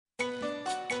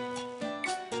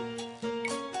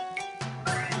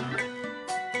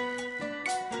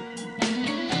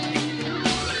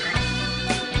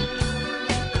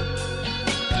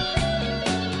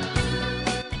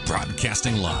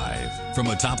Broadcasting live from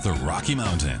atop the Rocky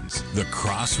Mountains, the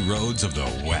crossroads of the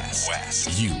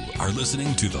West. You are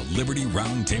listening to the Liberty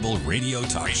Roundtable Radio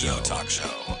Talk Show.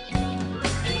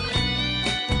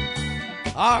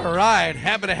 All right,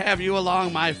 happy to have you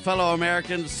along, my fellow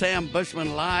Americans. Sam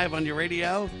Bushman live on your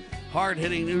radio.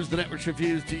 Hard-hitting news the networks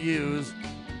refuse to use,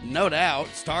 no doubt,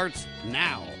 starts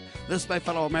now. This, my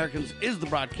fellow Americans, is the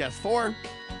broadcast for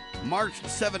March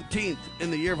 17th in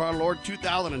the year of our Lord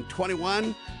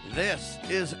 2021. This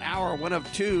is our one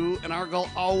of two, and our goal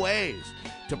always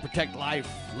to protect life,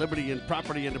 liberty, and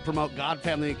property, and to promote God,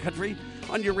 family, and country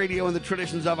on your radio and the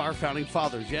traditions of our founding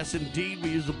fathers. Yes, indeed,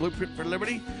 we use the blueprint for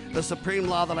liberty, the supreme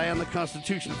law, the land, the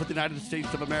Constitution for the United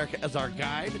States of America as our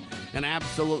guide, and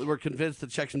absolutely we're convinced that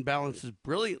checks and balances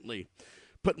brilliantly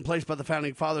put in place by the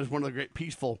founding fathers, one of the great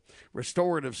peaceful,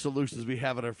 restorative solutions we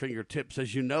have at our fingertips.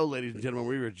 As you know, ladies and gentlemen,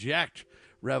 we reject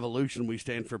revolution. We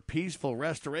stand for peaceful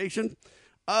restoration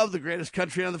of the greatest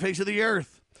country on the face of the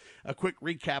earth. A quick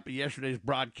recap of yesterday's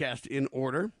broadcast in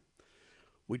order.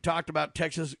 We talked about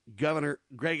Texas Governor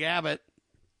Greg Abbott.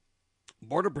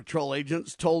 Border Patrol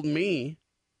agents told me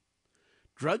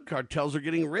drug cartels are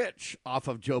getting rich off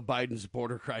of Joe Biden's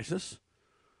border crisis.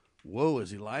 Whoa,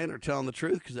 is he lying or telling the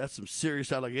truth? Because that's some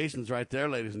serious allegations right there,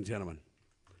 ladies and gentlemen.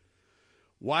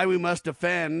 Why we must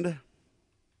defend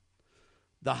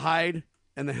the Hyde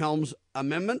and the Helms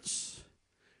amendments.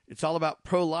 It's all about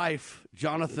pro-life.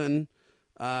 Jonathan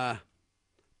Applemont,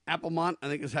 I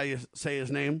think is how you say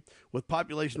his name, with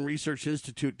Population Research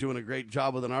Institute doing a great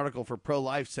job with an article for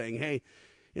pro-life saying, hey,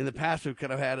 in the past we could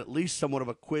have had at least somewhat of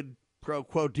a quid pro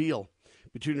quo deal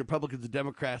between Republicans and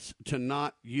Democrats to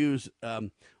not use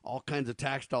all kinds of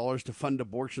tax dollars to fund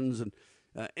abortions. And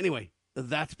anyway,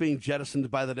 that's being jettisoned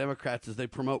by the Democrats as they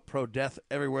promote pro-death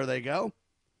everywhere they go.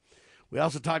 We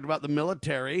also talked about the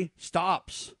military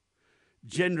stops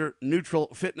gender-neutral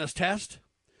fitness test.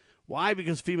 Why?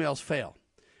 Because females fail.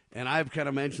 And I've kind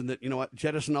of mentioned that, you know what,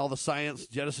 jettison all the science,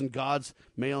 jettison God's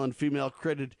male and female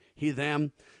created he,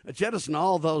 them. Jettison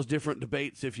all those different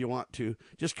debates if you want to.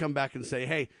 Just come back and say,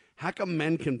 hey, how come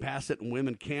men can pass it and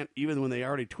women can't, even when they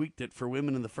already tweaked it for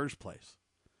women in the first place?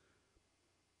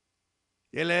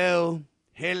 Hello,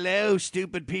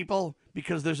 stupid people,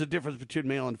 because there's a difference between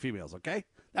male and females, okay?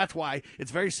 That's why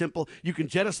it's very simple. You can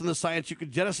jettison the science, you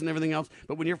can jettison everything else,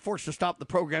 but when you're forced to stop the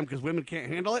program because women can't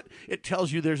handle it, it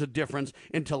tells you there's a difference.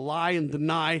 And to lie and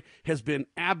deny has been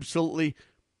absolutely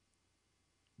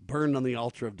burned on the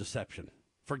altar of deception.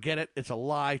 Forget it. It's a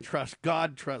lie. Trust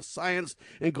God, trust science,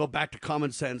 and go back to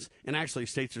common sense. And actually,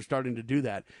 states are starting to do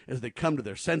that as they come to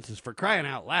their senses, for crying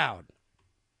out loud.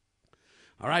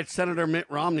 All right, Senator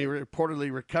Mitt Romney reportedly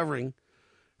recovering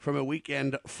from a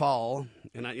weekend fall.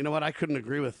 And you know what? I couldn't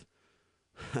agree with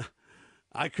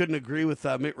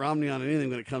Mitt Romney on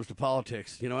anything when it comes to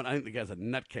politics. You know what? I think the guy's a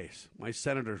nutcase. My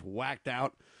senator's whacked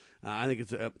out. I think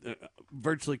it's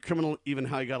virtually criminal, even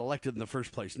how he got elected in the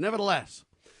first place. Nevertheless,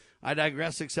 I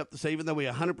digress, except to say, even though we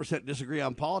 100% disagree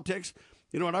on politics,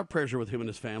 you know what? Our prayers are with him and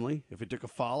his family. If he took a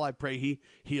fall, I pray he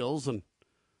heals, and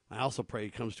I also pray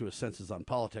he comes to his senses on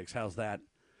politics. How's that?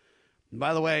 And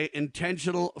by the way,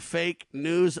 intentional fake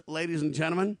news, ladies and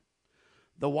gentlemen.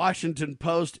 The Washington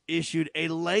Post issued a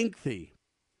lengthy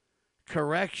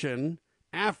correction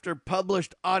after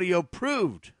published audio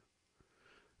proved.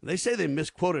 They say they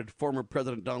misquoted former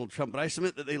President Donald Trump, but I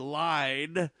submit that they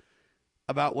lied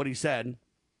about what he said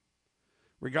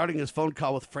regarding his phone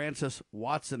call with Francis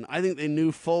Watson. I think they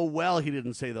knew full well he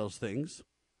didn't say those things.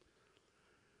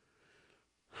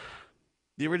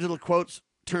 The original quotes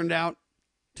turned out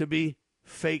to be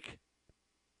fake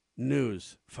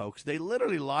news, folks. They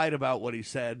literally lied about what he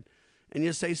said. And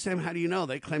you say, Sam, how do you know?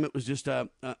 They claim it was just an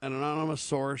anonymous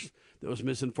source that was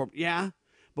misinformed. Yeah,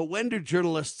 but when do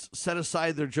journalists set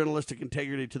aside their journalistic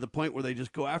integrity to the point where they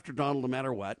just go after Donald no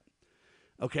matter what?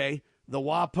 Okay, the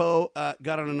WAPO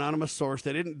got an anonymous source.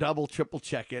 They didn't double, triple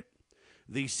check it.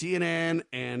 The CNN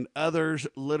and others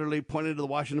literally pointed to the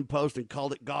Washington Post and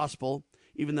called it gospel,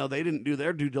 even though they didn't do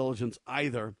their due diligence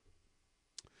either.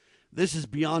 This is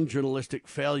beyond journalistic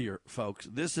failure, folks.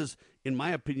 This is, in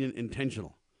my opinion,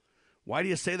 intentional. Why do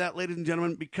you say that, ladies and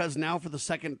gentlemen? Because now, for the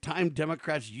second time,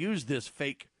 Democrats use this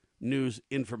fake news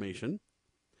information.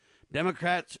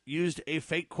 Democrats used a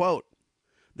fake quote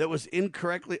that was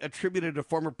incorrectly attributed to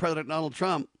former President Donald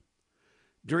Trump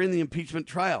during the impeachment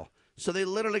trial. So they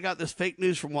literally got this fake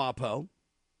news from WAPO,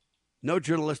 no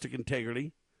journalistic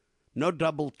integrity, no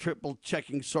double, triple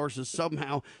checking sources.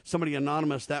 Somehow, somebody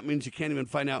anonymous, that means you can't even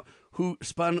find out who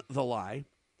spun the lie.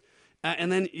 And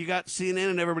then you got CNN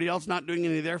and everybody else not doing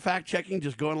any of their fact checking,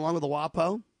 just going along with the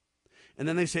WAPO. And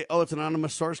then they say, oh, it's an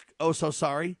anonymous source. Oh, so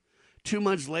sorry. 2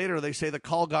 months later, they say the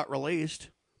call got released.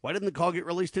 Why didn't the call get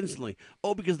released instantly?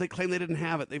 Oh, because they claim they didn't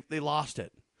have it. They lost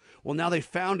it. Well, now they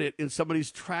found it in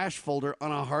somebody's trash folder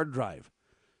on a hard drive.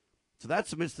 So that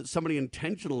submits that somebody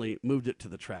intentionally moved it to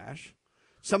the trash.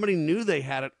 Somebody knew they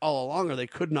had it all along, or they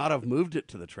could not have moved it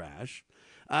to the trash.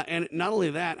 And not only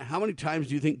that, how many times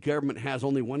do you think government has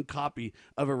only one copy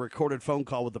of a recorded phone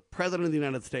call with the President of the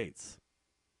United States?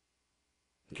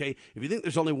 Okay, if you think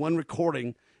there's only one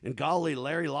recording, and golly,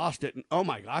 Larry lost it, and oh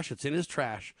my gosh, it's in his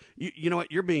trash. You know what?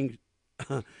 You're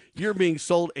being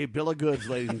sold a bill of goods,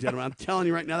 ladies and gentlemen. I'm telling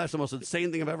you right now, that's the most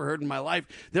insane thing I've ever heard in my life.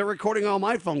 They're recording all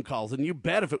my phone calls, and you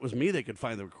bet if it was me, they could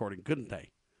find the recording, couldn't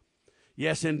they?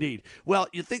 Yes, indeed. Well,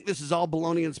 you think this is all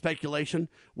baloney and speculation?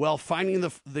 Well, finding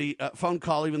the phone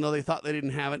call, even though they thought they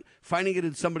didn't have it, finding it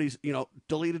in somebody's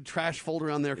deleted trash folder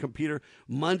on their computer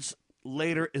months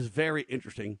later is very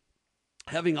interesting.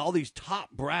 Having all these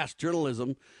top brass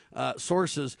journalism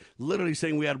sources literally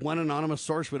saying we had one anonymous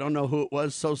source, we don't know who it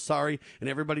was, so sorry, and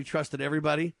everybody trusted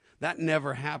everybody. That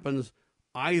never happens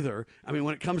either. I mean,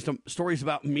 when it comes to stories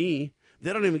about me,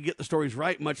 they don't even get the stories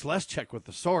right, much less check with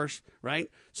the source, right?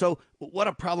 So what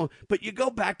a problem. But you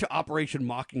go back to Operation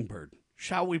Mockingbird,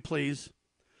 shall we please?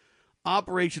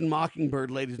 Operation Mockingbird,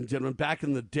 ladies and gentlemen, back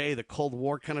in the day, the Cold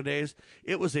War kind of days,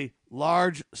 it was a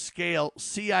large-scale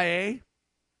CIA,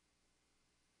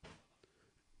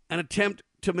 an attempt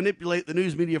to manipulate the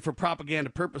news media for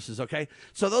propaganda purposes, okay?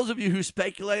 So those of you who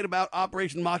speculate about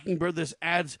Operation Mockingbird, this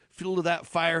adds fuel to that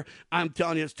fire. I'm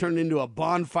telling you, it's turned into a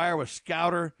bonfire with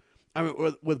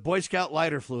Boy Scout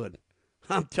lighter fluid.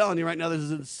 I'm telling you right now, this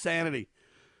is insanity.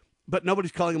 But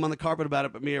nobody's calling him on the carpet about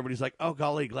it but me. Everybody's like, oh,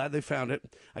 golly, glad they found it.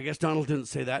 I guess Donald didn't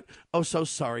say that. Oh, so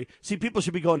sorry. See, people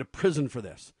should be going to prison for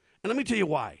this. And let me tell you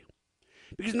why.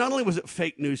 Because not only was it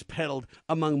fake news peddled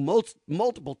among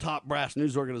multiple top brass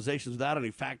news organizations without any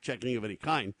fact-checking of any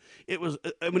kind, it was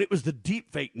the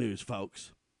deep fake news,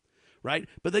 folks, right?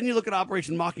 But then you look at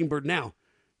Operation Mockingbird now.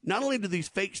 Not only do these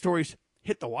fake stories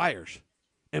hit the wires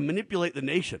and manipulate the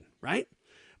nation, right?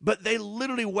 But they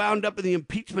literally wound up in the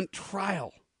impeachment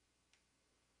trial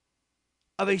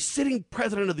of a sitting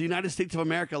president of the United States of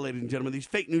America, ladies and gentlemen, these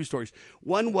fake news stories.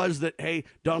 One was that, hey,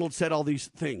 Donald said all these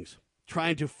things,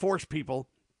 trying to force people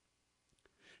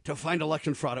to find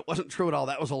election fraud. It wasn't true at all.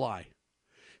 That was a lie.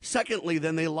 Secondly,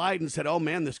 then they lied and said, oh,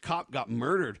 man, this cop got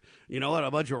murdered. You know what?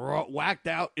 A bunch of whacked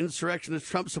out insurrectionist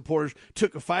Trump supporters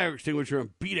took a fire extinguisher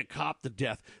and beat a cop to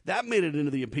death. That made it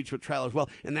into the impeachment trial as well.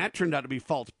 And that turned out to be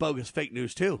false, bogus, fake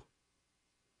news, too.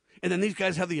 And then these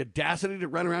guys have the audacity to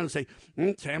run around and say,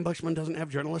 Sam Bushman doesn't have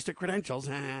journalistic credentials.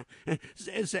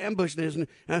 Sam Bushman isn't.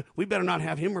 We better not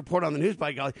have him report on the news,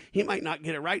 by golly. He might not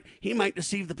get it right. He might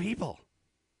deceive the people.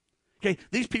 Okay,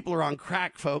 these people are on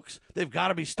crack, folks. They've got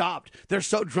to be stopped. They're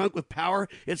so drunk with power.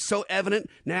 It's so evident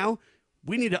now.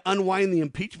 We need to unwind the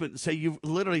impeachment and say you've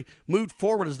literally moved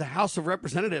forward as the House of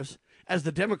Representatives, as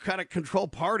the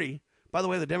Democratic-controlled party. By the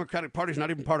way, the Democratic Party is not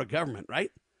even part of government,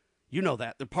 right? You know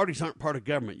that. The parties aren't part of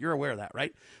government. You're aware of that,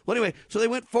 right? Well, anyway, so they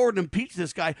went forward and impeached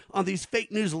this guy on these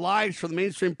fake news lies for the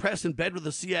mainstream press in bed with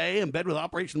the CIA, in bed with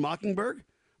Operation Mockingbird.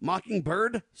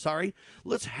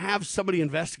 Let's have somebody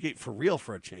investigate for real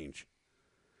for a change.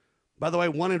 By the way,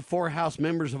 1 in 4 House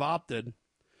members have opted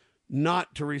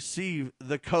not to receive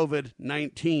the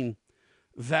COVID-19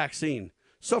 vaccine.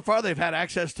 So far, they've had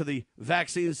access to the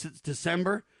vaccine since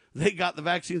December. They got the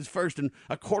vaccines first, and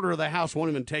a quarter of the House won't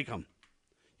even take them.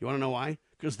 You want to know why?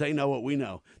 Because they know what we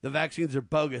know. The vaccines are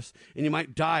bogus, and you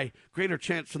might die greater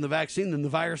chance from the vaccine than the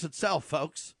virus itself,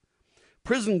 folks.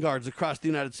 Prison guards across the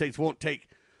United States won't take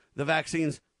the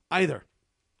vaccines either.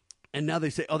 And now they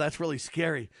say, oh, that's really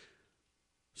scary.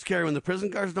 Scary when the prison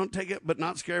guards don't take it, but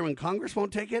not scary when Congress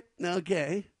won't take it?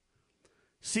 Okay.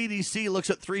 CDC looks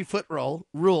at 3-foot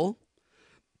rule.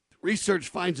 Research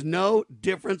finds no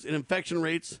difference in infection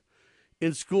rates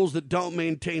in schools that don't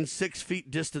maintain 6 feet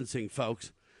distancing,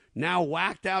 folks. Now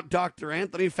whacked out Dr.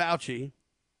 Anthony Fauci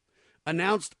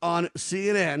announced on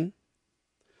CNN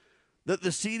that the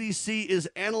CDC is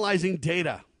analyzing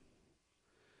data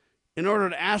in order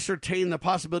to ascertain the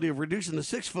possibility of reducing the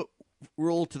 6-foot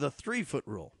rule to the 3-foot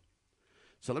rule.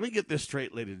 So let me get this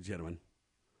straight, ladies and gentlemen.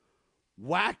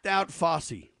 Whacked out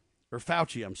Fauci.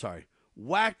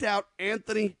 Whacked out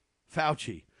Anthony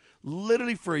Fauci.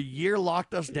 Literally for a year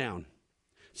locked us down,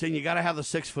 saying you got to have the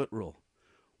 6-foot rule.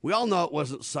 We all know it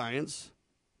wasn't science,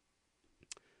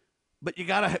 but you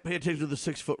got to pay attention to the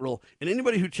 6-foot rule. And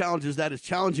anybody who challenges that is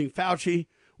challenging Fauci.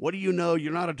 What do you know?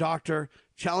 You're not a doctor.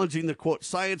 Challenging the, quote,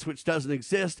 science, which doesn't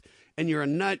exist. And you're a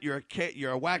nut. You're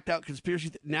a whacked out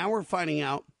conspiracy. Now we're finding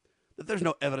out that there's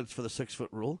no evidence for the 6-foot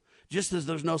rule. just as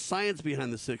there's no science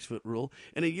behind the 6-foot rule.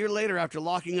 And a year later, after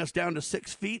locking us down to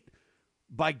 6 feet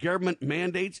by government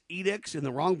mandates, edicts in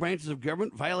the wrong branches of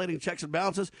government, violating checks and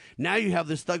balances, now you have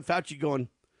this thug Fauci going,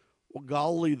 well,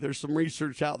 golly, there's some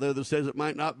research out there that says it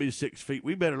might not be 6 feet.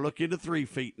 We better look into 3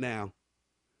 feet now.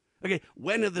 Okay,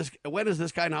 when is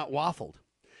this guy not waffled?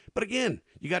 But again,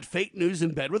 you got fake news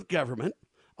in bed with government,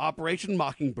 Operation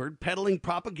Mockingbird, peddling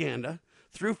propaganda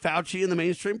through Fauci and the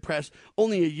mainstream press,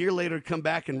 only a year later to come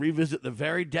back and revisit the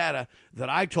very data that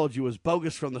I told you was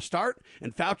bogus from the start,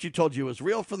 and Fauci told you was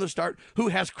real from the start. Who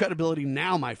has credibility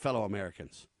now, my fellow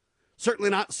Americans? Certainly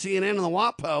not CNN and the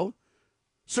WAPO,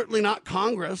 certainly not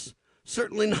Congress,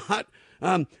 certainly not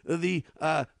the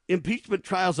impeachment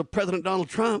trials of President Donald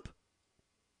Trump.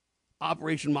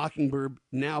 Operation Mockingbird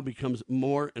now becomes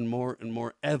more and more and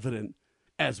more evident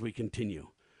as we continue.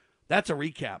 That's a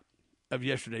recap of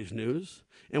yesterday's news.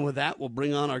 And with that, we'll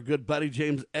bring on our good buddy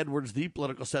James Edwards,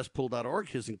 thepoliticalcesspool.org,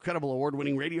 his incredible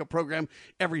award-winning radio program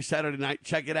every Saturday night.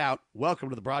 Check it out. Welcome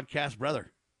to the broadcast,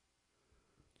 brother.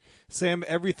 Sam,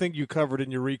 everything you covered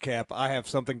in your recap, I have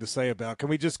something to say about. Can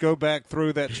we just go back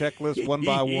through that checklist one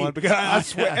by one? Because I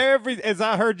swear, as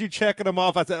I heard you checking them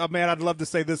off, I said, oh, man, I'd love to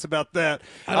say this about that.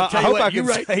 I hope I can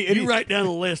say anything. You write down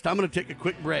a list. I'm going to take a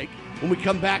quick break. When we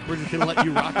come back, we're just going to let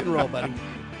you rock and roll, buddy.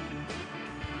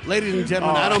 Ladies and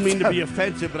gentlemen, I don't mean to be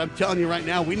offensive, but I'm telling you right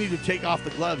now, we need to take off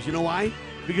the gloves. You know why?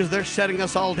 Because they're shutting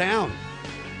us all down.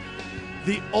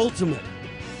 The ultimate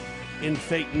in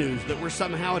fake news, that we're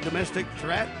somehow a domestic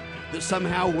threat, that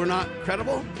somehow we're not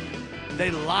credible.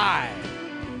 They lie.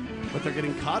 But they're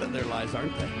getting caught in their lies,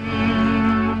 aren't they?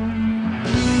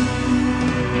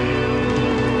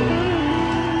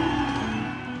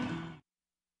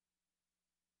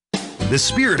 The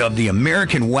spirit of the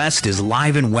American West is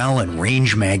live and well in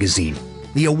Range Magazine,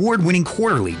 the award-winning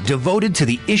quarterly devoted to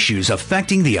the issues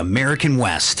affecting the American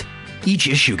West. Each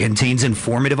issue contains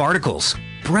informative articles,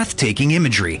 breathtaking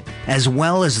imagery, as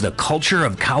well as the culture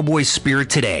of cowboy spirit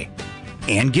today,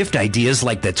 and gift ideas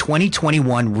like the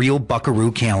 2021 Real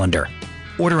Buckaroo Calendar.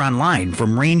 Order online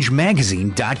from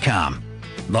rangemagazine.com.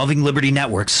 Loving Liberty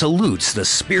Network salutes the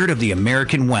spirit of the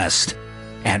American West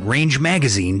at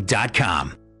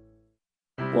rangemagazine.com.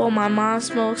 Well, my mom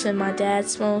smokes and my dad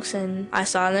smokes, and I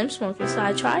saw them smoking, so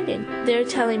I tried it. They're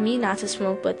telling me not to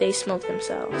smoke, but they smoke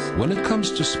themselves. When it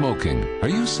comes to smoking, are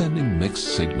you sending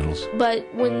mixed signals? But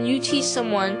when you teach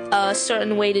someone a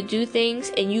certain way to do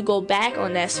things and you go back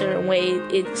on that certain way,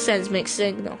 it sends mixed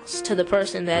signals to the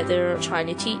person that they're trying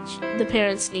to teach. The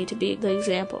parents need to be the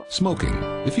example. Smoking.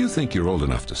 If you think you're old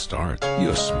enough to start,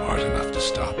 you're smart enough to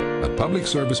stop. A public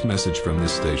service message from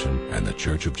this station and the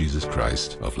Church of Jesus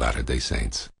Christ of Latter-day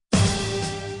Saints.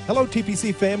 Hello,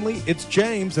 TPC family. It's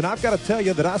James, and I've got to tell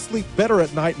you that I sleep better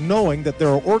at night knowing that there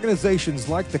are organizations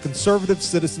like the Conservative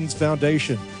Citizens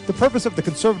Foundation. The purpose of the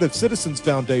Conservative Citizens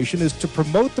Foundation is to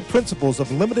promote the principles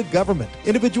of limited government,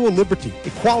 individual liberty,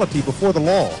 equality before the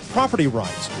law, property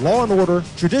rights, law and order,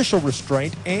 judicial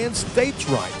restraint, and states'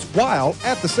 rights, while,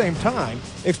 at the same time,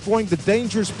 exploring the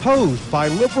dangers posed by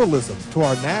liberalism to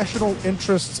our national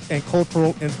interests and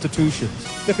cultural institutions.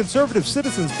 The Conservative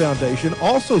Citizens Foundation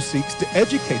also seeks to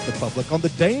educate the public on the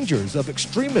dangers of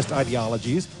extremist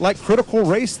ideologies like critical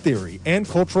race theory and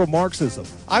cultural Marxism.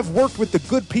 I've worked with the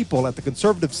good people at the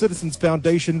Conservative Citizens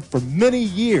Foundation for many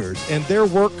years, and their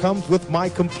work comes with my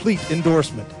complete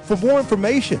endorsement. For more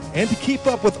information and to keep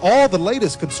up with all the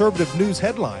latest conservative news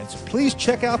headlines, please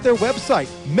check out their website,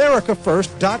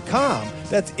 mericafirst.com.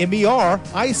 That's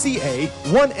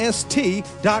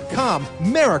MERICA1ST.com,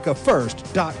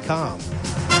 mericafirst.com.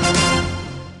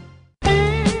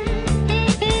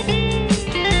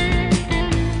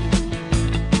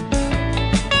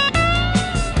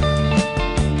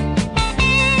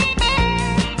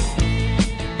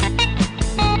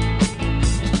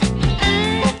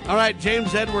 All right,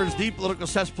 James Edwards,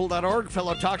 thepoliticalcesspool.org,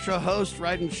 fellow talk show host,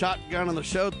 riding shotgun on the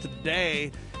show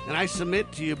today. And I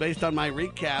submit to you, based on my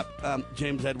recap,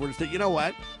 James Edwards, that you know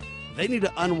what? They need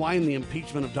to unwind the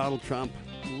impeachment of Donald Trump.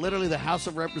 Literally, the House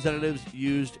of Representatives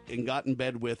used and got in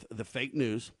bed with the fake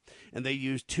news, and they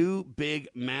used two big,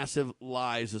 massive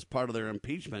lies as part of their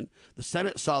impeachment. The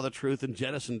Senate saw the truth and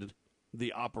jettisoned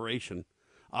the Operation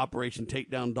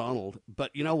Take Down Donald.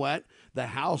 But you know what? The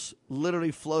House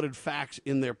literally floated facts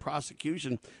in their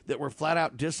prosecution that were flat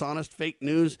out dishonest, fake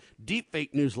news, deep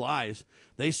fake news lies.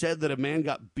 They said that a man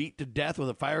got beat to death with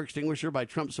a fire extinguisher by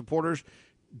Trump supporters,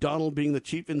 Donald being the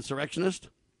chief insurrectionist.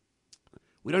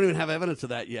 We don't even have evidence of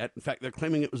that yet. In fact, they're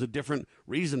claiming it was a different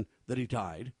reason that he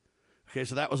died. Okay,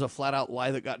 so that was a flat-out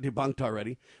lie that got debunked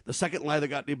already. The second lie that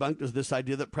got debunked is this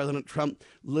idea that President Trump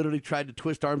literally tried to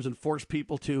twist arms and force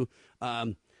people to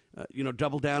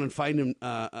double down and find him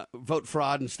vote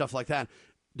fraud and stuff like that.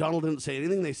 Donald didn't say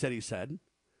anything they said he said.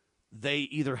 They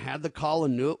either had the call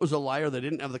and knew it was a lie, or they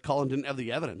didn't have the call and didn't have the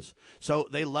evidence. So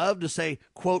they love to say,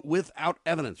 quote, without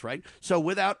evidence, right? So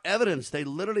without evidence, they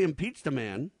literally impeached a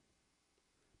man.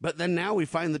 But then now we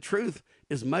find the truth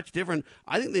is much different.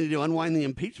 I think they need to unwind the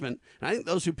impeachment. And I think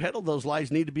those who peddled those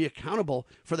lies need to be accountable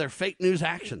for their fake news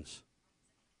actions.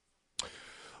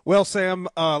 Well, Sam,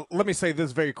 let me say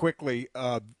this very quickly,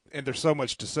 and there's so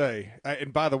much to say.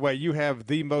 And by the way, you have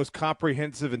the most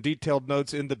comprehensive and detailed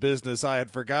notes in the business. I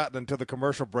had forgotten until the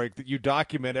commercial break that you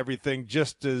document everything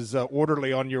just as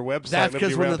orderly on your website. That's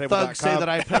because when the thugs say that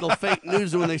I peddle fake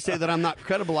news and when they say that I'm not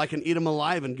credible, I can eat them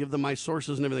alive and give them my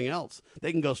sources and everything else.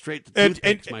 They can go straight to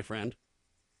toothpicks, my friend.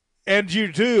 And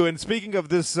you do. And speaking of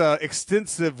this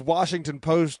extensive Washington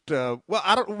Post,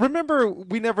 I don't remember.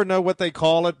 We never know what they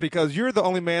call it because you're the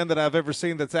only man that I've ever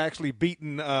seen that's actually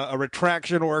beaten a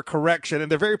retraction or a correction.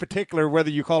 And they're very particular whether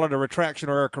you call it a retraction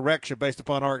or a correction based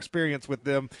upon our experience with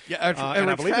them. Yeah,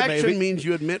 a retraction means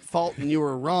you admit fault and you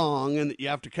were wrong and that you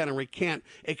have to kind of recant.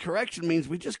 A correction means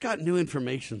we just got new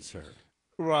information, sir.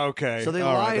 Okay. So they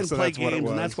lie and play games,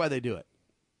 and that's why they do it.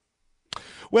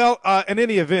 Well, in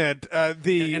any event,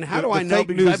 and how do I know?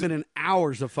 Because I've been in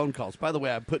hours of phone calls. By the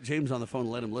way, I put James on the phone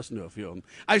and let him listen to a few of them.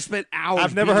 I spent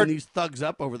hours beating these thugs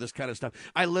up over this kind of stuff.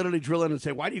 I literally drill in and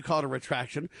say, why do you call it a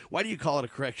retraction? Why do you call it a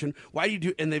correction? Why do you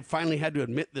do? And they finally had to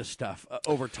admit this stuff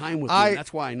over time with me.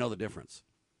 That's why I know the difference.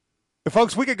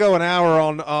 Folks, we could go an hour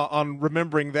on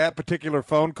remembering that particular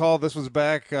phone call. This was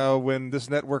back when this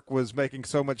network was making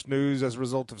so much news as a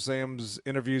result of Sam's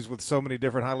interviews with so many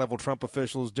different high-level Trump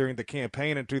officials during the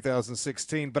campaign in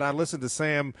 2016. But I listened to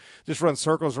Sam just run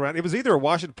circles around. It was either a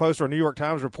Washington Post or a New York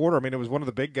Times reporter. I mean, it was one of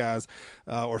the big guys,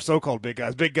 or so-called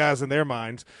big guys in their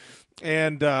minds.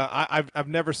 And I've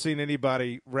never seen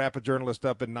anybody wrap a journalist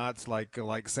up in knots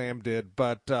like Sam did.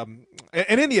 But in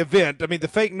any event, I mean, the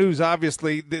fake news,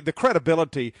 obviously, the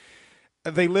credibility,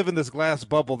 they live in this glass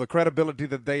bubble. The credibility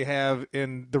that they have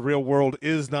in the real world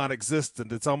is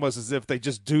non-existent. It's almost as if they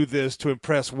just do this to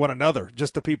impress one another,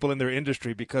 just the people in their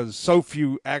industry, because so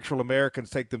few actual Americans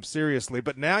take them seriously.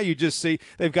 But now you just see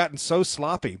they've gotten so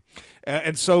sloppy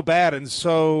and so bad and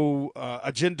so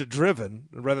agenda-driven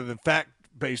rather than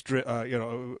fact-based,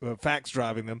 facts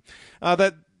driving them,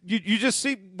 that you just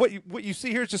see what you see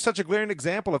here is just such a glaring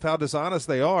example of how dishonest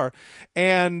they are.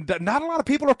 And not a lot of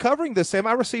people are covering this, Sam.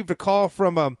 I received a call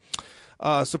from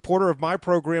a supporter of my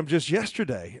program just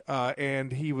yesterday,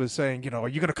 and he was saying, are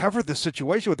you going to cover this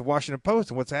situation with the Washington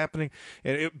Post and what's happening?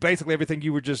 And basically everything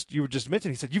you were just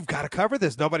mentioning. He said, you've got to cover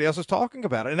this. Nobody else is talking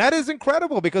about it. And that is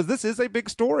incredible because this is a big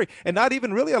story, and not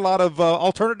even really a lot of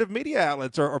alternative media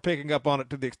outlets are picking up on it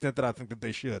to the extent that I think that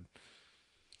they should.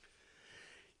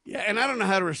 Yeah, and I don't know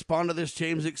how to respond to this,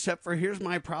 James, except for here's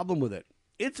my problem with it.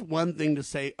 It's one thing to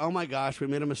say, oh my gosh, we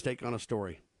made a mistake on a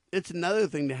story. It's another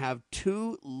thing to have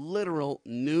two literal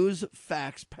news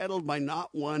facts peddled by not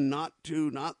one, not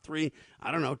two, not three,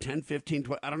 10, 15,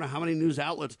 20, I don't know how many news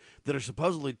outlets that are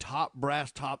supposedly top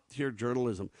brass, top tier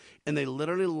journalism. And they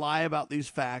literally lie about these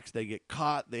facts. They get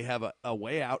caught. They have a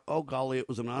way out. Oh, golly, it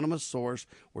was an anonymous source.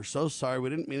 We're so sorry. We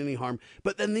didn't mean any harm.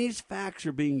 But then these facts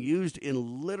are being used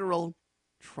in literal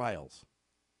trials.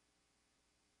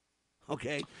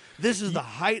 Okay, this is the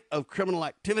height of criminal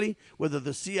activity, whether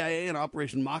the CIA and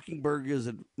Operation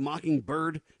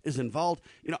Mockingbird is involved.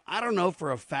 I don't know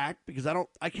for a fact because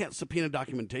I can't subpoena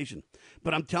documentation,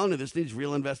 but I'm telling you, this needs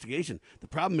real investigation. The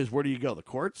problem is, where do you go? The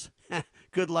courts?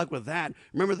 Good luck with that.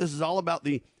 Remember, this is all about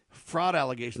the fraud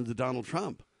allegations of Donald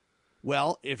Trump.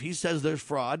 Well, if he says there's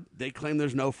fraud, they claim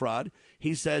there's no fraud.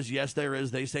 He says, yes, there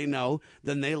is. They say no.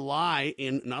 Then they lie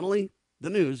in not only the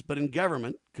news, but in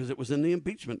government, because it was in the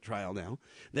impeachment trial now.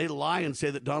 They lie and say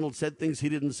that Donald said things he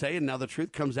didn't say, and now the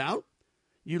truth comes out.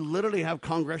 You literally have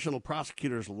congressional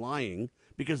prosecutors lying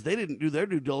because they didn't do their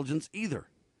due diligence either.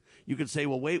 You could say,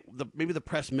 well, wait, maybe the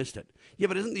press missed it. Yeah,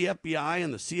 but isn't the FBI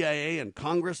and the CIA and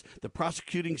Congress, the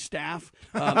prosecuting staff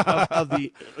of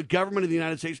the government of the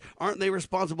United States, aren't they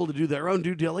responsible to do their own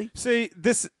due diligence? See,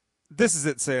 this is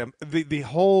it, Sam. The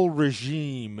whole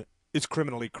regime is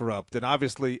criminally corrupt, and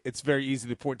obviously it's very easy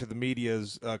to point to the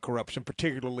media's corruption,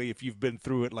 particularly if you've been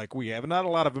through it like we have. And not a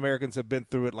lot of Americans have been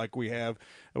through it like we have,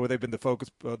 where they've been the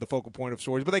focal point of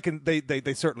stories. But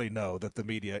they certainly know that the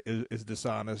media is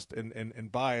dishonest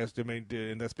and biased. I mean,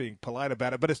 and that's being polite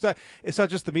about it. But it's not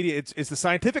just the media. It's the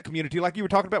scientific community, like you were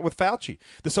talking about with Fauci,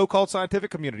 the so-called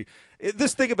scientific community.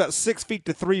 This thing about 6 feet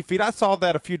to 3 feet, I saw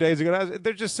that a few days ago.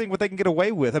 They're just seeing what they can get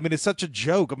away with. I mean, it's such a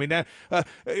joke. I mean,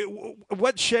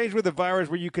 what changed with the virus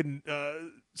where you can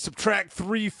subtract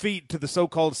 3 feet to the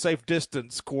so-called safe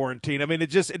distance quarantine. I mean,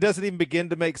 it doesn't even begin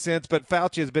to make sense, but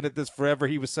Fauci has been at this forever.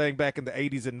 He was saying back in the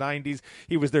 80s and 90s,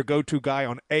 he was their go-to guy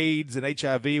on AIDS and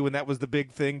HIV when that was the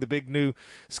big thing, the big new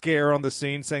scare on the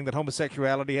scene, saying that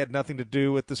homosexuality had nothing to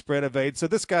do with the spread of AIDS. So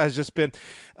this guy has just been,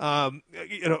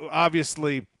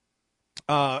 obviously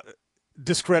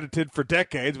discredited for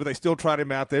decades, but they still tried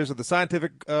him out there. So the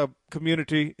scientific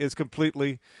community is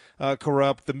completely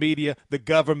corrupt. The media, the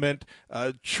government,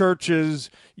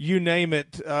 churches, you name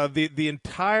it, the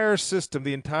entire system,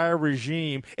 the entire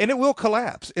regime, and it will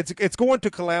collapse. It's going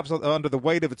to collapse under the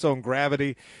weight of its own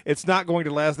gravity. It's not going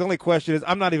to last. The only question is,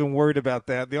 I'm not even worried about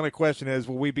that. The only question is,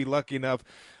 will we be lucky enough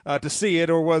to see it,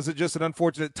 or was it just an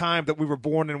unfortunate time that we were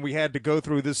born and we had to go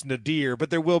through this nadir?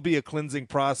 But there will be a cleansing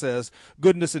process,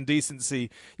 goodness and decency.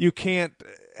 You can't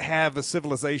have a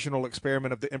civilizational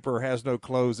experiment of the emperor has no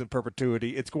clothes in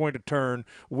perpetuity. It's going to turn.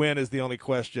 When is the only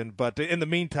question. But in the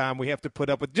meantime, we have to put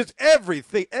up with just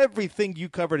everything you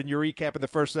covered in your recap in the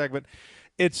first segment.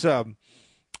 It's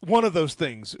one of those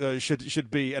things should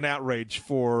be an outrage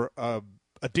for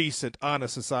a decent,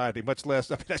 honest society, much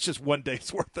less, I mean, that's just one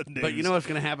day's worth of news. But you know what's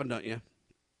going to happen, don't you?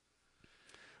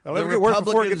 Well, let me get worse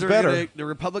before it gets better. The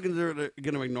Republicans are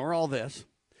going to ignore all this.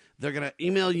 They're going to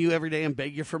email you every day and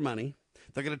beg you for money.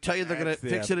 They're going to tell you they're going to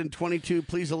fix it in 22.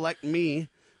 Please elect me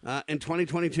in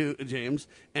 2022, James,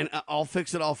 and I'll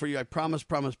fix it all for you. I promise,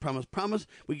 promise, promise, promise.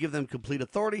 We give them complete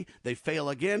authority. They fail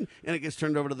again, and it gets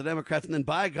turned over to the Democrats. And then,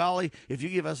 by golly, if you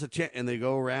give us a chance, and they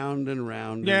go round and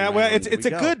round. Yeah, and well, round, it's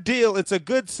a good deal. It's a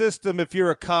good system if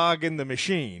you're a cog in the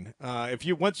machine.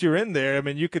 Once you're in there, I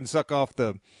mean, you can suck off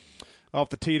the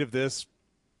teat of this.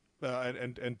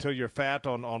 Until you're fat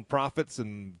on profits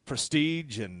and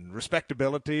prestige and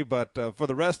respectability, but for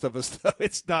the rest of us,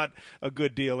 it's not a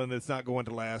good deal and it's not going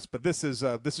to last. But this is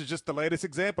just the latest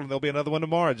example, and there'll be another one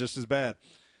tomorrow just as bad.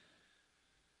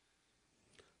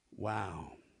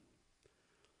 Wow.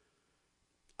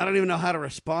 I don't even know how to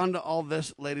respond to all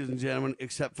this, ladies and gentlemen,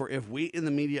 except for if we in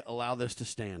the media allow this to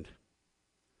stand.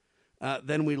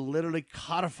 Then we literally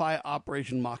codify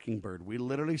Operation Mockingbird. We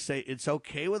literally say it's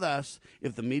okay with us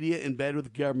if the media in bed with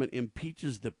the government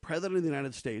impeaches the President of the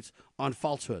United States on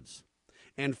falsehoods.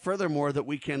 And furthermore, that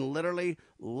we can literally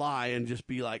lie and just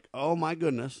be like, oh my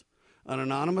goodness, an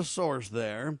anonymous source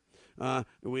there.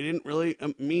 We didn't really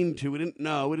mean to. We didn't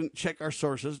know. We didn't check our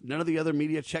sources. None of the other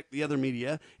media checked the other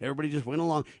media. Everybody just went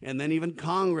along. And then even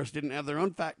Congress didn't have their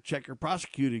own fact-checker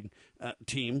prosecuting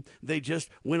team. They just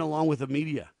went along with the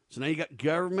media. So now you got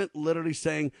government literally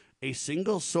saying a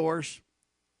single source,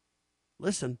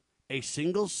 listen, a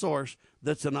single source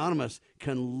that's anonymous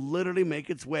can literally make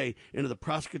its way into the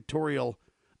prosecutorial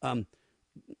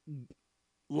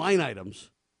line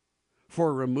items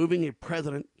for removing a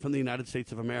president from the United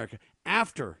States of America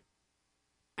after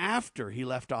he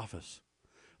left office.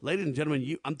 Ladies and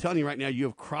gentlemen, I'm telling you right now, you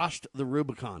have crossed the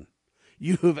Rubicon.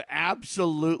 You have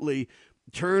absolutely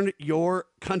turned your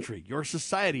country, your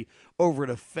society, over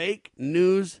to fake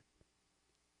news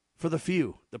for the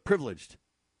few, the privileged,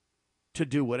 to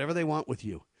do whatever they want with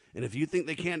you. And if you think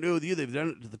they can't do it with you, they've done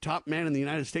it to the top man in the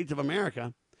United States of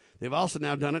America. They've also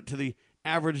now done it to the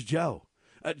average Joe.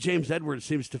 James Edwards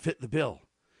seems to fit the bill.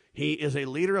 He is a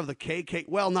leader of the KKK.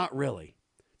 Well, not really.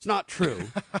 It's not true.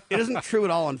 It isn't true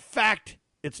at all. In fact,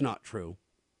 it's not true.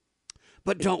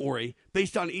 But don't worry.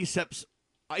 Based on Aesop's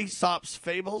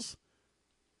fables,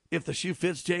 if the shoe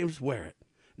fits, James, wear it.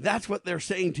 That's what they're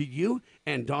saying to you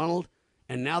and Donald.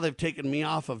 And now they've taken me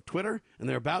off of Twitter, and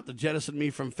they're about to jettison me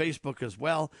from Facebook as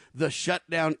well. The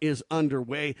shutdown is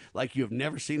underway like you have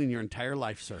never seen in your entire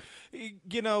life, sir.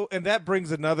 You know, and that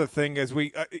brings another thing as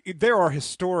there are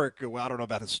historic, well, I don't know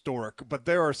about historic, but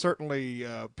there are certainly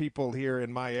people here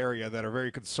in my area that are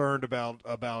very concerned about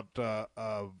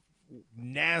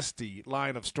nasty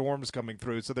line of storms coming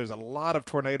through. So there's a lot of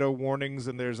tornado warnings,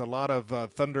 and there's a lot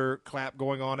of thunderclap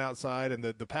going on outside, and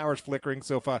the power's flickering.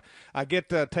 So if I get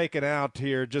taken out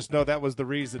here, just know that was the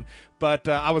reason. But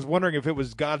I was wondering if it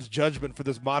was God's judgment for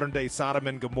this modern day Sodom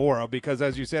and Gomorrah, because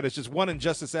as you said, it's just one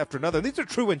injustice after another. These are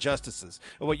true injustices.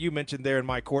 What you mentioned there in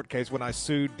my court case when I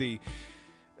sued the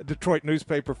Detroit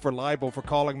newspaper for libel for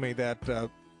calling me that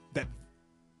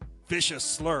vicious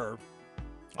slur,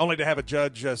 only to have a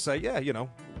judge say, yeah, you know,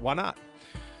 why not?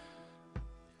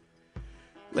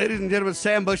 Ladies and gentlemen,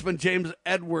 Sam Bushman, James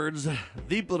Edwards,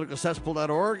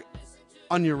 thepoliticalcesspool.org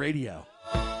on your radio.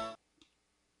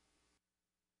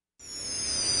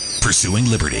 Pursuing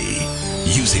liberty,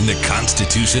 using the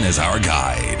Constitution as our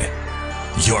guide.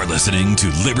 You're listening to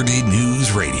Liberty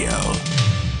News Radio.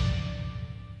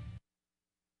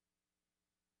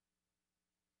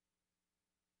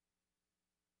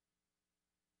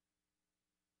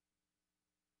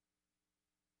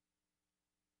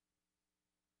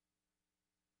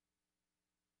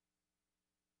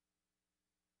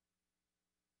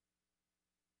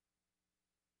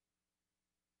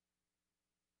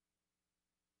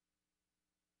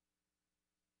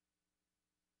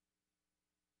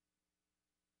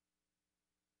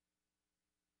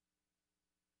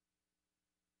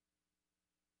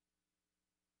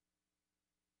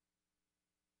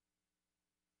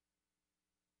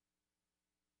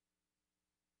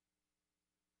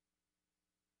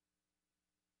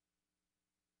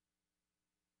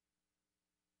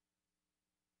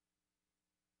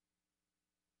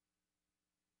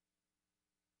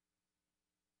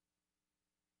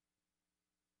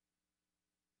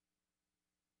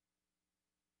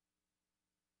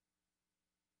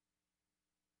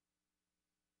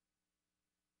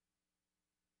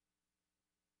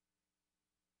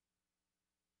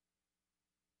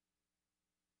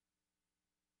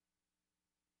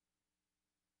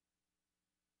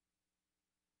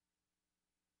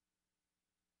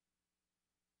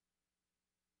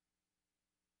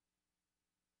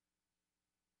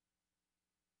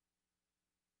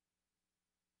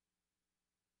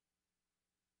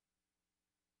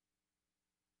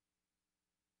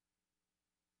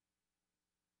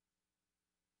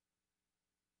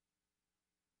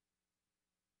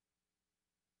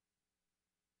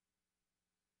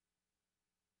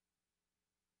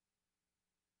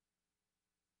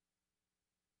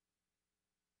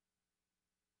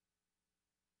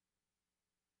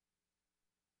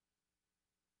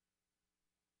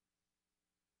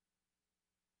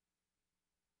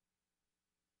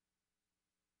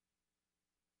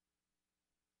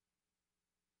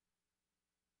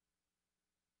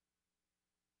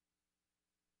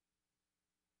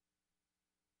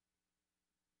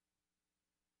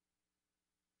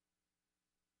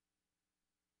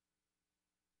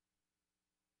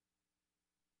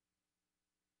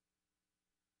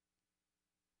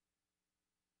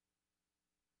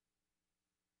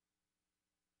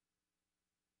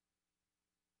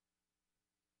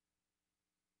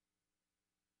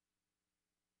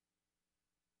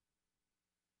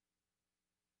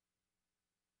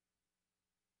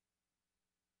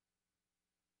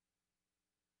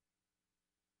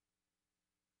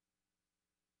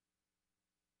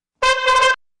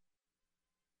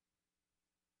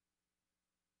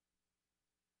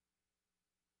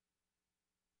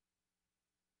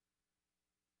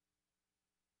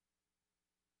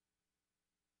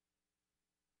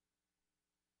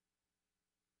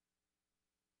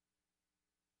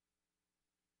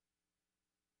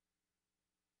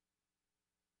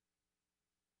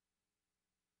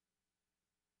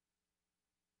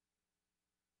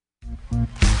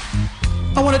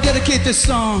 I want to dedicate this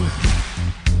song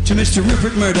to Mr.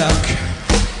 Rupert Murdoch.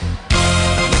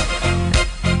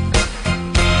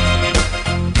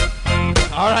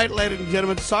 All right, ladies and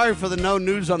gentlemen, sorry for the no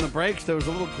news on the breaks. There was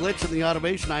a little glitch in the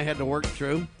automation I had to work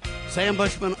through. Sam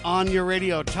Bushman on your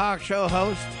radio, talk show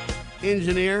host,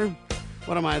 engineer.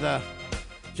 What am I, the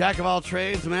jack of all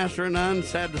trades, master of none?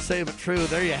 Sad to say, but true.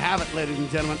 There you have it, ladies and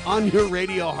gentlemen, on your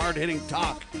radio, hard-hitting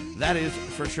talk. That is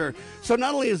for sure. So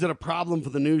not only is it a problem for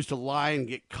the news to lie and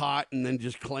get caught and then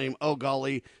just claim, oh,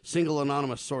 golly, single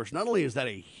anonymous source, not only is that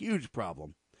a huge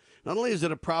problem, not only is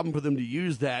it a problem for them to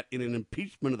use that in an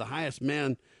impeachment of the highest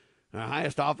man,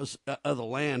 highest office of the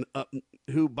land,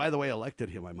 who, by the way, elected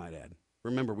him, I might add.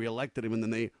 Remember, we elected him, and then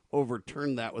they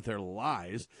overturned that with their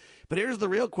lies. But here's the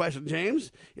real question,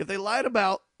 James. If they lied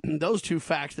about those two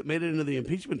facts that made it into the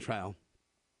impeachment trial,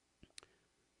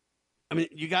 I mean,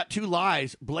 you got two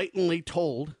lies blatantly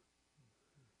told,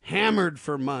 hammered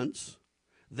for months,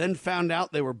 then found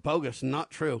out they were bogus and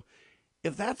not true.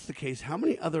 If that's the case, how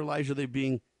many other lies are they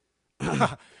being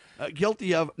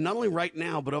guilty of, not only right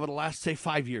now, but over the last, say,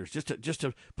 5 years, just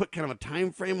to put kind of a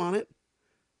time frame on it?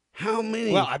 How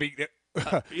many? Well, I mean,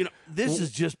 this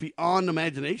is just beyond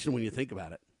imagination when you think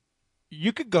about it.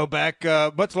 you could go back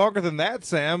much longer than that,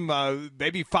 Sam,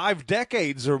 maybe 5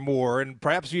 decades or more, and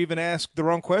perhaps you even ask the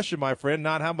wrong question, my friend.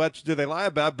 Not how much do they lie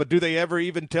about, but do they ever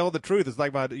even tell the truth? It's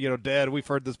like my, dad, we've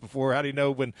heard this before. How do you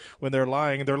know when they're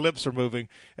lying and their lips are moving,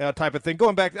 type of thing.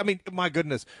 Going back, I mean, my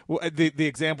goodness, the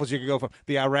examples you could go from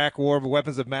the Iraq War,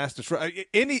 weapons of mass destruction,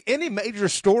 any major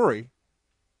story,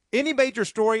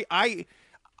 I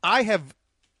have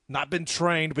not been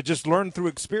trained, but just learned through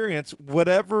experience.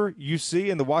 Whatever you see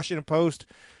in the Washington Post,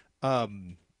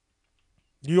 New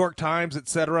York Times,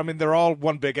 etc. I mean, they're all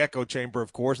one big echo chamber,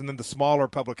 of course, and then the smaller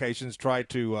publications try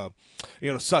to,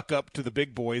 suck up to the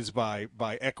big boys by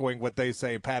echoing what they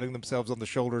say, patting themselves on the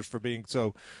shoulders for being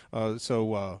so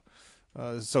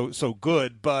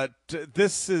good. But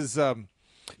this is.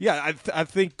 I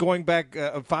think going back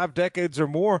 5 decades or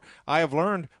more, I have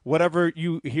learned whatever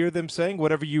you hear them saying,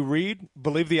 whatever you read,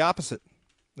 believe the opposite.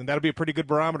 And that'll be a pretty good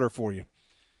barometer for you.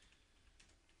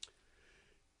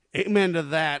 Amen to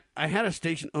that. I had a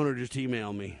station owner just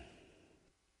email me.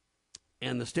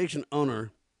 And the station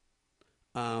owner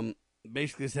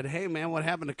basically said, hey, man, what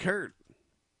happened to Kurt?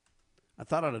 I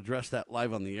thought I'd address that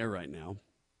live on the air right now.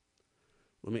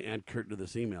 Let me add Kurt to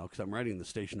this email because I'm writing the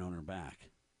station owner back.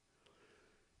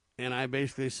 And I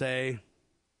basically say,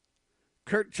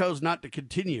 Kurt chose not to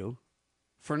continue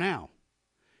for now.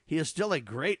 He is still a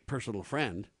great personal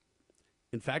friend.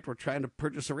 In fact, we're trying to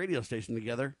purchase a radio station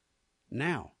together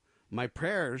now. My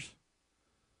prayers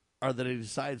are that he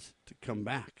decides to come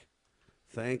back.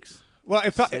 Thanks,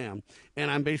 Sam. And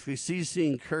I'm basically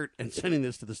CCing Kurt and sending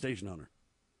this to the station owner.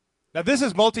 Now, this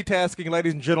is multitasking,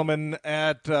 ladies and gentlemen,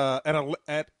 at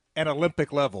an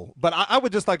Olympic level. But I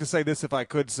would just like to say this, if I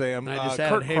could, Sam. And I just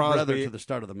added, hey, brother, to the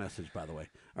start of the message, by the way.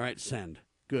 All right, send.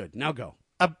 Good. Now go.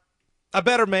 A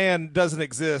better man doesn't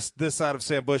exist this side of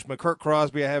Sam Bushman. Kurt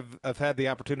Crosby, I've had the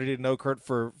opportunity to know Kurt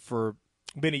for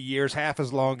many years, half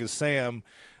as long as Sam.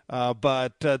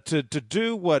 But to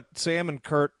do what Sam and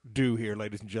Kurt do here,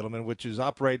 ladies and gentlemen, which is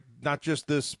operate not just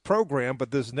this program,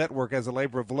 but this network as a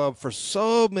labor of love for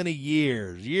so many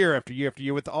years, year after year after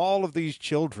year, with all of these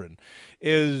children,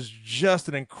 is just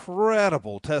an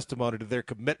incredible testimony to their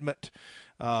commitment,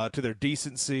 to their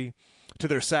decency, to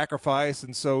their sacrifice.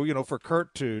 And so, for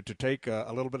Kurt to take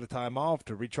a little bit of time off,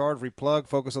 to recharge, replug,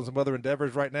 focus on some other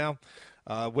endeavors right now,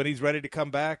 when he's ready to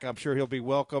come back, I'm sure he'll be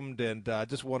welcomed. And I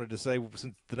just wanted to say,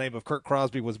 since the name of Kurt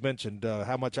Crosby was mentioned,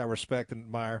 how much I respect and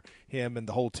admire him and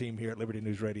the whole team here at Liberty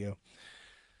News Radio.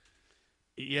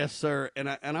 Yes, sir. And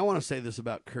I want to say this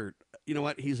about Kurt. You know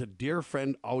what? He's a dear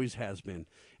friend, always has been.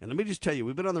 And let me just tell you,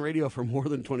 we've been on the radio for more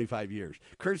than 25 years.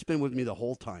 Kurt's been with me the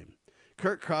whole time.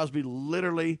 Kurt Crosby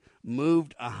literally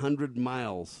moved 100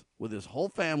 miles with his whole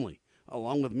family,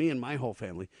 along with me and my whole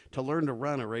family, to learn to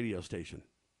run a radio station.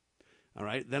 All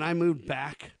right. Then I moved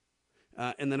back,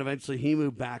 and then eventually he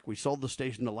moved back. We sold the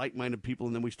station to like-minded people,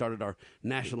 and then we started our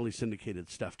nationally syndicated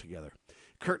stuff together.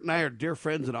 Kurt and I are dear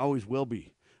friends and always will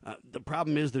be. The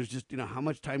problem is there's just, how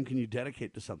much time can you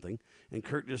dedicate to something? And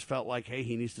Kurt just felt like, hey,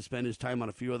 he needs to spend his time on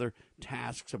a few other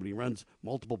tasks. He runs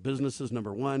multiple businesses,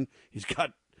 number one. He's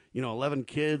got 11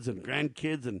 kids and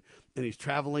grandkids, and he's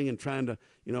traveling and trying to,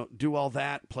 do all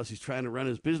that. Plus, he's trying to run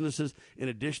his businesses. In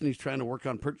addition, he's trying to work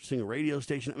on purchasing a radio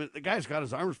station. I mean, the guy's got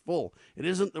his arms full. It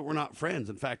isn't that we're not friends.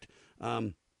 In fact,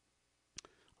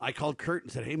 I called Kurt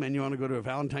and said, hey, man, you want to go to a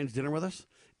Valentine's dinner with us?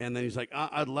 And then he's like,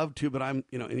 I'd love to, but I'm,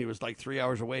 and he was like 3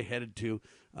 hours away, headed to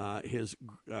his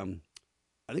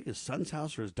I think his son's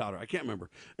house or his daughter. I can't remember.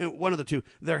 And one of the two,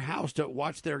 their house to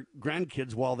watch their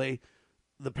grandkids while the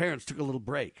parents took a little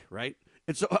break, right?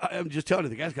 And so I'm just telling you,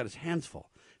 the guy's got his hands full.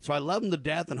 So I love him to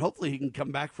death, and hopefully he can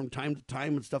come back from time to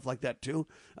time and stuff like that too.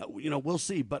 We'll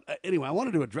see. But anyway, I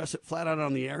wanted to address it flat out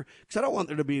on the air because I don't want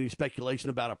there to be any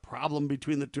speculation about a problem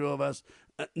between the two of us.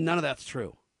 None of that's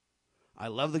true. I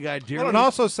love the guy dearly. Well, and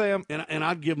also, Sam, and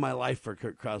I'd give my life for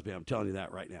Kurt Crosby. I'm telling you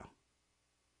that right now.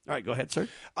 All right, go ahead, sir.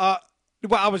 Well,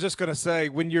 I was just going to say,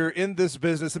 when you're in this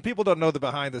business and people don't know the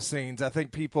behind the scenes, I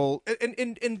think people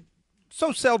and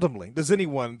so seldomly does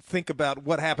anyone think about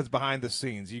what happens behind the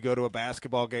scenes. You go to a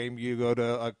basketball game, you go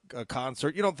to a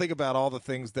concert, you don't think about all the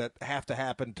things that have to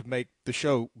happen to make the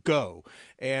show go.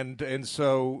 And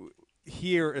so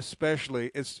here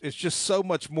especially, it's just so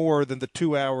much more than the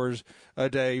 2 hours a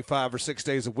day, 5 or 6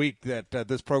 days a week that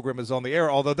this program is on the air,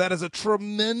 although that is a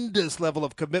tremendous level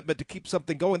of commitment to keep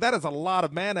something going. That is a lot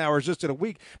of man hours just in a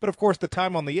week. But, of course, the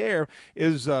time on the air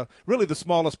is really the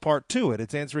smallest part to it.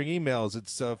 It's answering emails.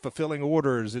 It's fulfilling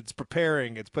orders. It's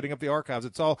preparing. It's putting up the archives.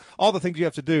 It's all the things you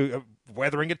have to do,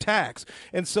 weathering a tax.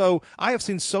 And so I have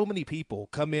seen so many people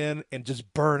come in and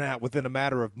just burn out within a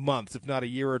matter of months, if not a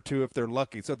year or two, if they're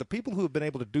lucky. So the people who have been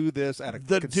able to do this at a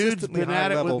consistently high level. The dude's been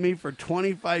at it with me for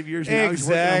 25 years now. He's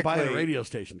working on buying a radio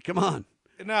station. Come on.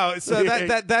 No, so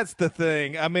that's the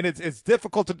thing. I mean, it's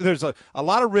difficult to. There's a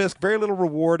lot of risk, very little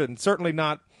reward, and certainly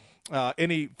not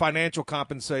any financial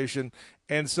compensation.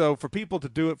 And so for people to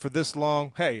do it for this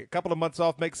long, hey, a couple of months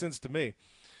off makes sense to me.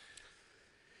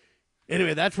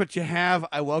 Anyway, that's what you have.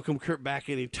 I welcome Kurt back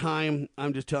anytime.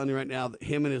 I'm just telling you right now that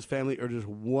him and his family are just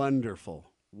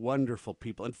wonderful, wonderful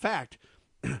people. In fact,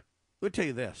 let me tell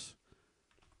you this.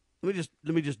 Let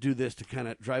me just do this to kind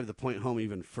of drive the point home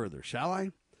even further, shall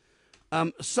I?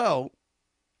 So,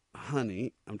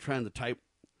 honey, I'm trying to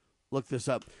look this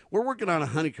up. We're working on a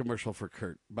honey commercial for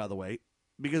Kurt, by the way,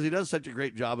 because he does such a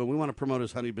great job, and we want to promote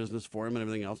his honey business for him and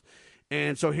everything else.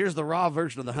 And so here's the raw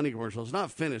version of the honey commercial. It's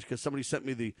not finished because somebody sent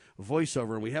me the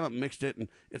voiceover, and we haven't mixed it, and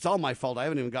it's all my fault. I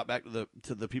haven't even got back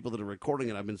to the people that are recording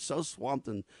it. I've been so swamped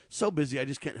and so busy, I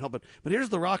just can't help it. But here's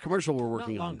the raw commercial we're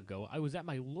working on. Not long ago, I was at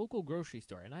my local grocery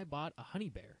store, and I bought a honey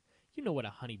bear. You know what a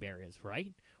honey bear is,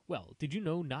 right? Well, did you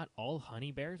know not all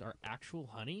honey bears are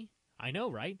actual honey? I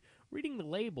know, right? Reading the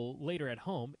label later at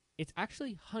home, it's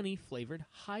actually honey-flavored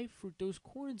high-fructose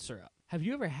corn syrup. Have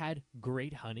you ever had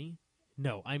great honey?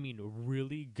 No, I mean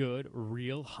really good,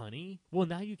 real honey? Well,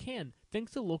 now you can,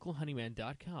 thanks to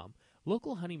localhoneyman.com.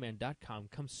 LocalHoneyman.com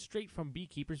comes straight from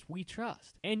beekeepers we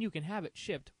trust, and you can have it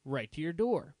shipped right to your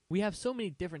door. We have so many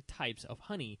different types of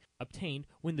honey obtained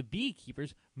when the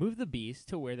beekeepers move the bees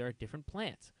to where there are different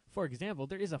plants. For example,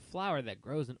 there is a flower that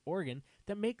grows in Oregon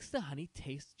that makes the honey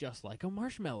taste just like a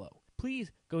marshmallow.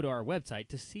 Please go to our website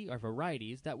to see our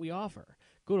varieties that we offer.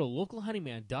 Go to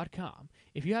localhoneyman.com.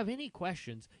 If you have any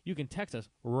questions, you can text us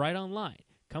right online.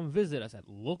 Come visit us at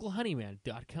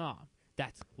localhoneyman.com.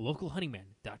 That's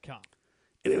localhoneyman.com.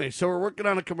 Anyway, so we're working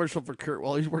on a commercial for Kurt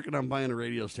while he's working on buying a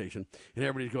radio station. And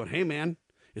everybody's going, hey, man,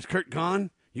 is Kurt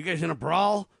gone? You guys in a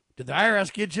brawl? Did the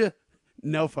IRS get you?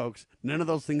 No, folks, none of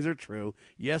those things are true.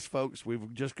 Yes, folks,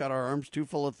 we've just got our arms too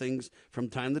full of things from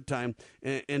time to time.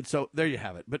 And so there you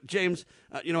have it. But, James,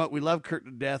 you know what? We love Kurt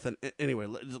to death. And anyway,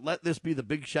 let this be the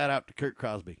big shout-out to Kurt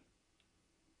Crosby.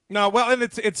 No, well, and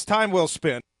it's time well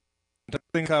spent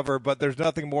to cover, but there's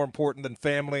nothing more important than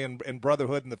family and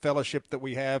brotherhood and the fellowship that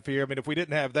we have here. I mean, if we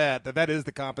didn't have that is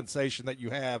the compensation that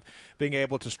you have, being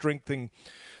able to strengthen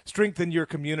your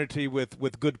community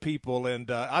with good people. And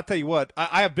I'll tell you what,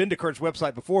 I have been to Kurt's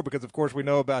website before because, of course, we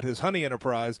know about his honey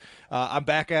enterprise. I'm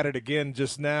back at it again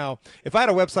just now. If I had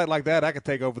a website like that, I could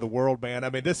take over the world, man. I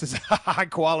mean, this is a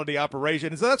high-quality operation.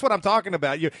 And so that's what I'm talking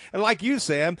about. And like you,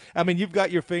 Sam, I mean, you've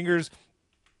got your fingers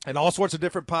and all sorts of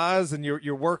different pies, and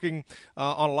you're working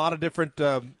on a lot of different.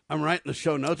 I'm writing the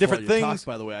show notes different while you things.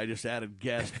 talk, by the way. I just added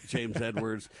guest James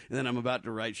Edwards, and then I'm about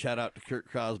to write shout out to Kurt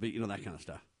Crosby. You know, that kind of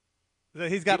stuff.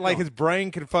 He's got his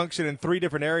brain can function in 3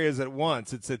 different areas at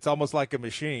once. It's almost like a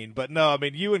machine. But no, I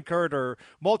mean, you and Kurt are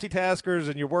multitaskers,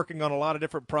 and you're working on a lot of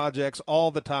different projects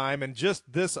all the time. And just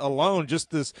this alone,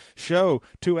 just this show,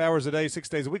 2 hours a day, 6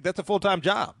 days a week, that's a full-time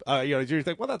job. You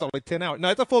think, well, that's only 10 hours. No,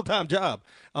 it's a full-time job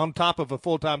on top of a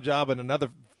full-time job and another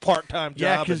part-time job.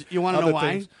 Yeah, because you want to know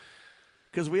why? Things.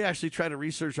 Because we actually try to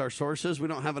research our sources. We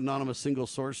don't have anonymous single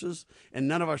sources, and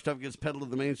none of our stuff gets peddled to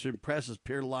the mainstream press as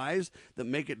pure lies that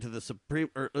make it to the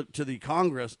to the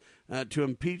Congress to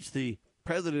impeach the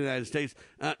President of the United States.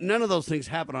 None of those things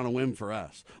happen on a whim for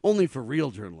us. Only for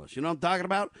real journalists. You know what I'm talking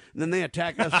about? And then they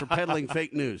attack us for peddling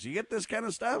fake news. You get this kind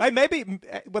of stuff? Hey, maybe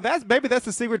that's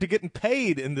the secret to getting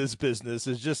paid in this business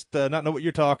is just not know what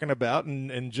you're talking about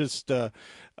and just try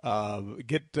to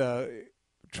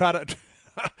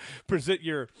present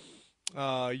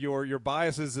your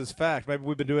biases as fact. Maybe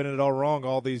we've been doing it all wrong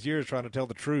all these years, trying to tell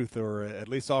the truth or at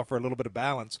least offer a little bit of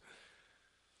balance.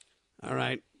 All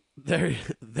right.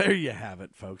 There you have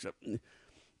it, folks. You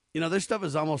know, this stuff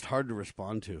is almost hard to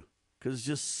respond to because it's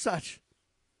just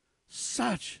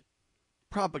such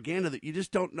propaganda that you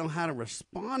just don't know how to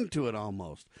respond to it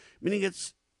almost. Meaning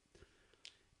it's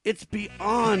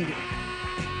beyond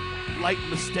like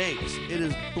mistakes. It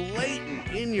is blatant,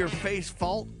 in-your-face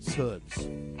falsehoods.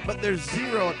 But there's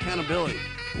zero accountability.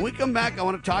 When we come back, I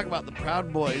want to talk about the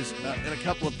Proud Boys and a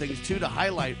couple of things, too, to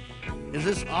highlight. Is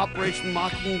this Operation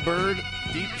Mockingbird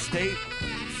deep state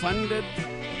funded?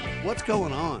 What's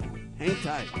going on? Hang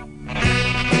tight.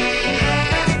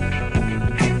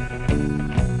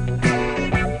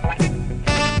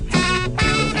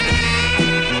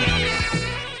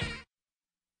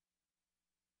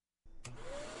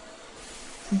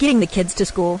 Getting the kids to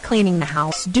school, cleaning the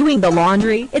house, doing the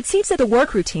laundry. It seems that the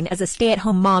work routine as a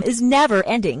stay-at-home mom is never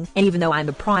ending. And even though I'm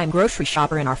a prime grocery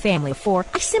shopper in our family of 4,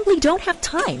 I simply don't have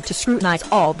time to scrutinize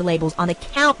all the labels on the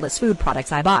countless food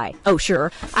products I buy. Oh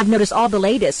sure, I've noticed all the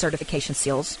latest certification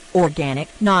seals. Organic,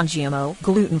 non-GMO,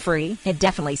 gluten-free. It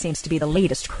definitely seems to be the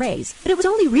latest craze. But it was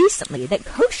only recently that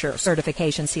kosher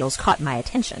certification seals caught my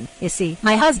attention. You see,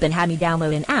 my husband had me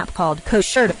download an app called Kosher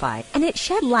Certified, and it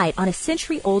shed light on a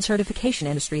century-old certification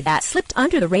industry that slipped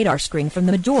under the radar screen from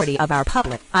the majority of our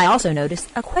public. I also noticed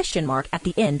a question mark at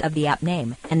the end of the app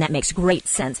name, and that makes great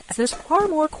sense as there's far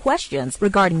more questions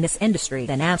regarding this industry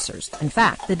than answers. In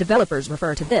fact, the developers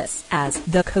refer to this as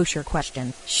the kosher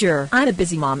question. Sure, I'm a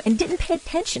busy mom and didn't pay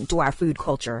attention to our food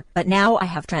culture, but now I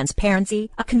have transparency,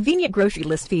 a convenient grocery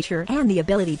list feature, and the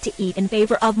ability to eat in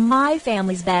favor of my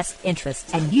family's best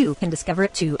interests, and you can discover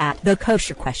it too at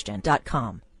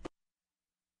thekosherquestion.com.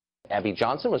 Abby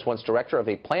Johnson was once director of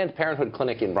a Planned Parenthood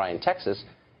clinic in Bryan, Texas.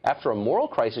 After a moral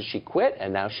crisis, she quit,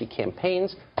 and now she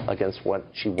campaigns against what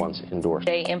she once endorsed.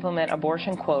 They implement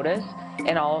abortion quotas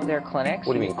in all of their clinics.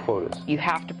 What do you mean quotas? You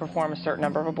have to perform a certain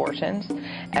number of abortions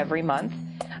every month.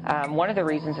 One of the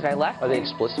reasons that I left... Are they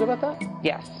explicit about that?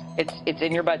 Yes. It's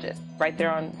in your budget, right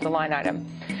there on the line item.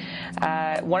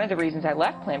 One of the reasons I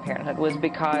left Planned Parenthood was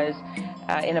because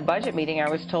in a budget meeting I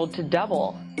was told to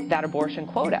double that abortion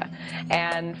quota.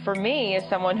 And for me, as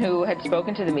someone who had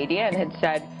spoken to the media and had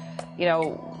said, you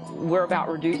know, we're about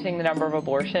reducing the number of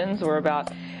abortions, we're about,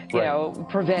 you know,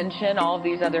 prevention, all of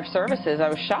these other services, I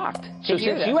was shocked to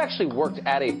hear this. You actually worked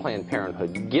at a Planned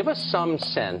Parenthood, give us some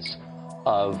sense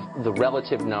of the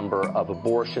relative number of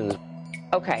abortions.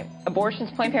 Okay, abortions,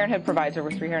 Planned Parenthood provides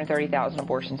over 330,000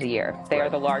 abortions a year. They are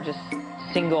the largest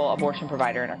single abortion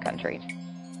provider in our country.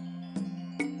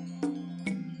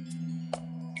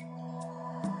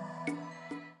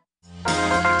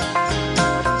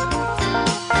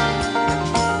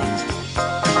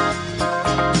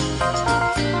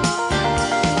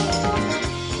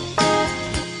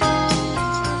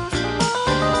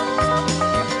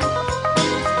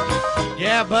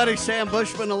 Yeah, buddy, Sam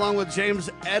Bushman along with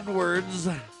James Edwards,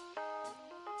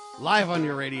 live on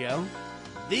your radio.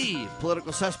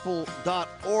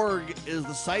 ThePoliticalCesspool.org is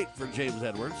the site for James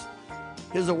Edwards.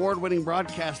 His award-winning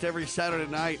broadcast every Saturday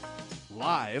night,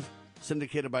 live,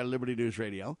 syndicated by Liberty News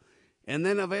Radio, and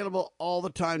then available all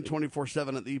the time,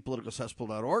 24/7 at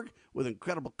ThePoliticalCesspool.org with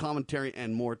incredible commentary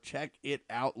and more. Check it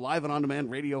out, live and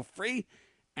on-demand, radio free,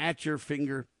 at your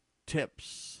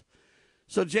fingertips.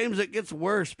 So, James, it gets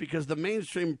worse because the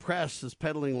mainstream press is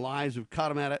peddling lies. We've caught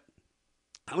them at it.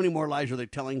 How many more lies are they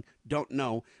telling? Don't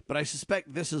know. But I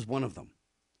suspect this is one of them.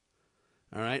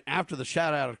 All right. After the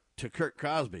shout out to Kurt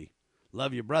Crosby,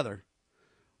 love you, brother.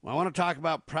 Well, I want to talk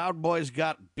about Proud Boys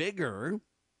got bigger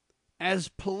as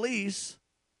police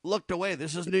looked away.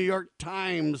 This is New York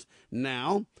Times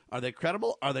now. Are they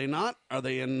credible? Are they not? Are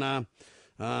they in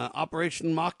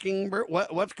Operation Mockingbird?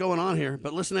 What's going on here?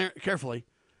 But listen there carefully.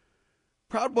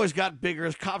 Proud Boys got bigger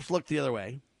as cops looked the other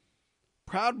way.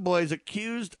 Proud Boys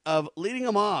accused of leading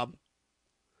a mob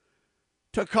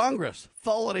to Congress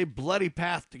followed a bloody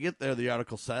path to get there, the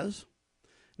article says.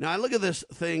 Now, I look at this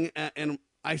thing and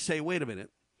I say, wait a minute.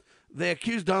 They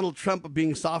accused Donald Trump of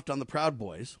being soft on the Proud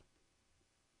Boys.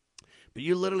 But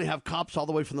you literally have cops all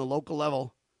the way from the local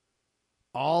level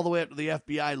all the way up to the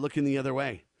FBI looking the other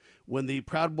way. When the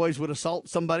Proud Boys would assault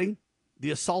somebody,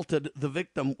 the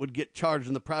victim would get charged,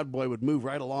 and the Proud Boy would move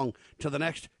right along to the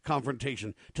next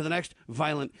confrontation, to the next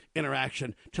violent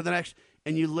interaction, to the next.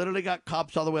 And you literally got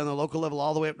cops all the way on the local level,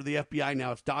 all the way up to the FBI.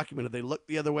 Now it's documented. They looked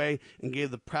the other way and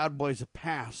gave the Proud Boys a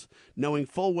pass, knowing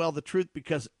full well the truth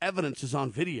because evidence is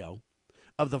on video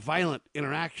of the violent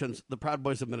interactions the Proud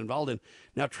Boys have been involved in.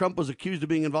 Now, Trump was accused of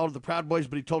being involved with the Proud Boys,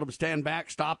 but he told them, stand back,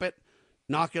 stop it,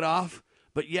 knock it off.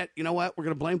 But yet, you know what? We're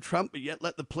going to blame Trump, but yet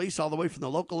let the police all the way from the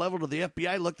local level to the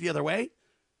FBI look the other way.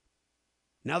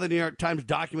 Now the New York Times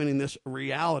documenting this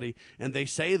reality, and they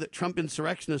say that Trump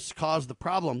insurrectionists caused the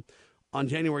problem on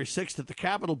January 6th at the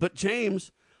Capitol. But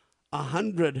James,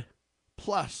 100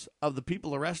 plus of the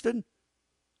people arrested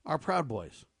are Proud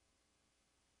Boys.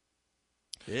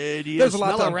 Hey, do you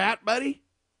smell a rat, buddy?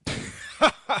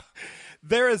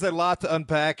 There is a lot to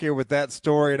unpack here with that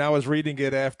story, and I was reading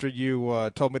it after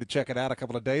you told me to check it out a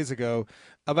couple of days ago.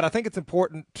 But I think it's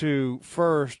important to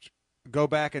first go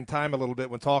back in time a little bit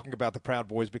when talking about the Proud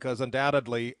Boys, because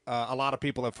undoubtedly a lot of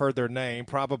people have heard their name,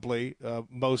 probably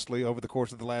mostly over the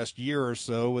course of the last year or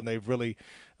so, and they've really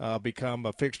become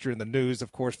a fixture in the news.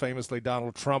 Of course, famously,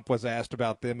 Donald Trump was asked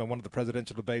about them in one of the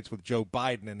presidential debates with Joe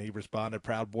Biden, and he responded,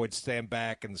 Proud Boys stand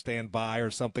back and stand by,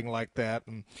 or something like that.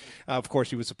 And of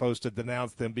course, he was supposed to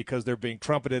denounce them because they're being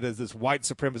trumpeted as this white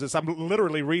supremacist. I'm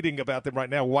literally reading about them right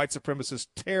now, white supremacist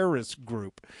terrorist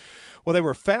group. Well, they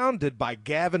were founded by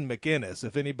Gavin McInnes.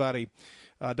 If anybody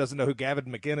doesn't know who Gavin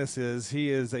McInnes is, he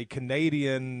is a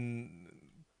Canadian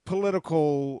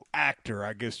political actor,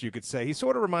 I guess you could say. He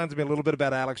sort of reminds me a little bit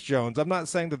about Alex Jones. I'm not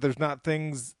saying that there's not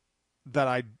things that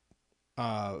I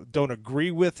don't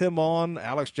agree with him on.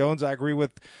 Alex Jones, I agree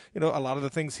with, a lot of the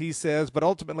things he says, but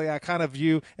ultimately I kind of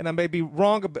view, and I may be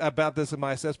wrong about this in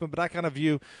my assessment, but I kind of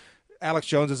view Alex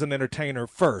Jones as an entertainer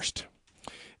first.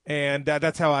 And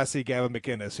that's how I see Gavin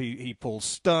McInnes. He pulls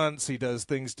stunts. He does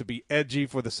things to be edgy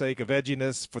for the sake of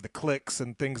edginess, for the clicks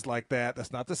and things like that.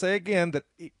 That's not to say, again, that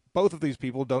both of these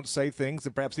people don't say things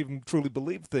and perhaps even truly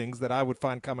believe things that I would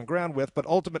find common ground with, but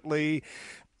ultimately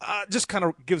just kind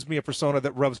of gives me a persona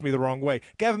that rubs me the wrong way.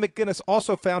 Gavin McInnes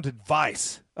also founded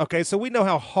Vice. Okay, so we know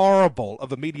how horrible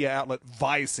of a media outlet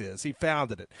Vice is. He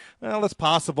founded it. Well, it's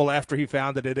possible after he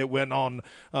founded it, it went on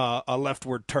a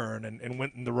leftward turn and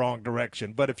went in the wrong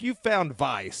direction. But if you found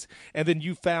Vice and then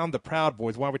you found the Proud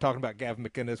Boys, why are we talking about Gavin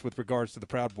McInnes with regards to the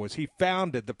Proud Boys? He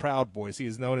founded the Proud Boys. He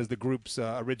is known as the group's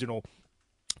original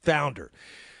founder.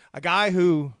 A guy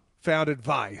who founded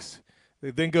Vice,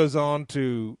 then goes on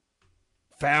to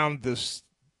found this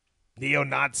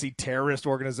neo-Nazi terrorist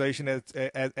organization as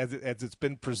it's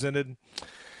been presented.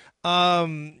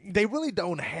 They really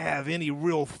don't have any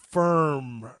real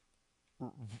firm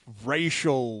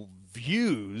racial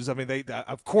views. I mean, they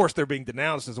of course they're being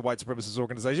denounced as a white supremacist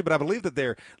organization, but I believe that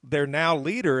their now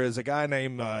leader is a guy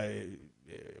named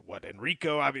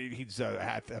Enrico. I mean,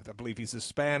 I believe he's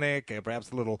Hispanic,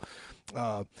 perhaps a little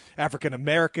African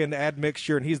American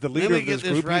admixture, and he's the leader of this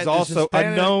group. Right. He's also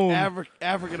a known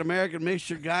African American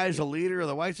mixture guy is a leader of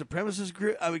the white supremacist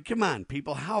group. I mean, come on,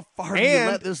 people, how far do you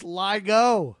let this lie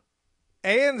go?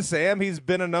 And, Sam, he's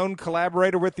been a known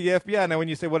collaborator with the FBI. Now, when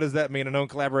you say, what does that mean, a known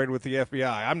collaborator with the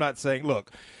FBI? I'm not saying, look,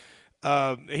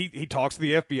 he talks to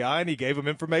the FBI, and he gave them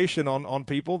information on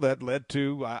people that led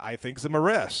to, I think, some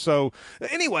arrests. So,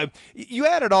 anyway, you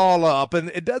add it all up, and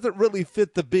it doesn't really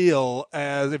fit the bill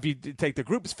as if you take the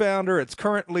group's founder, its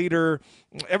current leader,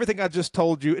 everything I just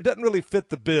told you, it doesn't really fit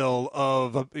the bill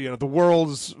of, the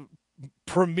world's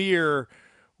premier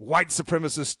white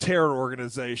supremacist terror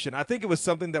organization. I think it was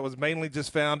something that was mainly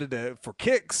just founded for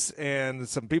kicks, and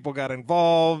some people got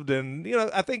involved. And,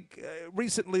 I think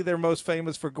recently they're most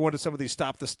famous for going to some of these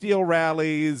Stop the Steal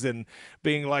rallies and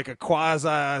being like a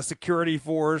quasi-security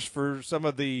force for some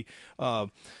of the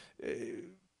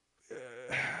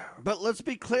but let's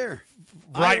be clear.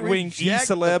 Right-wing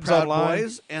e-celebs online.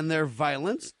 Boys and their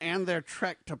violence and their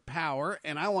trek to power,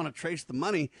 and I want to trace the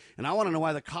money, and I want to know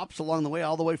why the cops along the way,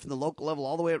 all the way from the local level,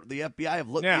 all the way up to the FBI, have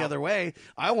looked the other way.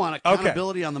 I want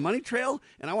accountability on the money trail,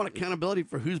 and I want accountability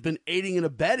for who's been aiding and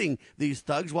abetting these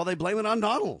thugs while they blame it on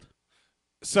Donald.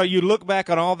 So you look back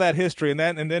on all that history, and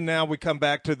then now we come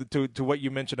back to what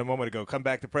you mentioned a moment ago, come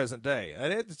back to present day.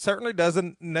 And it certainly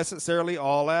doesn't necessarily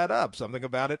all add up. Something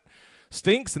about it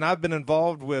stinks, and I've been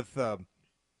involved with,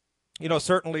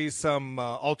 certainly some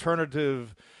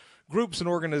alternative groups and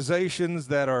organizations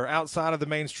that are outside of the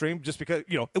mainstream, just because,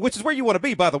 which is where you want to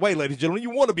be, by the way, ladies and gentlemen. You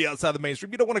want to be outside the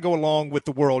mainstream. You don't want to go along with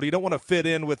the world. You don't want to fit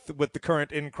in with the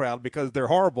current in crowd, because they're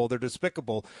horrible, they're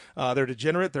despicable, they're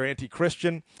degenerate, they're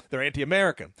anti-Christian, they're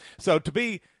anti-American. So to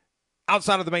be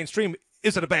outside of the mainstream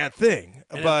isn't a bad thing.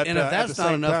 And but if that's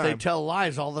not enough, they tell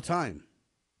lies all the time.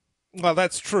 Well,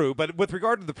 that's true. But with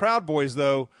regard to the Proud Boys,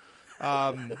 though,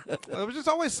 there was just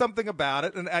always something about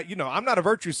it. And, I'm not a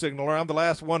virtue signaler. I'm the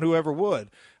last one who ever would.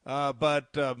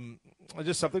 But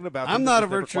just something about I'm not a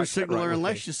virtue signaler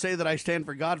unless you say that I stand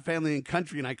for God, family, and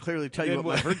country, and I clearly tell you what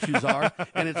my virtues are,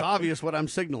 and it's obvious what I'm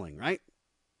signaling, right?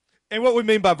 And what we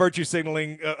mean by virtue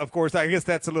signaling, of course, I guess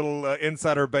that's a little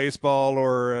insider baseball,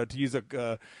 or to use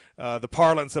the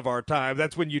parlance of our time.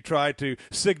 That's when you try to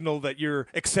signal that you're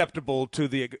acceptable to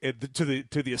the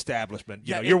establishment.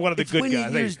 You're one of the good guys. It's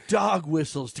when you use dog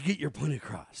whistles to get your point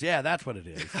across. Yeah, that's what it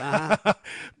is. Uh-huh.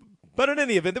 But in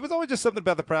any event, there was always just something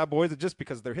about the Proud Boys that just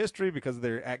because of their history, because of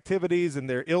their activities and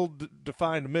their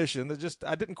ill-defined mission, that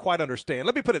I didn't quite understand.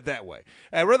 Let me put it that way.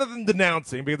 Rather than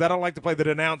denouncing, because I don't like to play the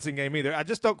denouncing game either, I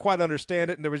just don't quite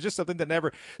understand it, and there was just something that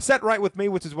never sat right with me,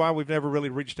 which is why we've never really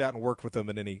reached out and worked with them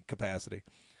in any capacity.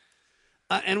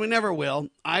 And we never will.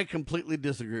 I completely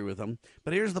disagree with them.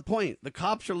 But here's the point. The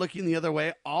cops are looking the other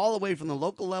way, all the way from the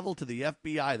local level to the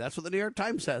FBI. That's what the New York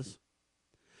Times says.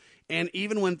 And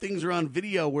even when things are on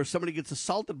video where somebody gets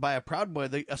assaulted by a Proud Boy,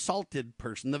 the assaulted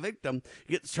person, the victim,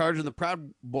 gets charged and the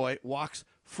Proud Boy walks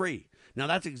free. Now,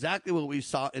 that's exactly what we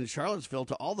saw in Charlottesville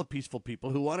to all the peaceful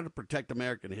people who wanted to protect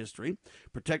American history,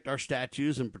 protect our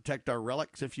statues and protect our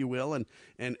relics, if you will, and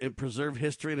preserve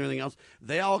history and everything else.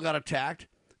 They all got attacked.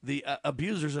 The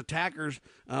abusers, attackers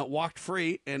walked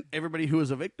free, and everybody who was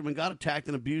a victim and got attacked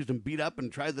and abused and beat up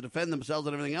and tried to defend themselves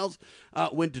and everything else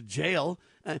went to jail.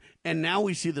 And now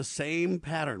we see the same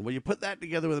pattern. Well, you put that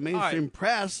together with the mainstream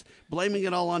press blaming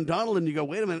it all on Donald, and you go,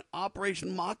 wait a minute,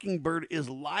 Operation Mockingbird is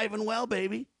live and well,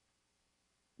 baby.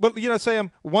 Well, Sam,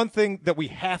 one thing that we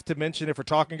have to mention if we're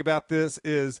talking about this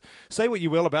is, say what you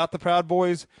will about the Proud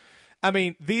Boys, I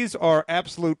mean, these are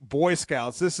absolute Boy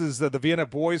Scouts. This is the Vienna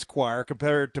Boys Choir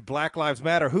compared to Black Lives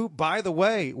Matter, who, by the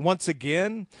way, once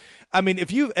again, I mean,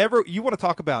 if you want to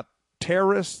talk about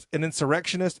terrorists and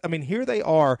insurrectionists, I mean, here they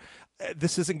are.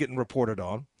 This isn't getting reported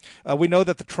on. We know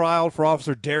that the trial for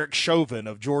Officer Derek Chauvin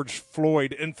of George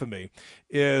Floyd infamy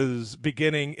is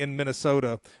beginning in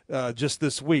Minnesota just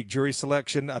this week. Jury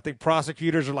selection. I think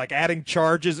prosecutors are adding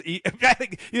charges.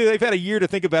 They've had a year to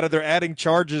think about it. They're adding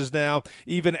charges now,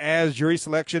 even as jury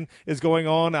selection is going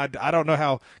on. I don't know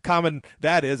how common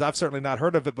that is. I've certainly not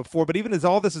heard of it before. But even as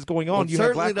all this is going on, you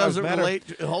have Black Lives Matter.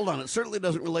 It certainly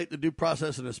doesn't relate to due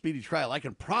process and a speedy trial. I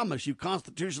can promise you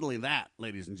constitutionally that,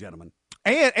 ladies and gentlemen.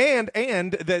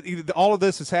 And that all of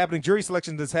this is happening, jury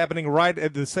selection is happening right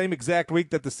at the same exact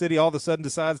week that the city all of a sudden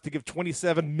decides to give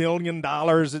 $27 million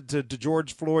to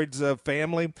George Floyd's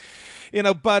family.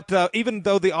 But even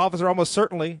though the officer almost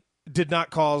certainly did not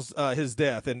cause his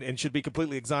death and should be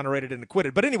completely exonerated and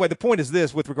acquitted. But anyway, the point is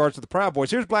this with regards to the Proud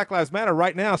Boys. Here's Black Lives Matter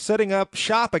right now setting up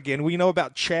shop again. We know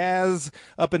about Chaz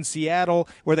up in Seattle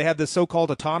where they have this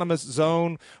so-called autonomous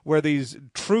zone where these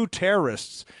true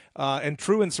terrorists and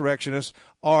true insurrectionists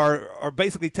are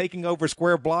basically taking over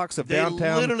square blocks of downtown city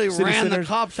They literally ran centers.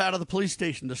 the cops out of the police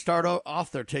station to start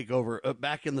off their takeover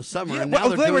back in the summer. Yeah, and now well,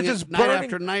 they're they were doing just it night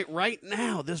after night right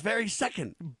now, this very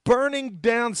second. Burning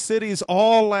down cities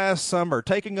all last summer,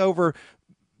 taking over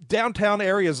downtown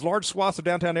areas, large swaths of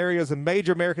downtown areas in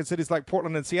major American cities like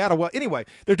Portland and Seattle. Well, anyway,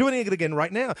 they're doing it again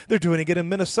right now. They're doing it in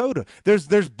Minnesota.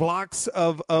 There's blocks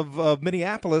of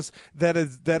Minneapolis that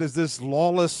is this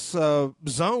lawless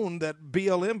zone that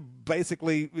BLM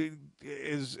basically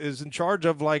is in charge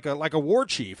of like a war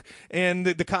chief, and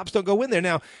the cops don't go in there.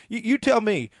 Now, you tell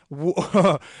me,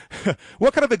 what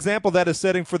kind of example that is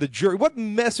setting for the jury? What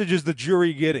message is the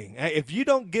jury getting? If you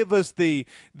don't give us the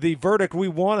verdict we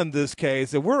want in this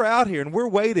case, and we're out here and we're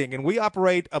waiting and we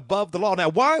operate above the law. Now,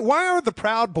 why are the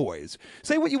Proud Boys,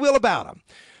 say what you will about them,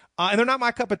 and they're not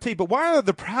my cup of tea, but why are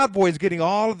the Proud Boys getting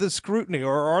all of this scrutiny,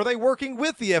 or are they working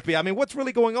with the FBI? I mean, what's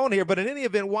really going on here? But in any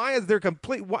event, why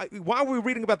are we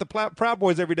reading about the Proud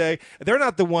Boys every day? They're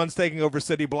not the ones taking over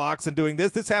city blocks and doing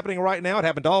this. This is happening right now. It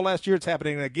happened all last year. It's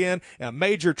happening again in a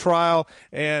major trial.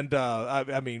 And,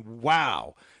 I mean,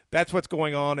 wow. That's what's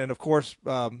going on. And, of course,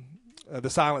 the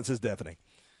silence is deafening.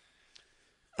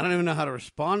 I don't even know how to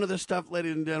respond to this stuff,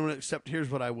 ladies and gentlemen, except here's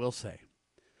what I will say.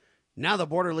 Now the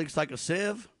border leaks like a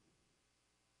sieve,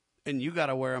 and you got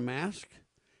to wear a mask.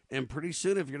 And pretty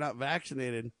soon, if you're not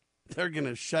vaccinated, they're going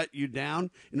to shut you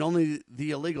down, and only the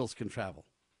illegals can travel.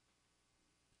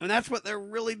 And that's what they're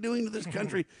really doing to this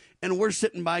country. And we're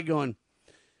sitting by going,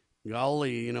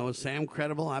 golly, is Sam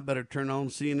credible? I better turn on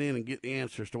CNN and get the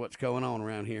answers to what's going on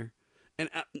around here. And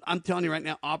I'm telling you right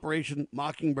now, Operation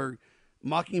Mockingbird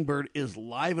is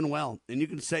live and well. And you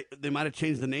can say they might have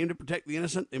changed the name to protect the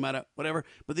innocent. They might have whatever.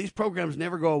 But these programs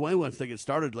never go away once they get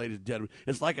started, ladies and gentlemen.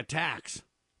 It's like a tax.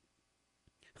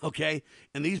 Okay,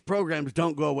 and these programs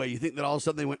don't go away. You think that all of a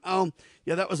sudden they went, oh,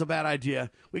 yeah, that was a bad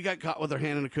idea. We got caught with our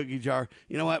hand in a cookie jar.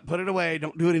 You know what? Put it away.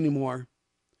 Don't do it anymore.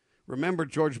 Remember,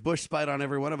 George Bush spied on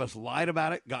every one of us, lied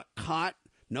about it, got caught,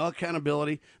 no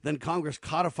accountability. Then Congress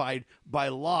codified by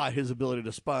law his ability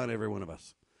to spy on every one of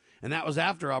us. And that was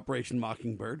after Operation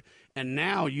Mockingbird. And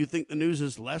now you think the news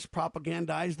is less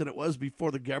propagandized than it was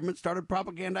before the government started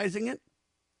propagandizing it?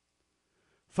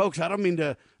 Folks, I don't mean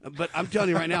to, but I'm telling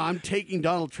you right now, I'm taking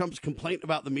Donald Trump's complaint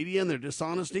about the media and their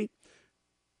dishonesty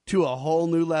to a whole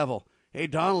new level. Hey,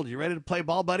 Donald, you ready to play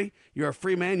ball, buddy? You're a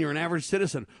free man. You're an average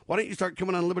citizen. Why don't you start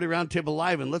coming on Liberty Roundtable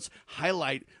Live and let's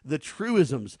highlight the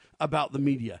truisms about the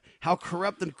media, how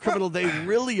corrupt and criminal they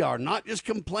really are. Not just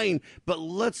complain, but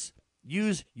let's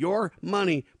use your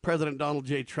money, President Donald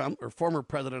J. Trump, or former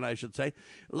president, I should say.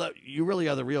 You really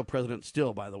are the real president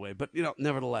still, by the way, but,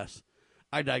 nevertheless.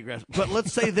 I digress. But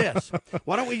let's say this.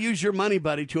 Why don't we use your money,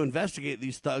 buddy, to investigate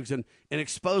these thugs and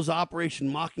expose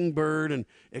Operation Mockingbird and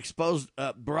expose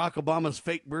Barack Obama's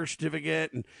fake birth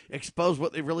certificate and expose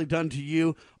what they've really done to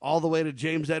you, all the way to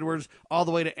James Edwards, all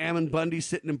the way to Ammon Bundy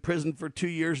sitting in prison for 2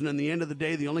 years. And at the end of the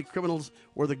day, the only criminals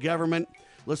were the government.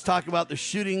 Let's talk about the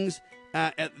shootings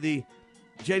at the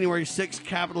January 6th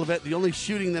Capitol event. The only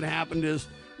shooting that happened is,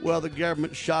 well, the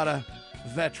government shot a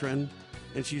veteran,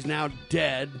 and she's now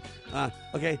dead.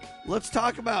 Okay, let's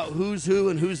talk about who's who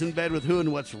and who's in bed with who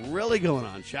and what's really going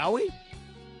on, shall we?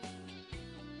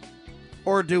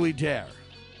 Or do we dare?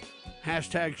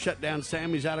 Hashtag shut down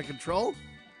Sammy's out of control?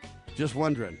 Just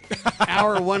wondering.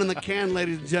 Hour 1 in the can,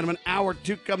 ladies and gentlemen. Hour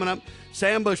 2 coming up.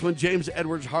 Sam Bushman, James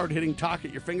Edwards, hard-hitting talk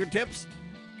at your fingertips.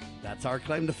 That's our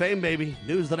claim to fame, baby.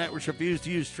 News the networks refuse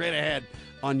to use straight ahead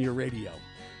on your radio.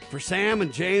 For Sam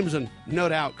and James and no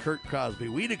doubt Kurt Crosby,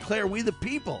 we declare we the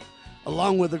people,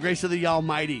 along with the grace of the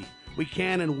Almighty, we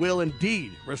can and will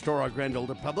indeed restore our grand old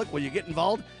republic. Will you get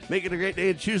involved? Make it a great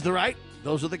day and choose the right.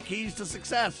 Those are the keys to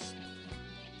success.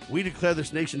 We declare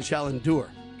this nation shall endure.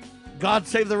 God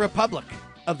save the Republic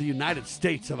of the United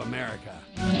States of America.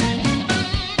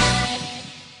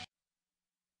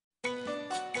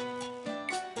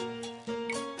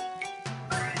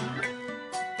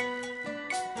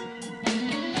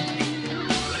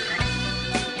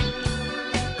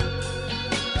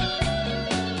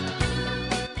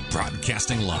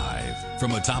 Broadcasting live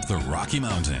from atop the Rocky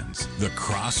Mountains, the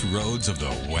crossroads of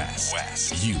the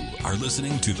West. You are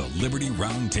listening to the Liberty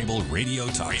Roundtable Radio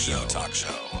Talk Show.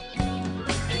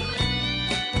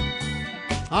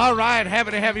 All right,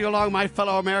 happy to have you along, my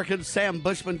fellow Americans. Sam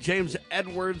Bushman, James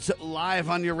Edwards, live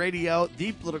on your radio,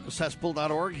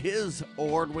 thepoliticalcesspool.org, his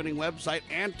award-winning website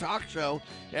and talk show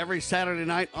every Saturday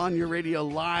night on your radio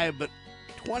live, but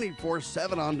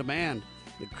 24/7 on demand.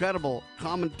 Incredible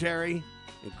commentary,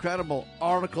 incredible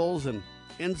articles and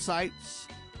insights,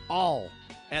 all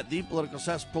at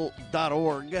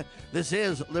thepoliticalcesspool.org. This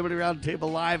is Liberty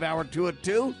Roundtable Live, Hour 2 at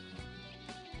 2,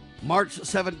 March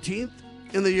 17th,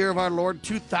 in the year of our Lord,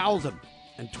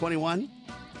 2021.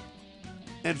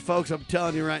 And folks, I'm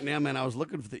telling you right now, man, I was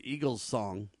looking for the Eagles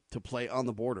song to play on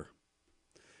the border.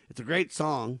 It's a great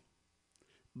song,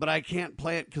 but I can't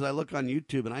play it because I look on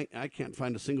YouTube and I can't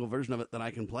find a single version of it that I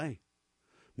can play.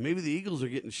 Maybe the Eagles are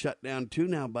getting shut down too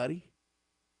now, buddy.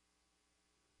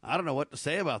 I don't know what to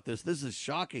say about this. This is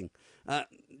shocking.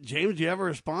 James, do you have a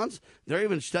response? They're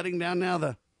even shutting down now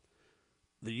the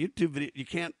YouTube video. You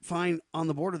can't find on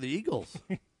the border the Eagles.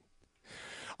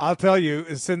 I'll tell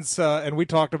you, since, and we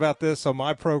talked about this on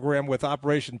my program with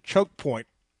Operation Choke Point,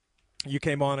 you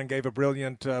came on and gave a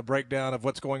brilliant breakdown of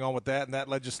what's going on with that and that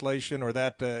legislation or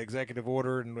that executive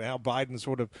order and how Biden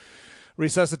sort of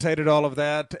resuscitated all of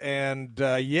that. And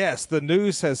yes, the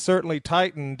noose has certainly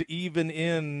tightened even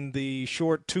in the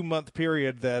short 2-month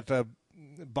period that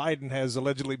Biden has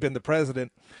allegedly been the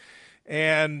president.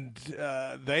 And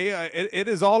it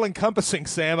is all encompassing,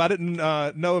 Sam. I didn't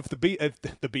know if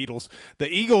the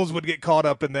Eagles would get caught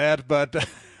up in that, but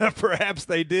perhaps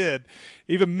they did.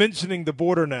 Even mentioning the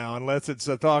border now, unless it's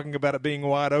talking about it being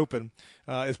wide open,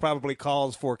 is probably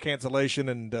cause for cancellation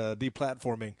and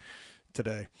deplatforming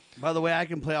today. By the way, I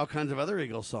can play all kinds of other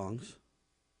Eagles songs.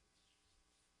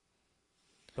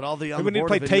 But all the on we the need to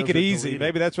play Take It Easy. deleted.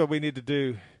 Maybe that's what we need to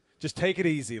do. Just take it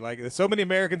easy. Like so many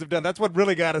Americans have done. That's what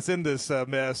really got us in this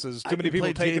mess is too many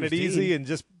people taking it easy and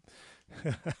just.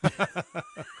 I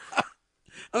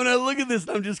mean, I look at this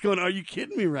and I'm just going, are you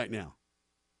kidding me right now?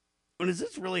 I mean, is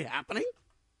this really happening?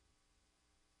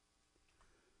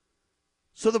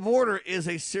 So the border is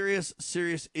a serious,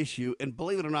 serious issue. And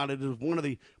believe it or not, it is one of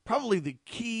probably the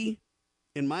key,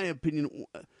 in my opinion,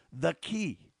 the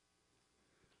key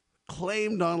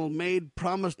claim Donald made,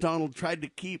 promise Donald tried to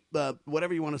keep,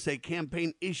 whatever you want to say,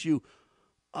 campaign issue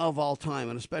of all time,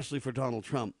 and especially for Donald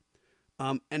Trump.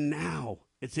 And now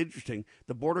it's interesting.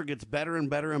 The border gets better and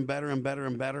better and better and better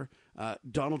and better.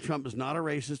 Donald Trump is not a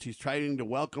racist. He's trying to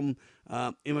welcome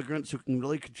immigrants who can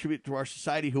really contribute to our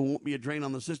society, who won't be a drain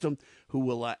on the system, who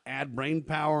will add brain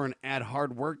power and add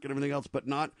hard work and everything else, but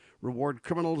not reward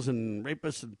criminals and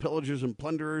rapists and pillagers and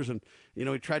plunderers. And, you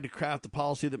know, he tried to craft a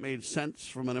policy that made sense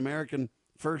from an America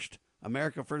first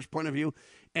point of view.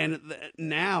 And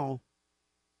now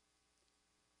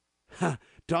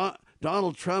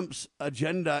Donald Trump's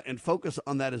agenda and focus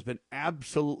on that has been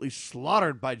absolutely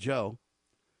slaughtered by Joe.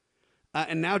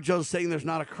 And now Joe's saying there's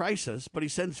not a crisis, but he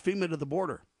sends FEMA to the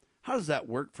border. How does that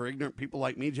work for ignorant people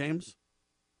like me, James?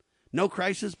 No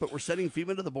crisis, but we're sending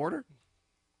FEMA to the border?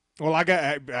 Well, I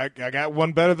got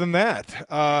one better than that.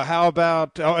 How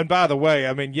about? Oh, and by the way,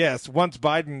 I mean, yes, once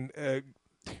Biden,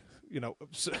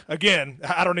 again,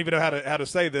 I don't even know how to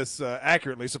say this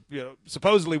accurately.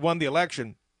 Supposedly won the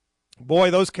election.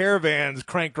 Boy, those caravans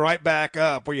cranked right back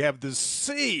up, where you have this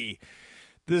sea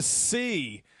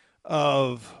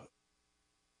of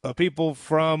people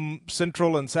from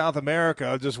Central and South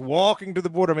America just walking to the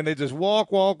border. I mean, they just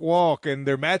walk, and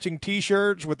they're matching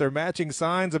T-shirts with their matching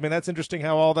signs. I mean, that's interesting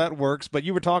how all that works. But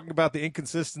you were talking about the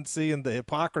inconsistency and the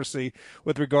hypocrisy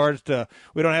with regards to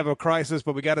we don't have a crisis,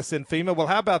 but we got to send FEMA. Well,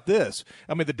 how about this?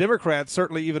 I mean, the Democrats,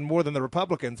 certainly even more than the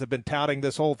Republicans, have been touting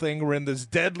this whole thing. We're in this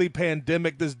deadly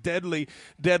pandemic, deadly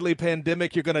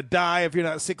pandemic. You're going to die if you're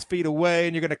not 6 feet away,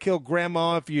 and you're going to kill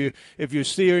grandma if you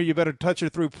see her. You better touch her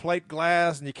through plate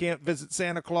glass, and you can't visit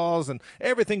Santa Claus, and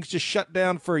everything's just shut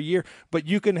down for a year. But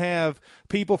you can have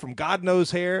people from God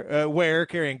knows where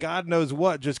carrying God knows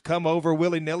what just come over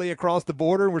willy-nilly across the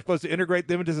border, and we're supposed to integrate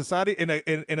them into society in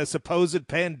a supposed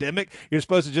pandemic. You're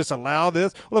supposed to just allow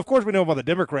this. Well, of course we know why the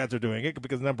Democrats are doing it,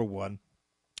 because number one,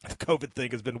 the COVID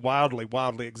thing has been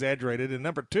wildly exaggerated. And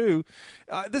number two,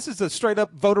 this is a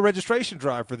straight-up voter registration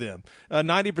drive for them.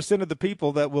 90% of the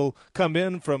people that will come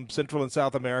in from Central and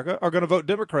South America are going to vote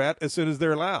Democrat as soon as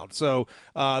they're allowed. So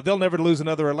they'll never lose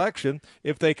another election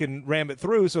if they can ram it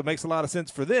through. So it makes a lot of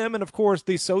sense for them. And, of course,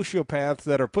 these sociopaths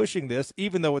that are pushing this,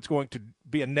 even though it's going to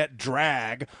be a net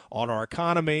drag on our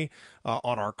economy,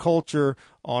 on our culture,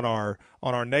 on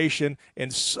our nation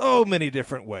in so many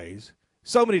different ways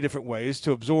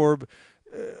to absorb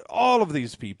all of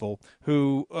these people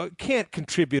who can't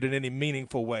contribute in any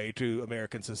meaningful way to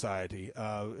American society.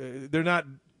 They're not.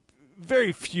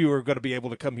 Very few are going to be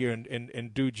able to come here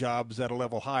and do jobs at a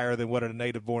level higher than what a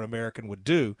native-born American would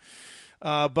do.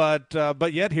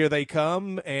 But yet here they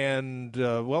come, and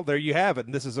well, there you have it.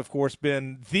 And this has, of course,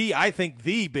 been I think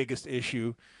the biggest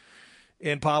issue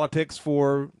in politics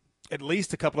for at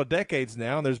least a couple of decades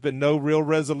now, and there's been no real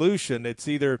resolution. It's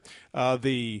either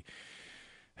the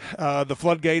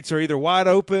floodgates are either wide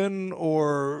open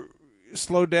or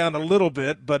slowed down a little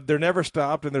bit, but they're never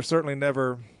stopped, and they're certainly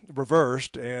never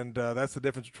reversed. And that's the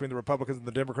difference between the Republicans and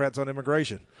the Democrats on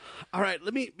immigration. All right,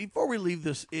 before we leave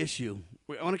this issue,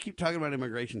 I want to keep talking about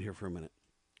immigration here for a minute,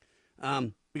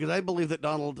 because I believe that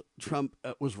Donald Trump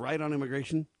was right on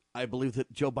immigration. I believe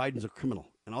that Joe Biden's a criminal,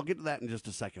 and I'll get to that in just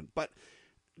a second. But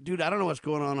dude, I don't know what's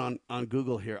going on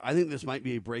Google here. I think this might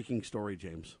be a breaking story,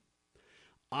 James.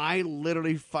 I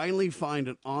literally finally find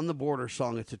an On the Border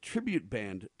song. It's a tribute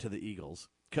band to the Eagles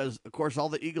because, of course, all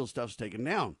the Eagles stuff's taken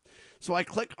down. So I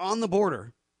click On the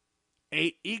Border,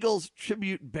 a Eagles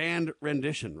tribute band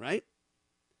rendition, right?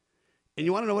 And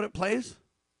you want to know what it plays?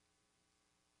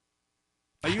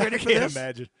 Are you ready for this? I can't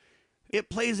imagine. It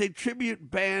plays a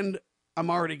tribute band, I'm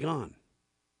Already Gone.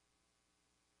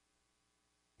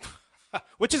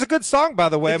 Which is a good song, by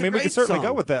the way. It's I mean, we can certainly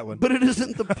go with that one. But it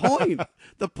isn't the point.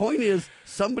 The point is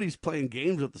somebody's playing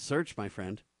games with the search, my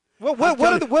friend. Well, what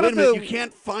are the... You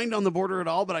can't find On the Border at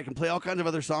all, but I can play all kinds of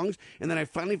other songs. And then I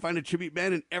finally find a tribute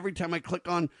band, and every time I click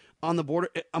on the Border,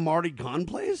 I'm Already Gone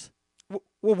plays? Well,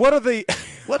 what are the...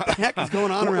 What the heck is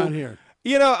going on around here?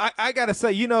 You know, I got to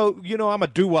say, you know, I'm a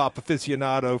doo-wop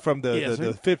aficionado from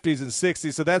the 50s and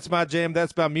 60s, so that's my jam,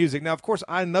 that's my music. Now, of course,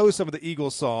 I know some of the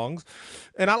Eagles songs,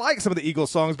 and I like some of the Eagles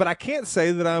songs, but I can't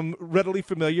say that I'm readily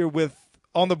familiar with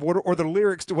On the Border or the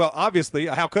lyrics to, well, obviously,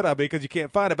 how could I be, because you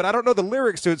can't find it, but I don't know the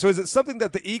lyrics to it. So is it something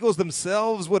that the Eagles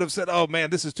themselves would have said, oh,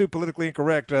 man, this is too politically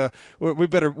incorrect, we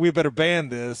better ban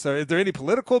this? Or is there any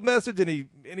political message,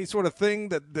 any sort of thing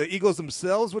that the Eagles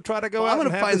themselves would try to go out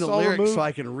and have this all removed? I'm going to find the lyrics so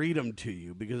I can read them to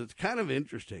you, because it's kind of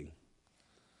interesting.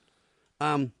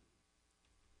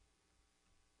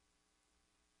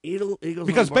 Eagles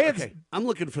because on board. bands, okay, I'm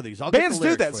looking for these. Bands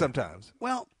do that sometimes.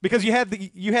 Well, because you had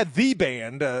the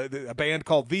band, a band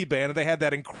called The Band, and they had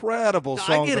that incredible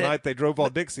song the night they drove all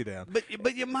Dixie down.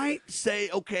 But you might say,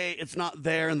 okay, it's not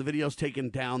there and the video's taken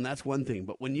down. That's one thing.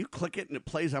 But when you click it and it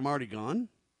plays I'm Already Gone,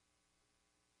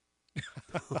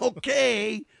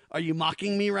 okay, are you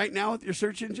mocking me right now with your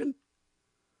search engine?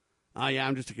 Oh, yeah,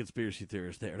 I'm just a conspiracy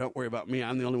theorist there. Don't worry about me.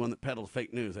 I'm the only one that peddles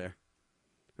fake news there.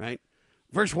 Right?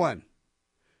 Verse 1.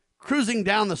 Cruising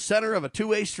down the center of a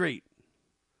two-way street,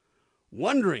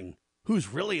 wondering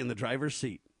who's really in the driver's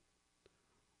seat.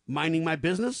 Minding my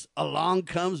business, along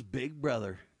comes Big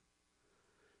Brother.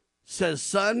 Says,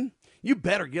 son, you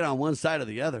better get on one side or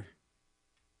the other.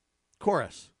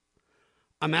 Chorus.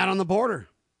 I'm out on the border.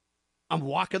 I'm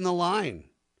walking the line.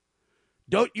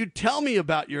 Don't you tell me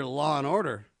about your law and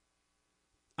order.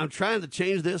 I'm trying to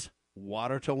change this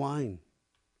water to wine.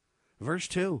 Verse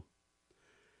 2.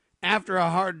 After a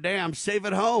hard day, I'm safe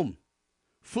at home,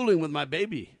 fooling with my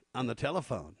baby on the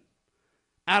telephone.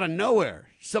 Out of nowhere,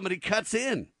 somebody cuts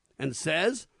in and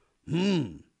says,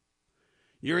 you're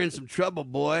in some trouble,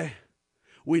 boy.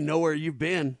 We know where you've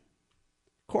been.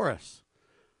 Chorus.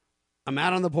 I'm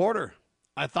out on the border.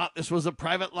 I thought this was a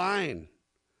private line.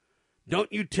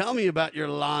 Don't you tell me about your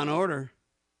law and order.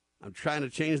 I'm trying to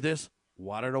change this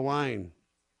water to wine.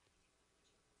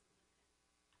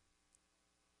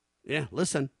 Yeah,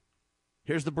 listen.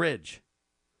 Here's the bridge.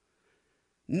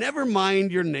 Never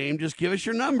mind your name, just give us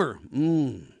your number.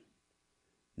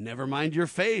 Never mind your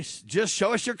face, just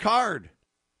show us your card.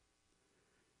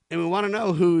 And we want to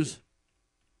know whose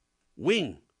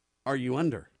wing are you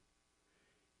under.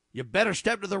 You better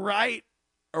step to the right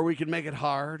or we can make it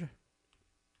hard.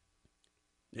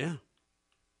 Yeah.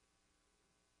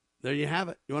 There you have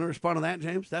it. You want to respond to that,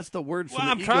 James? That's the words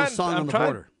from the Eagles song on the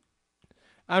border.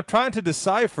 I'm trying to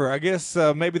decipher. I guess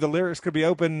maybe the lyrics could be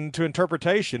open to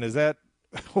interpretation. Is that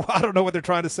well, I don't know what they're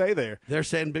trying to say there. They're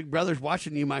saying Big Brother's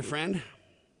watching you, my friend,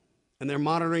 and they're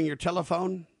monitoring your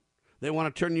telephone. They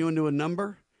want to turn you into a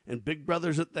number, and Big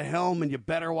Brother's at the helm, and you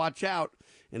better watch out.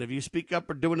 And if you speak up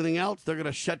or do anything else, they're going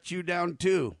to shut you down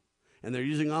too. And they're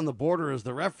using On the Border as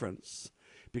the reference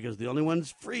because the only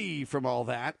ones free from all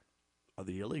that are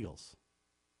the illegals.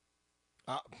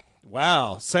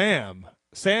 Wow, Sam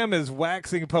is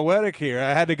waxing poetic here.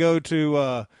 I had to go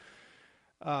to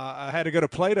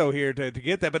Plato here to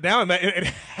get that, but now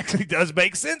it actually does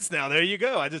make sense now. There you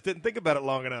go. I just didn't think about it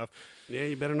long enough. Yeah,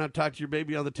 you better not talk to your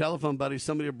baby on the telephone, buddy.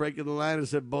 Somebody will break in the line and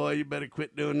say, boy, you better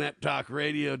quit doing that talk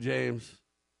radio, James.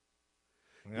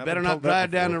 You better not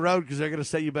drive down the road because they're going to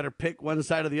say you better pick one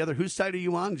side or the other. Whose side are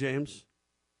you on, James?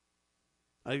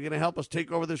 Are you going to help us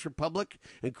take over this republic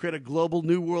and create a global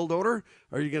new world order?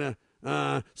 Or are you going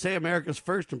to say America's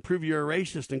first and prove you're a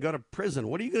racist and go to prison?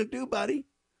 What are you going to do, buddy?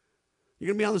 You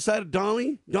going to be on the side of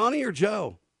Donnie or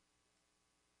Joe?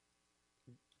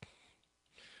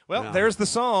 Well, no. There's the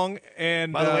song.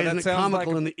 And by the way, isn't it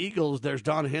comical like in the Eagles, there's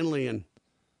Don Henley and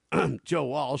Joe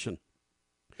Walsh. And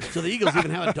so the Eagles even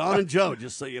have a Don and Joe,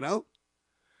 just so you know.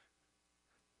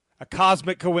 A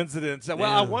cosmic coincidence. Well,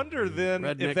 yeah. I wonder then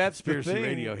Redneck if that's the conspiracy thing.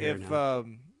 Radio here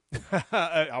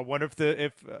I wonder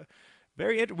if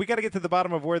we got to get to the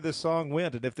bottom of where this song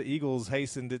went and if the Eagles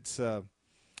hastened its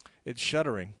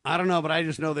shuttering. I don't know, but I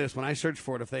just know this. When I search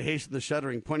for it, if they hasten the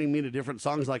shuttering, pointing me to different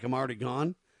songs like I'm Already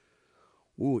Gone,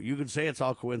 ooh, you could say it's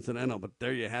all coincidental, but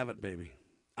there you have it, baby.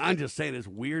 I'm just saying it's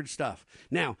weird stuff.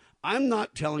 Now, I'm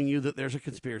not telling you that there's a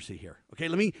conspiracy here. Okay,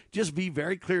 let me just be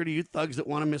very clear to you thugs that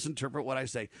want to misinterpret what I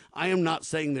say. I am not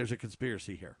saying there's a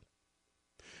conspiracy here.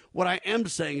 What I am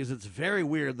saying is it's very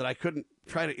weird that I couldn't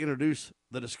try to introduce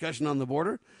the discussion on the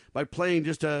border by playing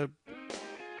just a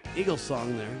Eagles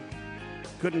song there.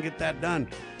 Couldn't get that done.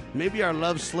 Maybe our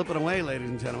love's slipping away, ladies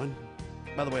and gentlemen.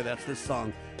 By the way, that's this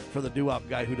song for the doo-wop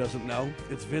guy who doesn't know.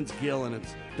 It's Vince Gill, and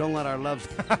it's Don't Let Our Love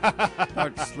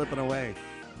Start Slipping Away.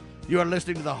 You are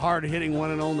listening to the hard-hitting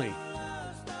one and only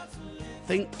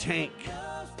think tank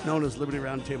known as Liberty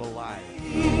Roundtable Live.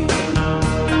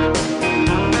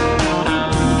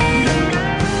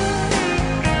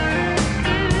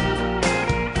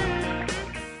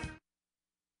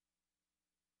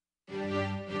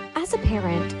 As a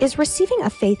parent, is receiving a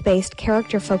faith-based,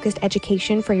 character-focused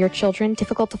education for your children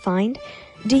difficult to find?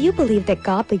 Do you believe that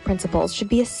godly principles should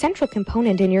be a central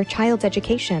component in your child's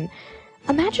education?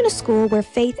 Imagine a school where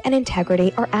faith and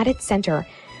integrity are at its center,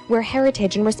 where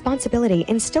heritage and responsibility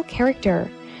instill character.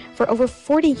 For over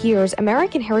 40 years,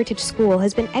 American Heritage School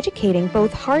has been educating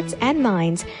both hearts and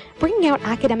minds, bringing out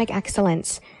academic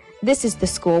excellence. This is the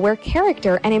school where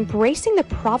character and embracing the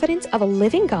providence of a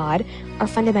living God are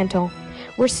fundamental.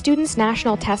 where students'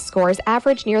 national test scores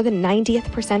average near the 90th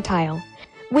percentile.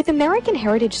 With American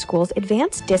Heritage School's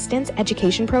advanced distance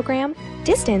education program,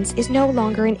 distance is no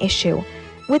longer an issue.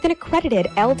 With an accredited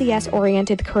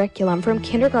LDS-oriented curriculum from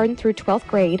kindergarten through 12th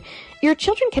grade, your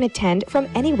children can attend from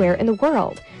anywhere in the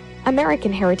world.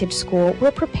 American Heritage School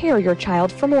will prepare your child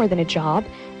for more than a job.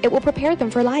 It will prepare them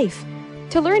for life.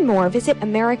 To learn more, visit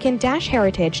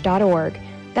american-heritage.org.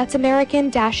 That's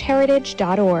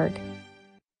american-heritage.org.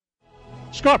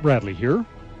 Scott Bradley here.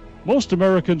 Most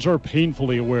Americans are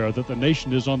painfully aware that the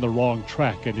nation is on the wrong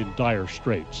track and in dire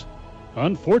straits.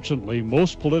 Unfortunately,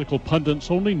 most political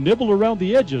pundits only nibble around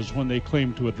the edges when they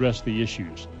claim to address the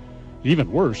issues.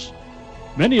 Even worse,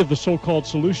 many of the so-called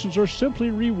solutions are simply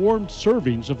rewarmed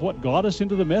servings of what got us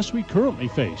into the mess we currently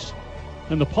face.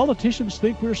 And the politicians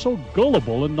think we're so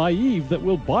gullible and naive that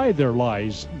we'll buy their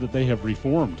lies that they have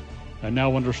reformed and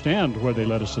now understand where they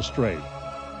led us astray.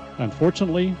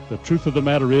 Unfortunately, the truth of the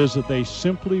matter is that they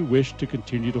simply wish to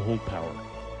continue to hold power.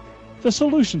 The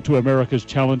solution to America's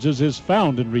challenges is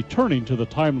found in returning to the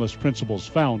timeless principles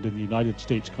found in the United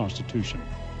States Constitution.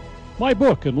 My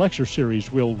book and lecture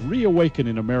series will reawaken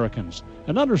in Americans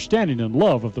an understanding and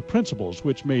love of the principles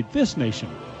which made this nation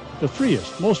the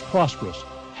freest, most prosperous,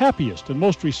 happiest, and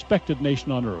most respected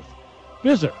nation on earth.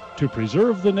 Visit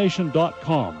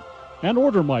topreservethenation.com and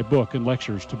order my book and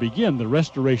lectures to begin the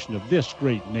restoration of this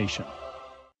great nation.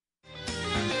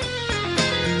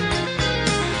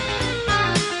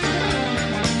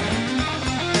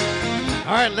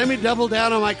 All right, let me double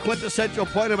down on my quintessential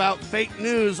point about fake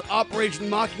news. Operation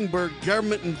Mockingbird,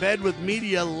 government in bed with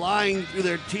media lying through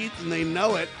their teeth, and they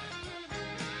know it.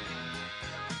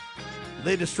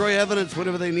 They destroy evidence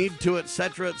whenever they need to,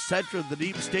 etc., etc. The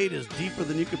deep state is deeper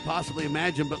than you could possibly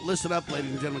imagine. But listen up, ladies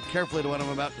and gentlemen, carefully to what I'm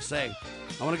about to say.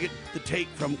 I want to get the take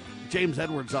from James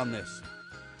Edwards on this.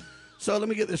 So let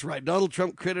me get this right. Donald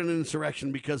Trump created an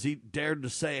insurrection because he dared to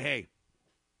say, hey,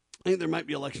 I think there might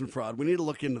be election fraud. We need to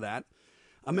look into that.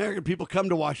 American people come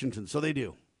to Washington, so they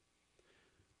do.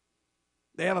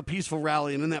 They have a peaceful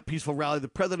rally, and in that peaceful rally, the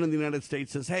President of the United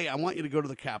States says, hey, I want you to go to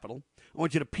the Capitol. I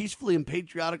want you to peacefully and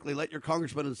patriotically let your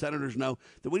congressmen and senators know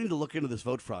that we need to look into this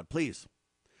vote fraud, please.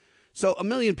 So 1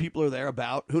 million people are there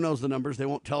about. Who knows the numbers? They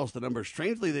won't tell us the numbers.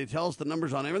 Strangely, they tell us the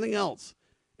numbers on everything else,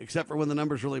 except for when the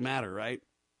numbers really matter, right?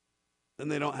 Then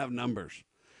they don't have numbers.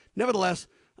 Nevertheless,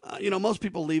 most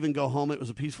people leave and go home. It was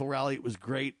a peaceful rally. It was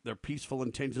great. Their peaceful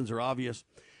intentions are obvious.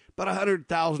 About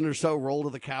 100,000 or so roll to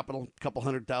the Capitol. A couple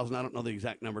 100,000. I don't know the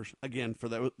exact numbers. Again, for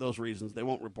those reasons, they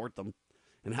won't report them.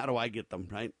 And how do I get them,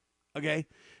 right? Okay.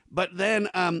 But then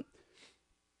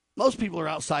most people are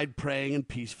outside praying and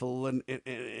peaceful and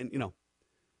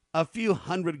a few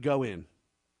hundred go in.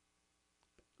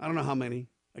 I don't know how many.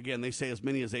 Again, they say as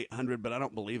many as 800, but I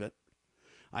don't believe it.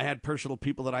 I had personal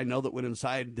people that I know that went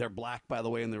inside. They're black, by the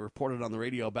way, and they reported on the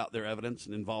radio about their evidence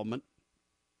and involvement.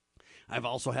 I've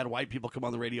also had white people come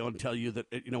on the radio and tell you that,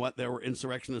 you know what, there were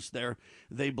insurrectionists there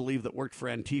they believe that worked for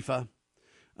Antifa.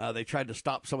 They tried to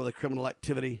stop some of the criminal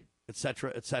activity, et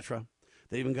cetera, et cetera.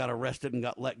 They even got arrested and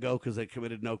got let go because they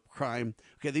committed no crime.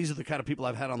 Okay, these are the kind of people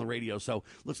I've had on the radio, so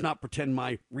let's not pretend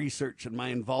my research and my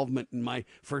involvement and my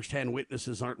firsthand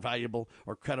witnesses aren't valuable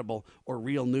or credible or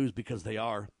real news, because they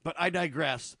are. But I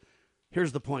digress.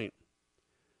 Here's the point.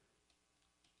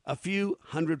 A few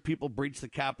hundred people breach the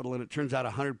Capitol, and it turns out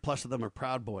 100 plus of them are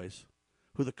Proud Boys,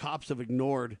 who the cops have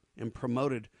ignored and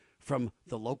promoted from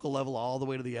the local level all the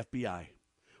way to the FBI.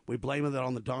 We blame it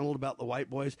on the Donald about the white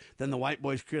boys. Then the white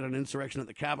boys create an insurrection at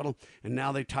the Capitol, and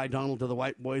now they tie Donald to the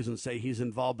white boys and say he's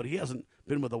involved, but he hasn't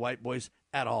been with the white boys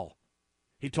at all.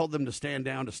 He told them to stand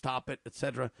down, to stop it,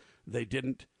 etc. They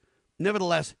didn't.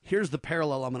 Nevertheless, here's the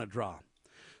parallel I'm going to draw.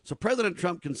 So President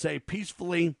Trump can say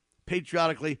peacefully,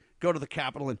 patriotically, go to the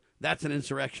Capitol, and that's an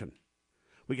insurrection.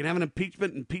 We can have an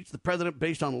impeachment, impeach the president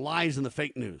based on lies and the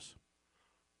fake news.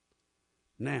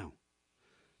 Now,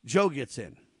 Joe gets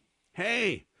in.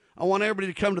 Hey, I want everybody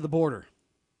to come to the border.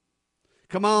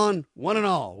 Come on, one and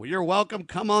all. You're welcome.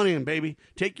 Come on in, baby.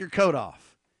 Take your coat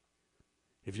off.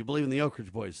 If you believe in the Oak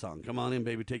Ridge Boys song, come on in,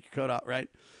 baby. Take your coat off, right?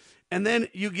 And then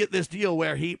you get this deal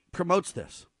where he promotes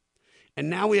this. And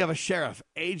now we have a sheriff,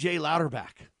 A.J.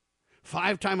 Louderback,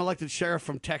 5-time elected sheriff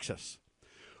from Texas,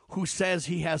 who says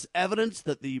he has evidence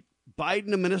that the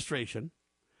Biden administration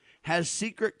has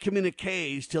secret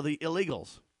communiques to the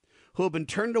illegals who have been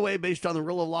turned away based on the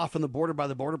rule of law from the border by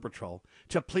the Border Patrol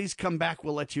to please come back,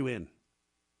 we'll let you in.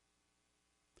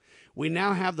 We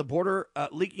now have the border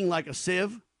leaking like a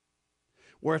sieve,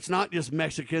 where it's not just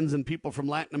Mexicans and people from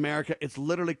Latin America, it's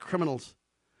literally criminals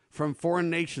from foreign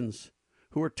nations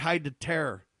who are tied to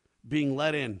terror being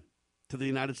let in to the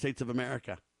United States of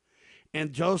America.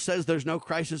 And Joe says there's no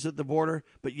crisis at the border,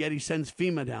 but yet he sends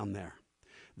FEMA down there.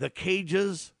 The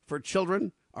cages for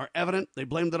children are evident. They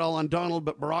blamed it all on Donald,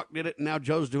 but Barack did it, and now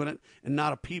Joe's doing it, and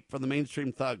not a peep from the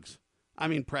mainstream thugs. I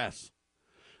mean press.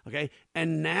 Okay?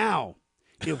 And now,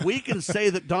 if we can say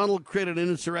that Donald created an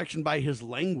insurrection by his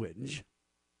language,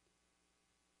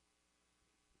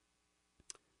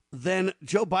 then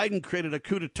Joe Biden created a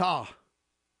coup d'etat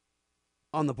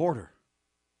on the border,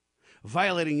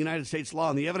 violating United States law.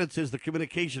 And the evidence is the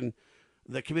communiques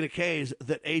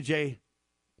that A.J.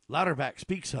 Louderback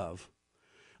speaks of,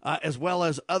 as well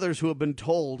as others who have been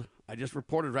told. I just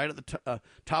reported right at the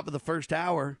top of the first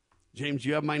hour, James,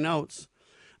 you have my notes,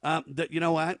 that, you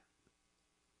know what?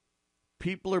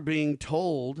 People are being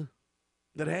told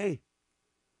that, hey,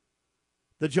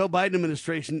 the Joe Biden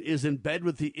administration is in bed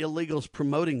with the illegals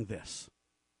promoting this.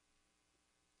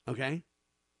 Okay?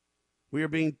 We are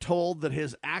being told that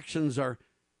his actions are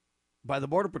by the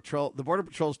Border Patrol. The Border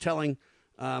Patrol is telling,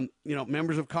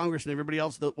 members of Congress and everybody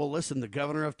else that will listen, the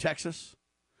governor of Texas,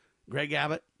 Greg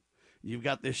Abbott, you've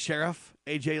got this sheriff,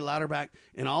 A.J. Louderback,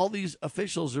 and all these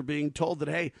officials are being told that,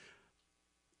 hey,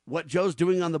 what Joe's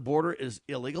doing on the border is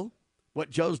illegal. What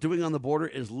Joe's doing on the border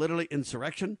is literally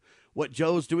insurrection. What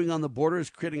Joe's doing on the border is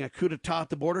creating a coup d'etat at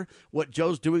the border. What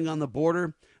Joe's doing on the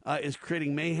border is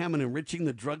creating mayhem and enriching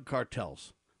the drug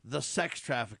cartels, the sex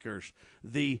traffickers,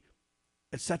 the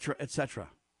et cetera, et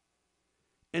cetera.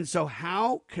 And so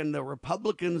how can the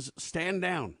Republicans stand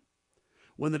down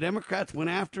when the Democrats went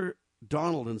after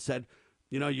Donald and said,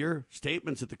 you know, your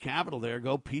statements at the Capitol there,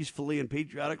 go peacefully and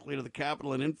patriotically to the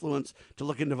Capitol and influence to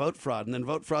look into vote fraud. And then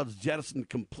vote fraud's jettisoned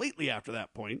completely after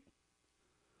that point.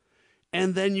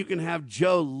 And then you can have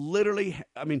Joe literally,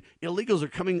 illegals are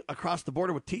coming across the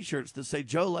border with T-shirts that say,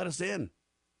 Joe, let us in.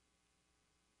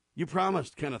 You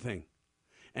promised, kind of thing.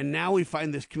 And now we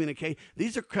find this communique.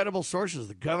 These are credible sources.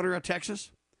 The governor of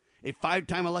Texas, a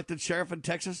 5-time elected sheriff in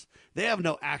Texas, they have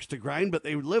no axe to grind, but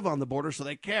they live on the border, so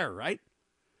they care, right?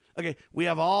 Okay, we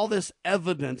have all this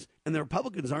evidence, and the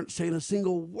Republicans aren't saying a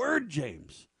single word,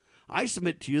 James. I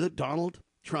submit to you that Donald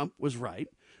Trump was right,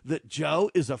 that Joe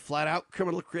is a flat-out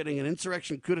criminal creating an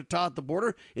insurrection coup d'etat at the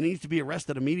border and needs to be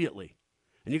arrested immediately.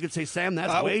 And you could say, Sam,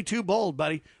 that's way too bold,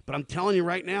 buddy. But I'm telling you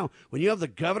right now, when you have the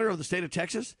governor of the state of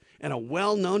Texas and a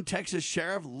well-known Texas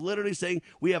sheriff literally saying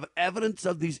we have evidence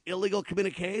of these illegal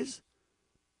communiques,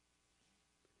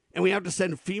 and we have to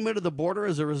send FEMA to the border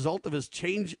as a result of his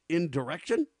change in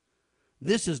direction,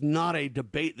 this is not a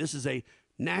debate. This is a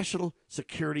national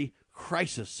security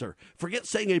crisis, sir. Forget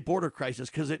saying a border crisis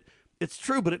because it's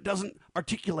true, but it doesn't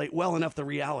articulate well enough the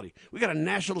reality. We got a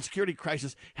national security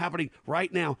crisis happening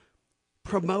right now,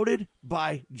 promoted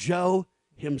by Joe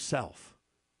himself.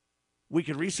 We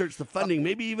could research the funding,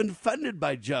 maybe even funded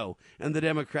by Joe and the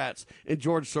Democrats and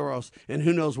George Soros and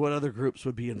who knows what other groups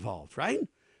would be involved, right?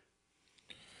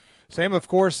 Sam, of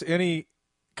course, any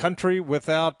country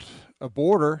without a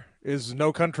border is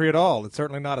no country at all. It's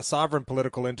certainly not a sovereign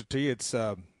political entity. It's,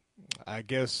 a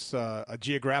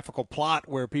geographical plot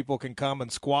where people can come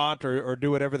and squat or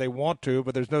do whatever they want to,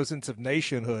 but there's no sense of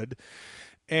nationhood.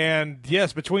 And,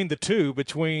 yes, between the two,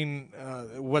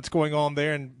 what's going on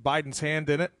there and Biden's hand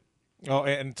in it,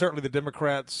 and certainly the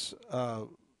Democrats'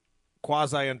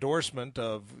 quasi-endorsement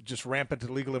of just rampant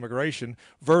illegal immigration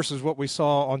versus what we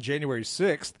saw on January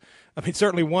 6th,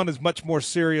 certainly one is much more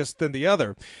serious than the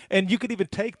other. And you could even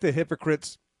take the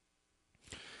hypocrites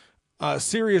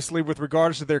seriously with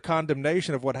regards to their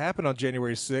condemnation of what happened on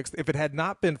January 6th if it had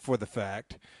not been for the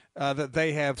fact that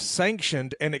they have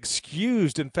sanctioned and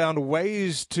excused and found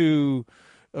ways to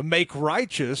make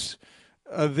righteous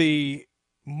the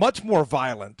much more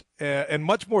violent and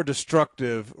much more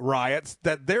destructive riots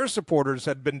that their supporters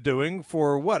had been doing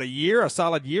for, a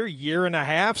solid year and a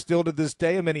half, still to this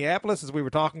day in Minneapolis, as we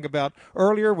were talking about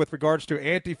earlier with regards to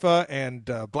Antifa and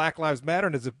Black Lives Matter.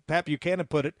 And as Pat Buchanan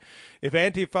put it, if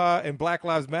Antifa and Black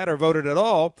Lives Matter voted at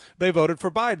all, they voted for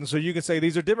Biden. So you can say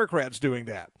these are Democrats doing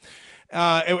that.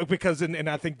 Because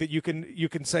I think that you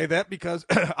can say that because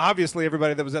obviously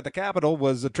everybody that was at the Capitol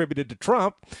was attributed to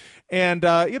Trump, and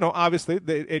obviously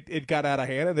it got out of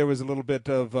hand and there was a little bit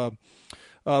of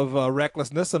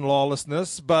recklessness and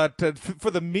lawlessness. But for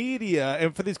the media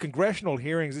and for these congressional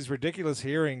hearings, these ridiculous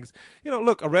hearings,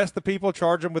 look, arrest the people,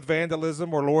 charge them with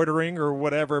vandalism or loitering or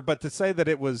whatever. But to say that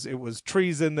it was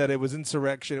treason, that it was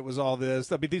insurrection, it was all this.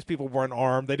 These people weren't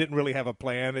armed. They didn't really have a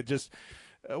plan. It just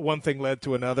one thing led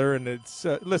to another, and it's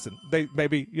listen. They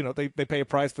maybe they pay a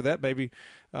price for that. Maybe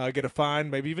get a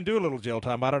fine. Maybe even do a little jail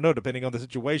time. I don't know, depending on the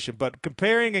situation. But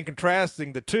comparing and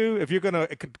contrasting the two, if you're going to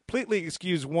completely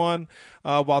excuse one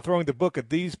while throwing the book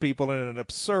at these people in an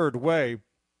absurd way,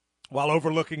 while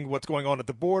overlooking what's going on at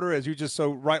the border, as you just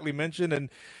so rightly mentioned. And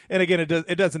again,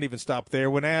 it doesn't even stop there.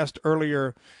 When asked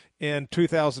earlier in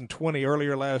 2020,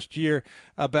 earlier last year,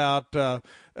 about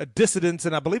dissidents,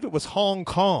 and I believe it was Hong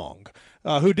Kong,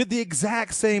 who did the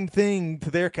exact same thing to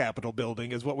their Capitol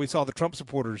building as what we saw the Trump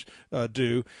supporters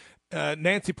do.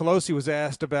 Nancy Pelosi was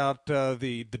asked about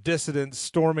the dissidents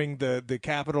storming the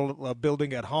Capitol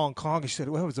building at Hong Kong. She said,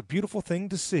 well, it was a beautiful thing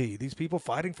to see, these people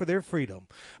fighting for their freedom.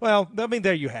 Well, I mean,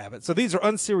 there you have it. So these are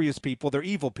unserious people. They're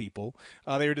evil people.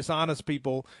 They're dishonest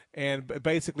people. And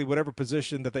basically whatever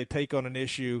position that they take on an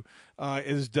issue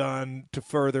is done to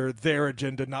further their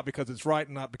agenda, not because it's right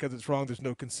and not because it's wrong. There's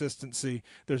no consistency.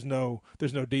 There's no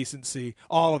decency.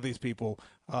 All of these people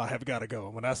have got to go.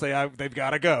 And when I say they've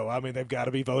got to go, I mean they've got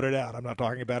to be voted out. I'm not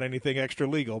talking about anything extra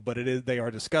legal, but they are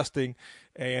disgusting,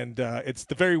 and it's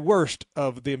the very worst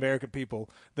of the American people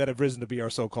that have risen to be our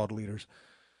so-called leaders.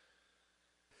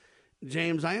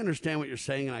 James, I understand what you're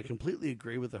saying, and I completely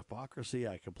agree with the hypocrisy.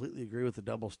 I completely agree with the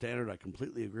double standard. I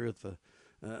completely agree with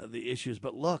the issues.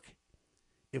 But look,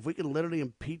 if we can literally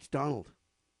impeach Donald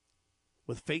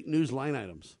with fake news line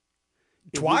items,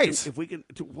 if we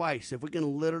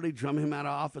can literally drum him out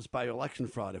of office by election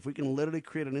fraud, if we can literally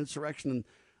create an insurrection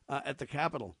at the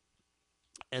Capitol,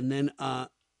 and then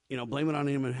blame it on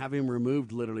him and have him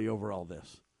removed literally over all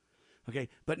this. Okay,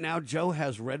 but now Joe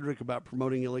has rhetoric about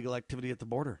promoting illegal activity at the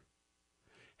border.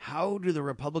 How do the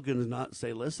Republicans not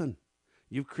say, listen,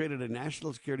 you've created a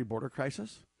national security border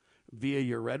crisis via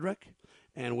your rhetoric,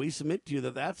 and we submit to you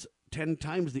that that's 10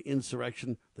 times the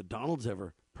insurrection that Donald's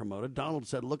ever promoted. Donald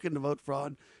said, look into vote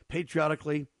fraud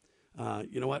patriotically,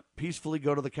 peacefully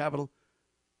go to the Capitol.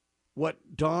 What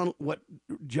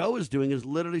Joe is doing is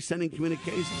literally sending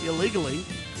communications illegally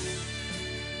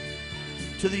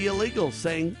to the illegals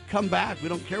saying, come back. We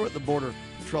don't care what the Border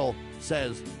Patrol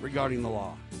says regarding the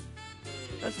law.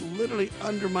 That's literally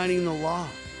undermining the law.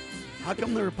 How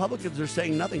come the Republicans are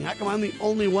saying nothing? How come I'm the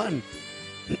only one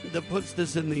that puts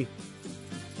this in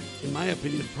my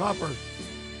opinion, proper,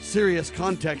 serious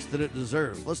context that it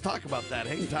deserves? Let's talk about that.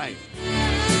 Hang tight.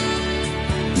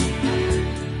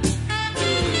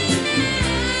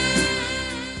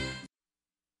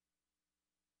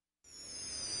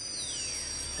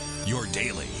 Your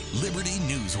daily Liberty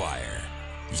News Wire.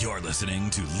 You're listening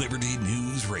to Liberty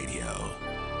News Radio.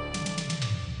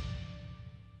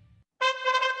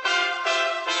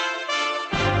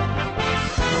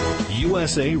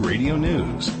 USA Radio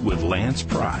News with Lance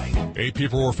Pry. 8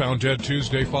 people were found dead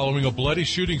Tuesday following a bloody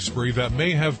shooting spree that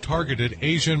may have targeted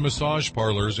Asian massage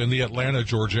parlors in the Atlanta,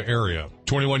 Georgia area.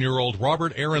 21-year-old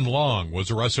Robert Aaron Long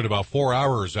was arrested about 4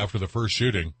 hours after the first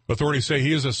shooting. Authorities say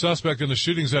he is a suspect in the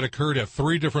shootings that occurred at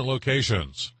 3 different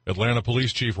locations. Atlanta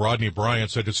Police Chief Rodney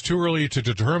Bryant said it's too early to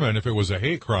determine if it was a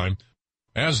hate crime.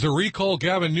 As the recall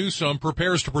Gavin Newsom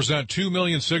prepares to present 2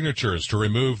 million signatures to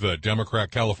remove the Democrat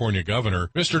California governor,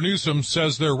 Mr. Newsom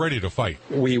says they're ready to fight.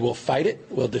 We will fight it.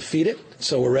 We'll defeat it.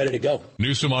 So we're ready to go.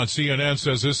 Newsom on CNN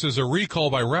says this is a recall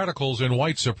by radicals and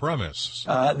white supremacists.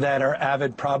 That are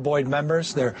avid Proud Boy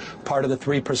members. They're part of the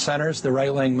 3 Percenters, the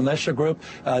right-wing militia group.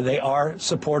 They are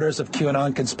supporters of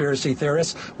QAnon conspiracy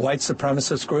theorists, white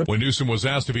supremacist group. When Newsom was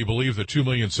asked if he believed the 2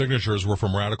 million signatures were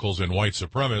from radicals and white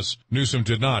supremacists, Newsom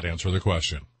did not answer the question.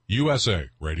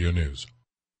 USA Radio News.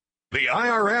 The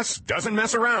IRS doesn't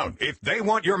mess around. If they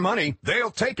want your money, they'll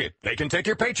take it. They can take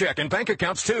your paycheck and bank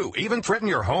accounts too, even threaten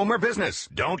your home or business.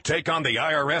 Don't take on the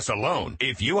IRS alone.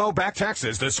 If you owe back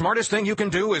taxes, the smartest thing you can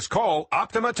do is call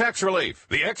Optima Tax Relief.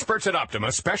 The experts at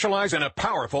Optima specialize in a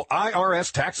powerful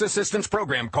IRS tax assistance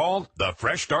program called the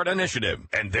Fresh Start Initiative.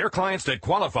 And their clients that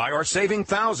qualify are saving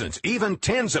thousands, even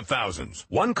tens of thousands.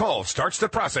 One call starts the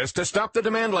process to stop the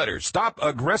demand letters, stop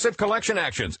aggressive collection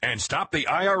actions, and stop the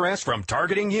IRS from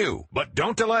targeting you. But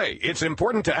don't delay. It's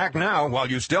important to act now while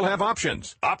you still have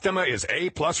options. Optima is A+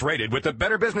 rated with the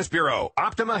Better Business Bureau.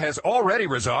 Optima has already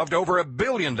resolved over $1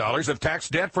 billion of tax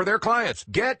debt for their clients.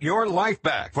 Get your life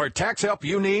back. For tax help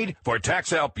you need, for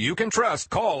tax help you can trust,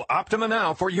 call Optima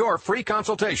now for your free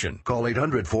consultation. Call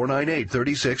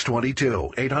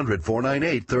 800-498-3622.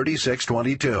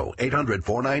 800-498-3622.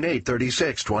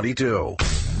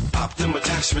 800-498-3622. Optima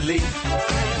Tax Relief.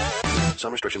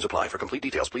 Some restrictions apply. For complete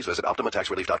details, please visit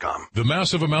OptimaTaxRelief.com. The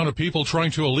massive amount of people trying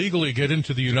to illegally get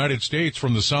into the United States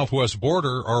from the southwest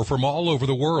border are from all over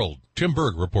the world. Tim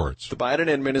Berg reports. The Biden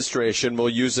administration will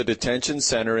use a detention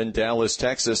center in Dallas,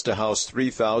 Texas to house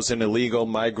 3,000 illegal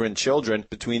migrant children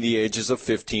between the ages of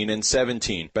 15 and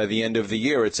 17. By the end of the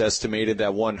year, it's estimated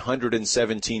that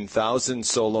 117,000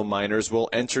 solo minors will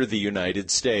enter the United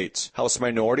States. House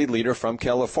Minority Leader from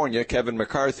California, Kevin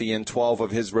McCarthy, McCarthy and 12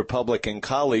 of his Republican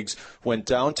colleagues went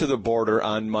down to the border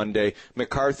on Monday.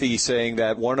 McCarthy saying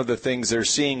that one of the things they're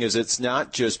seeing is it's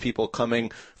not just people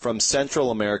coming from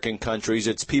Central American countries,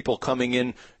 it's people coming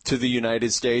in to the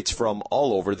United States from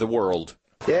all over the world.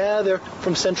 Yeah, they're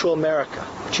from Central America.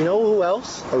 But you know who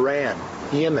else? Iran,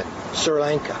 Yemen, Sri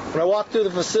Lanka. When I walked through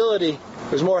the facility,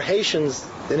 there's more Haitians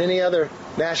than any other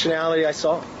nationality I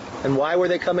saw. And why were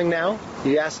they coming now?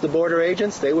 You asked the border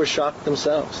agents, they were shocked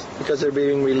themselves because they're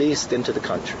being released into the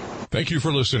country. Thank you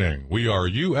for listening. We are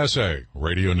USA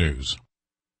Radio News.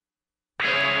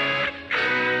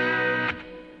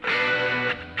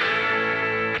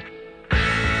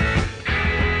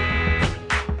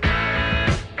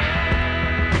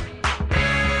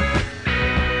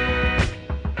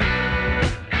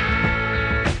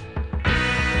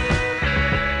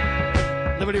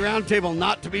 Liberty Roundtable,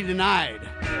 not to be denied.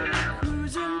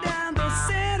 Cruising down the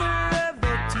center of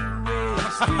the two-way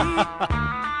street,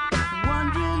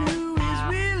 wondering who is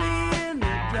really in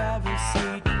the driver's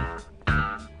seat.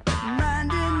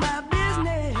 Minding my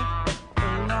business,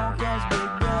 along comes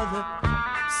Big Brother.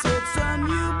 Said, son,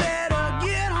 you better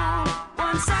get on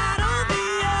one side or the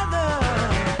other.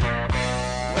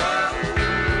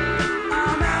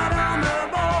 I'm out on the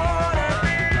border.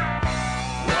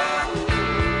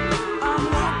 I'm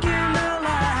walking the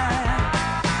line.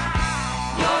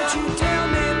 Won't you tell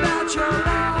me about your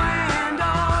law and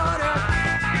order?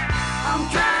 I'm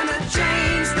trying to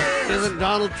change this. Isn't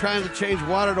Donald trying to change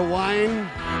water to wine?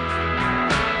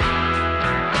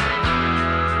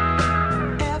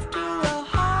 After a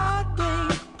hard day,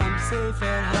 I'm safe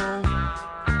at home.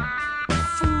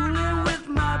 Fooling with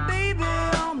my baby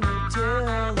on the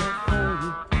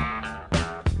telephone.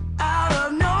 Out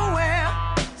of nowhere,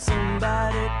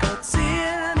 somebody cuts in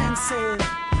and said,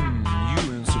 You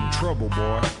in some trouble,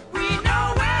 boy. we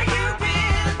know where you've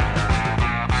been.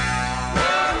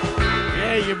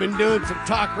 Yeah, you've been doing some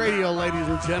talk radio, ladies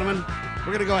and gentlemen.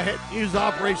 We're going to go ahead and use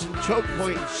Operation Choke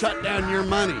Point and shut down your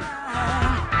money.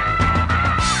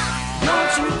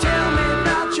 Don't you tell me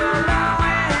about your law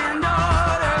and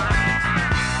order.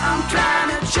 I'm trying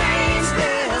to change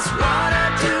this water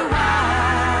to wine.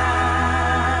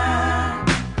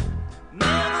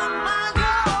 Never mind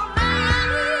your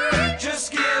name,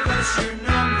 just give us your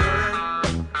number.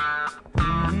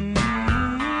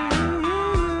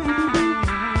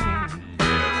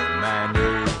 Never mind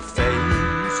your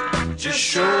face, just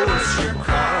show us your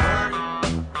card.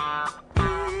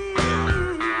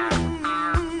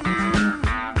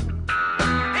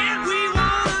 And we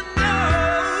wanna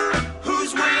know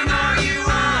whose wing are you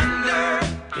under?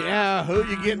 Yeah, who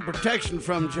you getting protection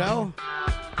from, Joe?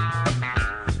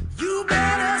 You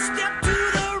better step to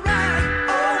the right,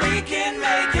 or we can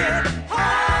make it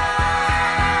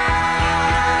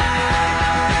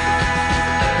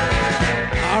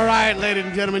All right, ladies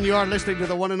and gentlemen, you are listening to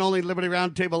the one and only Liberty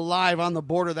Roundtable live on the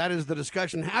border. That is the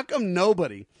discussion. How come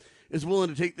nobody is willing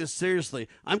to take this seriously?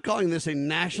 I'm calling this a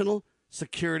national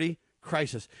security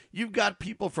crisis. You've got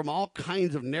people from all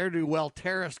kinds of ne'er-do-well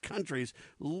terrorist countries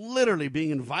literally being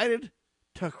invited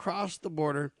to cross the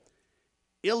border,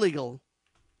 illegal,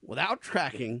 without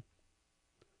tracking,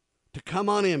 to come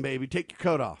on in, baby, take your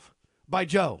coat off, by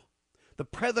Joe, the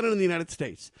President of the United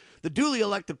States, the duly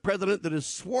elected president that is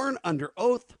sworn under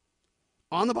oath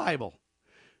on the Bible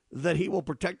that he will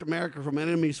protect America from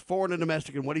enemies, foreign and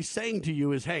domestic. And what he's saying to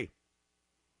you is, hey,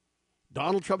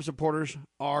 Donald Trump supporters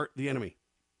are the enemy.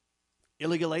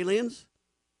 Illegal aliens?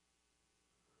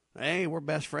 Hey, we're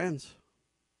best friends.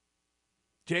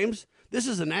 James, this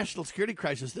is a national security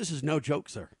crisis. This is no joke,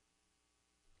 sir.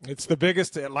 It's the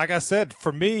biggest, like I said,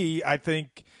 for me, I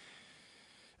think,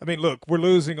 look, we're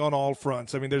losing on all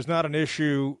fronts. There's not an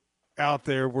issue out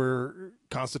there where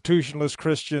constitutionalist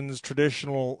Christians,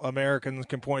 traditional Americans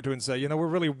can point to and say, we're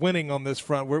really winning on this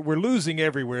front. We're losing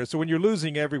everywhere. So when you're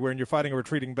losing everywhere and you're fighting a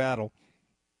retreating battle,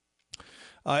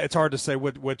 it's hard to say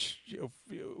what's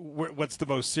the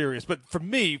most serious. But for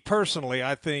me personally,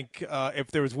 I think if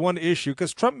there was one issue,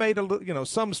 because Trump made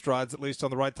some strides, at least on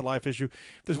the right to life issue.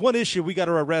 If there's one issue we got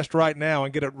to arrest right now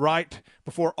and get it right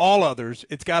before all others,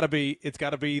 it's got to be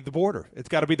the border. It's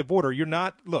got to be the border.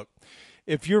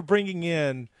 If you're bringing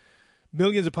in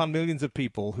millions upon millions of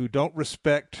people who don't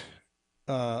respect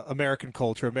American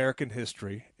culture, American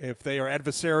history, if they are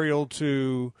adversarial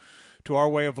to our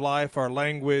way of life, our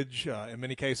language, in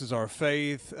many cases our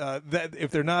faith, that if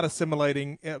they're not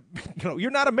assimilating, you're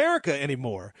not America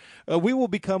anymore. We will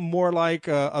become more like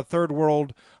a third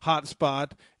world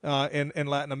hotspot in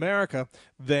Latin America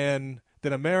than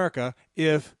America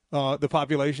if the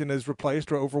population is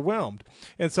replaced or overwhelmed.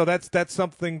 And so that's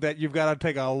something that you've got to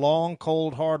take a long,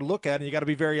 cold, hard look at, and you got to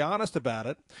be very honest about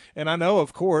it. And I know,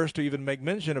 of course, to even make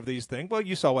mention of these things, well,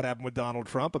 you saw what happened with Donald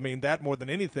Trump. I mean, that more than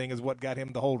anything is what got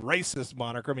him the whole racist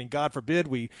moniker. I mean, God forbid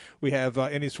we have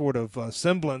any sort of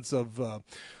semblance of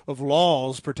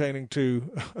laws pertaining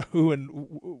to who and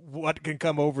what can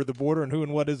come over the border and who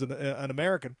and what is an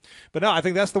American. But no, I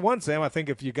think that's the one, Sam. I think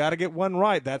if you got to get one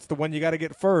right, that's the one you got to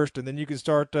get first, and then you can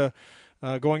start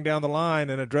going down the line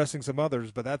and addressing some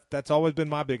others. But that's always been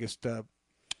my biggest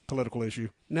political issue.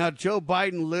 Now, Joe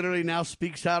Biden literally now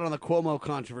speaks out on the Cuomo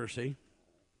controversy.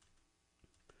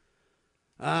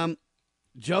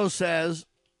 Joe says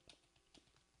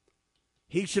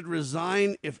he should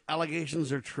resign if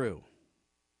allegations are true.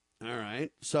 All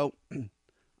right. So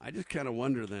I just kind of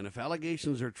wonder then, if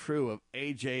allegations are true of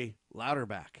A.J.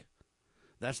 Louderback,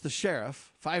 that's the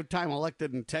sheriff, 5-time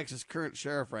elected in Texas, current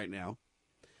sheriff right now.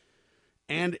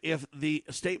 And if the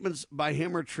statements by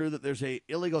him are true that there's a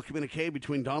illegal communique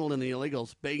between Donald and the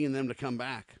illegals begging them to come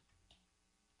back.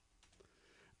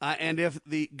 And if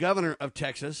the governor of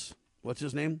Texas, what's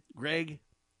his name? Greg,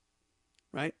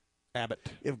 right?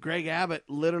 Abbott. If Greg Abbott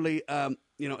literally,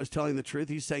 is telling the truth,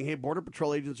 he's saying, hey, Border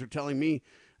Patrol agents are telling me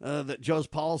that Joe's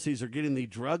policies are getting the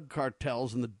drug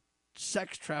cartels and the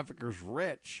sex traffickers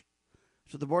rich.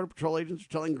 So the Border Patrol agents are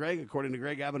telling Greg, according to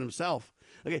Greg Abbott himself.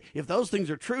 Okay, if those things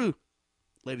are true,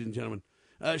 ladies and gentlemen,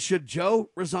 should Joe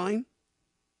resign?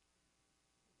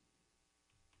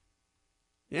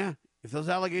 Yeah, if those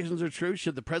allegations are true,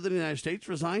 should the President of the United States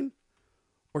resign?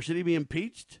 Or should he be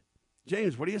impeached?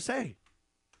 James, what do you say?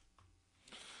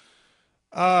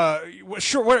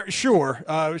 Sure.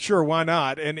 Why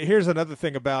not? And here's another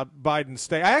thing about Biden's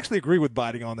stay. I actually agree with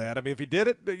Biden on that. I mean, if he did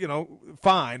it,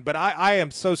 fine. But I am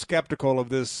so skeptical of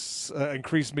this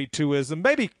increased Me Tooism.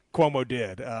 Maybe Cuomo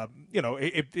did.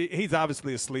 He's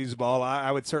obviously a sleazeball.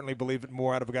 I would certainly believe it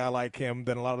more out of a guy like him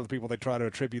than a lot of the people they try to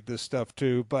attribute this stuff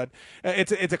to. But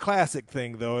it's a classic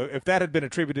thing, though. If that had been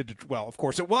attributed to, well, of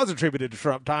course it was attributed to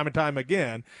Trump time and time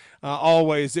again.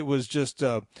 Always it was just,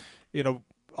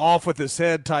 off with his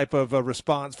head type of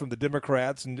response from the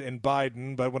Democrats and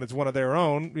Biden, but when it's one of their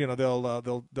own,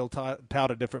 they'll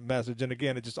tout a different message. And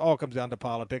again, it just all comes down to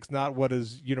politics, not what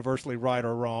is universally right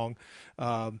or wrong.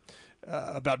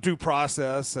 About due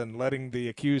process and letting the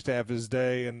accused have his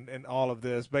day and all of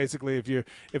this. Basically, if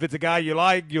it's a guy you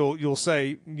like, you'll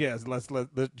say yes. Let's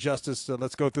let justice.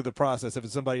 Let's go through the process. If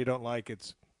it's somebody you don't like,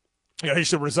 he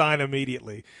should resign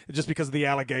immediately just because of the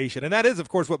allegation. And that is, of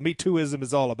course, what Me Tooism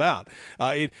is all about.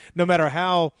 No matter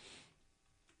how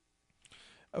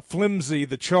flimsy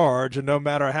the charge and no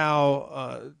matter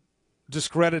how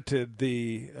discredited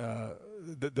the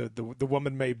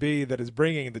woman may be that is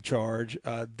bringing the charge,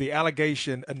 the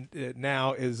allegation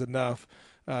now is enough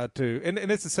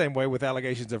and it's the same way with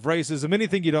allegations of racism.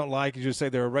 Anything you don't like, you just say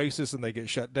they're a racist and they get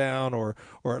shut down or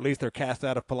at least they're cast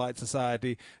out of polite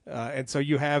society. And so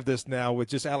you have this now with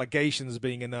just allegations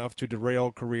being enough to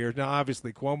derail careers. Now,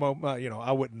 obviously, Cuomo,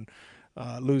 I wouldn't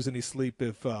lose any sleep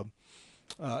if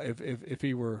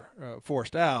he were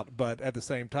forced out. But at the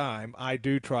same time, I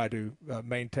do try to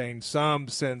maintain some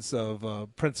sense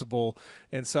of principle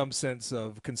and some sense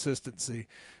of consistency.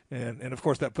 And of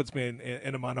course, that puts me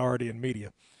in a minority in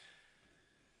media.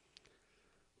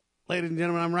 Ladies and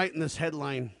gentlemen, I'm writing this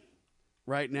headline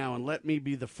right now, and let me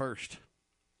be the first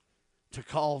to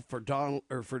call for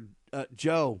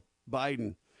Joe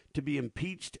Biden to be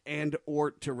impeached and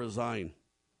or to resign.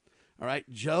 All right,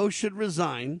 Joe should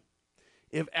resign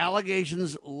if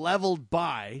allegations leveled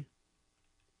by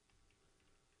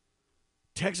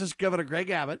Texas Governor Greg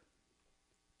Abbott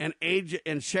and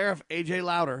Sheriff A.J.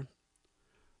 Louder,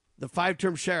 the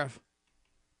 5-term sheriff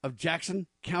of Jackson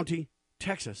County,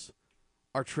 Texas,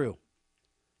 are true.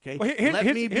 Okay, well, let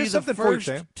me be the first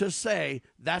you, to say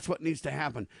that's what needs to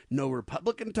happen. No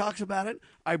Republican talks about it.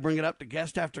 I bring it up to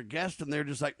guest after guest, and they're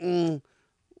just like,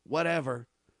 whatever.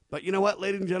 But you know what,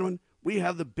 ladies and gentlemen? We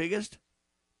have the biggest,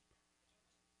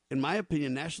 in my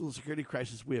opinion, national security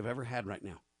crisis we have ever had right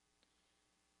now.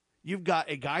 You've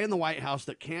got a guy in the White House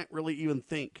that can't really even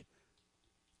think.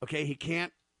 Okay, he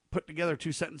can't put together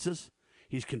 2 sentences.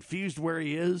 He's confused where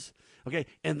he is. Okay,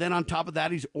 and then on top of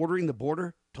that, he's ordering the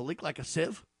border to leak like a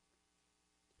sieve,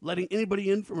 letting anybody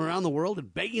in from around the world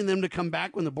and begging them to come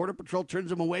back when the Border Patrol turns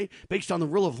them away based on the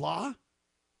rule of law.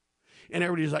 And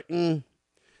everybody's like,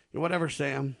 whatever,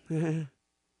 Sam.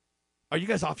 Are you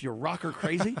guys off your rocker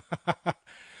crazy?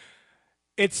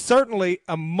 It's certainly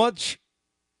a much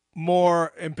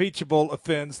more impeachable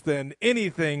offense than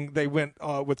anything they went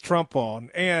with Trump on.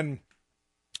 And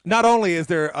not only is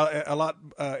there a lot,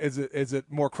 is it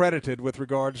more credited with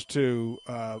regards to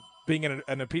being an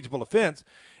impeachable offense,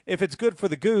 if it's good for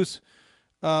the goose,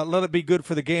 let it be good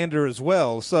for the gander as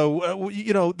well. So,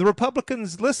 the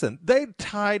Republicans, listen, they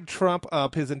tied Trump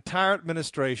up, his entire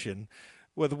administration,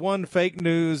 with one fake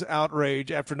news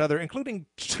outrage after another, including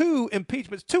two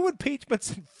impeachments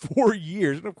in 4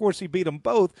 years. And, of course, he beat them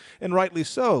both, and rightly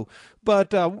so.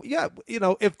 But,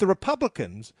 if the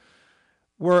Republicans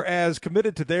were as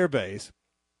committed to their base,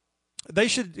 they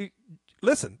should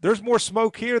listen. There's more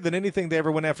smoke here than anything they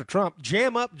ever went after Trump.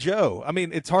 Jam up Joe. I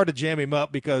mean, it's hard to jam him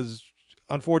up because,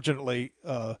 unfortunately,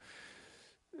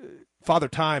 Father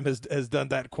Time has done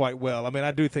that quite well. I mean,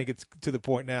 I do think it's to the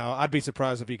point now. I'd be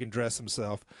surprised if he can dress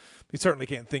himself. He certainly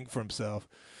can't think for himself.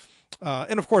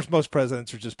 And of course, most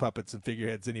presidents are just puppets and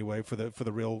figureheads anyway for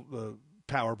the real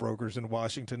power brokers in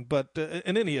Washington. But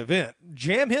in any event,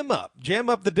 jam up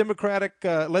the Democratic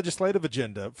legislative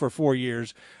agenda for 4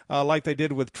 years, like they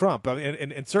did with Trump. I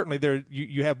mean, and certainly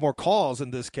you have more calls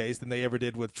in this case than they ever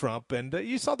did with Trump. And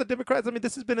you saw the Democrats. I mean,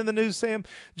 this has been in the news, Sam,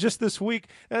 just this week.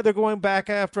 They're going back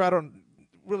after. I don't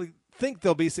really think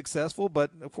they'll be successful,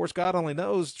 but of course, God only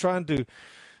knows. Trying to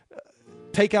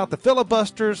take out the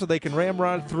filibuster so they can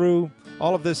ramrod through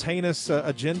all of this heinous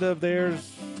agenda of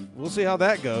theirs. We'll see how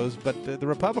that goes, but the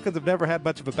Republicans have never had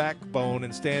much of a backbone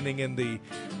in standing in the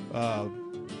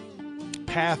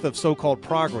path of so-called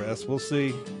progress. We'll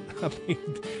see. I mean,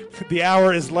 the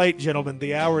hour is late, gentlemen.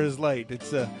 The hour is late.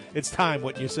 It's time,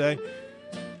 wouldn't you say?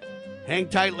 Hang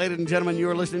tight, ladies and gentlemen. You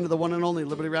are listening to the one and only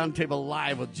Liberty Roundtable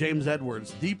Live with James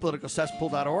Edwards,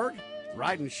 thepoliticalcesspool.org,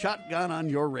 riding shotgun on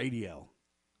your radio.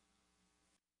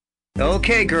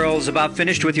 Okay, girls, about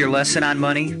finished with your lesson on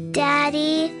money?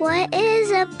 Daddy, what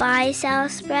is a buy-sell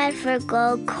spread for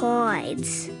gold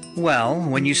coins? Well,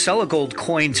 when you sell a gold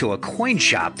coin to a coin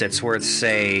shop that's worth,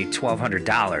 say,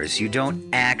 $1,200, you don't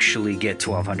actually get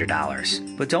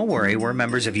 $1,200. But don't worry, we're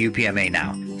members of UPMA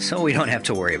now, so we don't have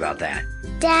to worry about that.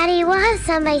 Daddy, what if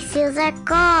somebody steals our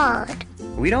gold?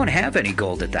 We don't have any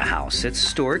gold at the house. It's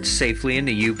stored safely in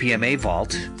the UPMA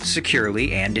vault,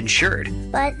 securely and insured.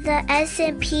 But the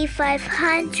S&P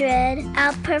 500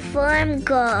 outperformed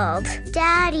gold.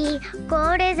 Daddy,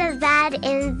 gold is a bad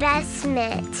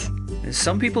investment.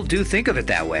 Some people do think of it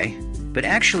that way, but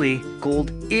actually,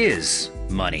 gold is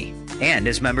money. And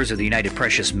as members of the United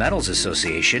Precious Metals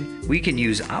Association, we can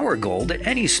use our gold at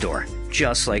any store,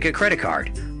 just like a credit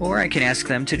card. Or I can ask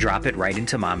them to drop it right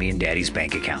into Mommy and Daddy's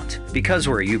bank account, because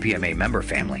we're a UPMA member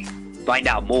family. Find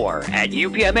out more at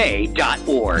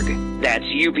upma.org. That's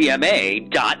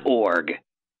upma.org.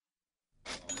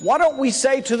 Why don't we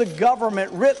say to the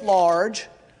government writ large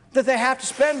that they have to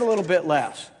spend a little bit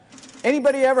less?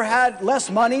 Anybody ever had less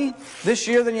money this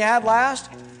year than you had last?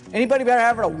 Anybody ever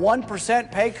having a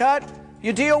 1% pay cut?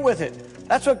 You deal with it.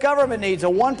 That's what government needs, a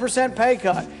 1% pay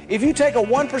cut. If you take a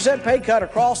 1% pay cut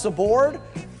across the board,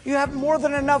 you have more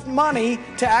than enough money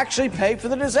to actually pay for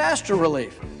the disaster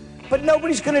relief. But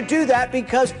nobody's going to do that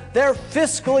because they're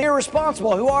fiscally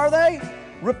irresponsible. Who are they?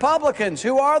 Republicans.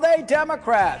 Who are they?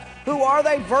 Democrats. Who are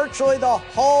they? Virtually the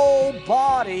whole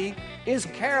body is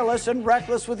careless and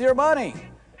reckless with your money.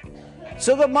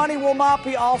 So the money will not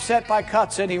be offset by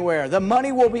cuts anywhere. The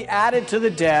money will be added to the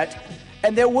debt,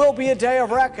 and there will be a day of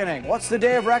reckoning. What's the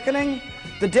day of reckoning?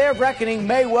 The day of reckoning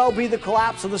may well be the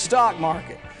collapse of the stock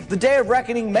market. The day of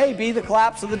reckoning may be the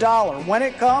collapse of the dollar. When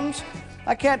it comes,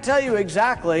 I can't tell you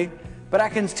exactly, but I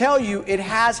can tell you it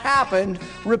has happened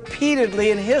repeatedly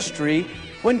in history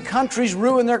when countries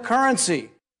ruin their currency.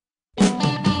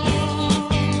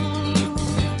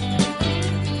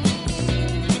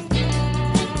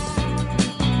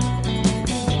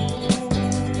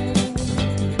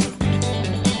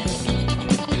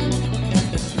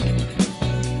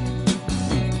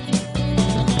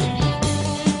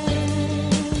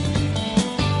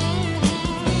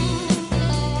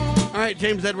 All right,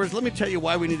 James Edwards, let me tell you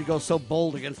why we need to go so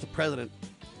bold against the president.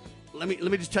 Let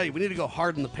me just tell you, we need to go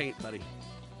hard in the paint, buddy.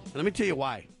 And let me tell you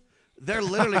why. They're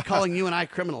literally calling you and I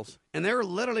criminals, and they're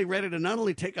literally ready to not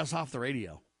only take us off the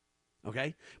radio,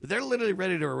 okay, but they're literally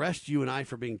ready to arrest you and I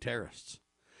for being terrorists.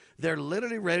 They're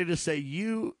literally ready to say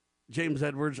you, James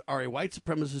Edwards, are a white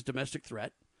supremacist domestic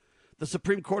threat. The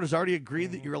Supreme Court has already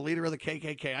agreed that you're a leader of the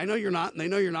KKK. I know you're not, and they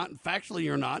know you're not, and factually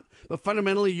you're not, but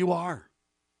fundamentally you are.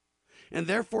 And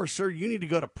therefore, sir, you need to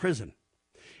go to prison.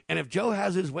 And if Joe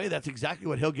has his way, that's exactly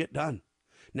what he'll get done.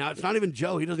 Now, it's not even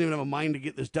Joe. He doesn't even have a mind to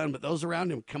get this done. But those around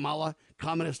him, Kamala,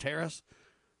 Communist Harris,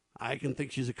 I can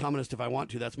think she's a communist if I want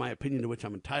to. That's my opinion to which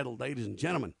I'm entitled, ladies and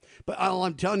gentlemen. But all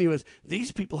I'm telling you is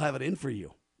these people have it in for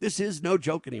you. This is no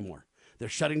joke anymore. They're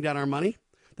shutting down our money.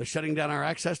 They're shutting down our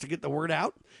access to get the word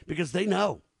out because they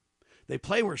know. They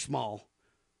play we're small,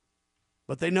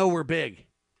 but they know we're big.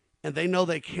 And they know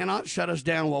they cannot shut us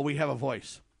down while we have a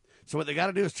voice. So what they got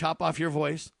to do is chop off your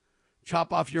voice,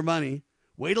 chop off your money,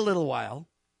 wait a little while,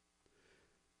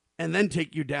 and then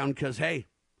take you down because, hey,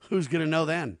 who's going to know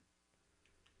then?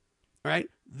 All right?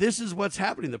 This is what's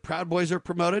happening. The Proud Boys are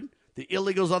promoted. The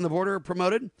illegals on the border are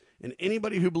promoted. And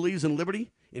anybody who believes in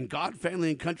liberty, in God, family,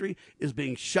 and country is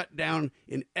being shut down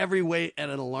in every way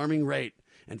at an alarming rate.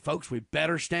 And, folks, we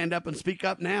better stand up and speak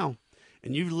up now.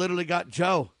 And you've literally got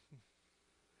Joe,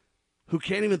 who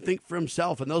can't even think for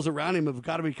himself, and those around him have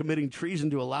got to be committing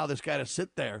treason to allow this guy to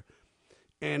sit there.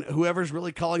 And whoever's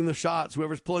really calling the shots,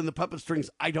 whoever's pulling the puppet strings,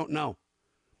 I don't know.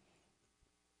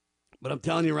 But I'm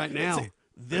telling you right now,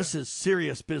 this is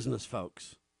serious business,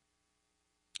 folks.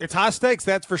 It's high stakes,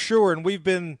 that's for sure. And we've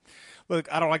been,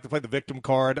 look, I don't like to play the victim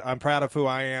card. I'm proud of who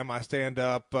I am. I stand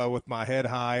up with my head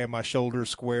high and my shoulders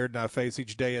squared, and I face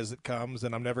each day as it comes,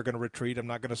 and I'm never going to retreat. I'm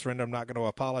not going to surrender. I'm not going to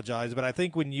apologize. But I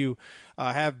think when you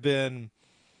have been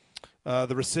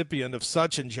the recipient of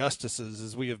such injustices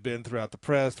as we have been throughout the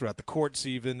press, throughout the courts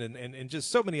even, and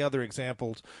just so many other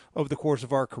examples over the course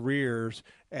of our careers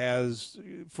as,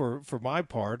 for my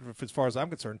part, as far as I'm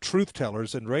concerned, truth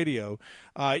tellers in radio,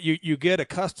 you get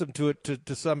accustomed to it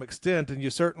to some extent, and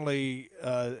you certainly,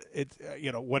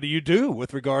 what do you do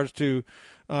with regards to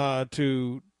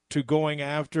going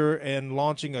after and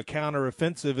launching a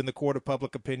counteroffensive in the court of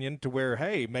public opinion to where,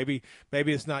 hey, maybe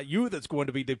it's not you that's going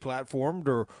to be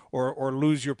deplatformed or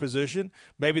lose your position.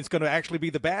 Maybe it's going to actually be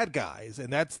the bad guys.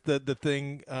 And that's the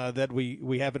thing that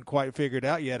we haven't quite figured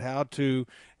out yet, how to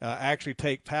actually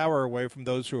take power away from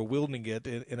those who are wielding it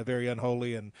in a very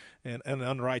unholy and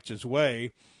unrighteous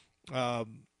way.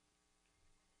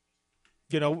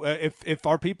 If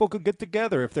our people could get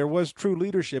together, if there was true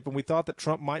leadership, and we thought that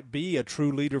Trump might be a true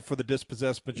leader for the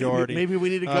dispossessed majority. Maybe we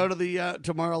need to go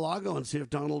to Mar-a-Lago and see if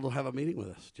Donald will have a meeting with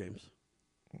us, James.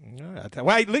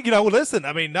 Well, listen,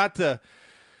 I mean, not to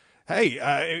 –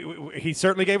 hey, he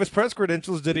certainly gave us press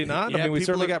credentials, did he not? Yeah, I mean, we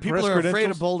certainly got press credentials. People are afraid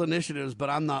credentials. of bold initiatives, but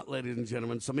I'm not, ladies and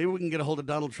gentlemen. So maybe we can get a hold of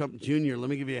Donald Trump Jr. Let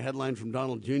me give you a headline from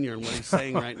Donald Jr. and what he's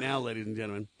saying right now, ladies and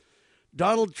gentlemen.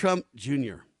 Donald Trump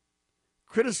Jr.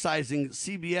 criticizing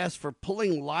CBS for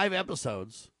pulling live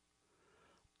episodes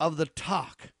of The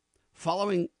Talk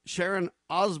following Sharon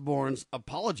Osbourne's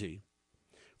apology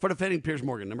for defending Piers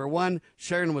Morgan. Number one,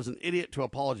 Sharon was an idiot to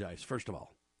apologize, first of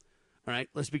all. All right,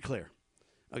 let's be clear.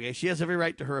 Okay, she has every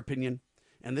right to her opinion,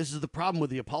 and this is the problem with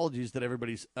the apologies that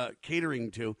everybody's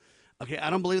catering to. Okay, I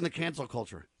don't believe in the cancel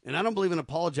culture, and I don't believe in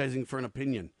apologizing for an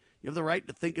opinion. You have the right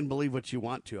to think and believe what you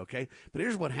want to, okay? But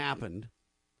here's what happened.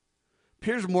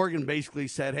 Piers Morgan basically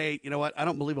said, hey, you know what? I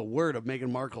don't believe a word of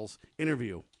Meghan Markle's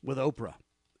interview with Oprah.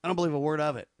 I don't believe a word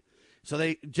of it. So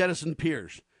they jettisoned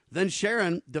Piers. Then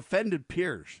Sharon defended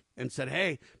Piers and said,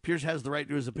 hey, Piers has the right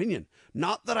to his opinion.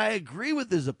 Not that I agree with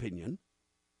his opinion,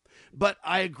 but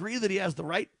I agree that he has the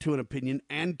right to an opinion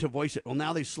and to voice it. Well,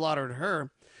 now they slaughtered her,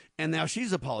 and now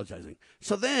she's apologizing.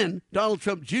 So then Donald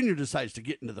Trump Jr. decides to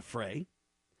get into the fray,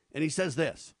 and he says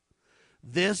this.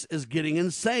 This is getting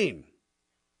insane.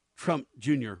 Trump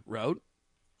Jr. wrote,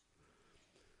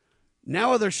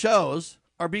 now other shows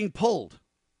are being pulled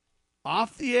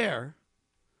off the air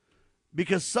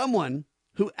because someone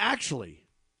who actually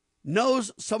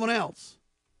knows someone else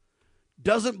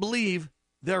doesn't believe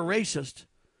they're racist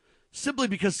simply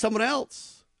because someone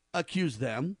else accused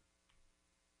them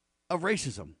of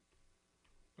racism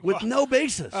with no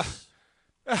basis.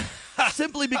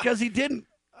 Simply because he didn't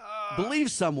believe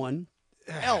someone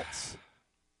else.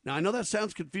 Now, I know that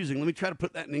sounds confusing. Let me try to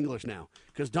put that in English now,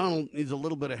 because Donald needs a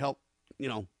little bit of help,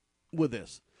 with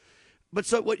this. But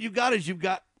so what you've got is you've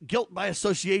got guilt by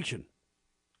association.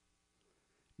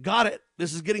 Got it.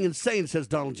 This is getting insane, says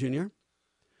Donald Jr.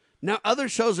 Now, other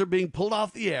shows are being pulled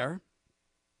off the air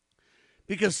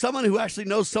because someone who actually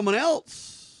knows someone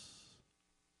else,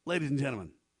 ladies and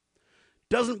gentlemen,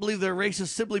 doesn't believe they're racist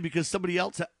simply because somebody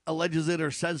else alleges it or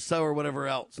says so or whatever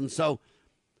else. And so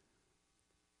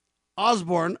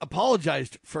Osbourne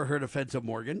apologized for her defense of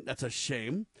Morgan. That's a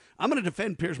shame. I'm going to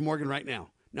defend Piers Morgan right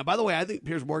now. Now, by the way, I think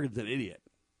Piers Morgan's an idiot.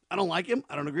 I don't like him.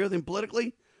 I don't agree with him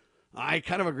politically. I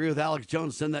kind of agree with Alex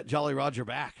Jones. Send that Jolly Roger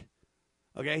back.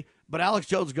 Okay? But Alex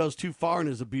Jones goes too far in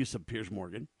his abuse of Piers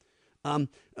Morgan.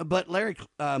 But Larry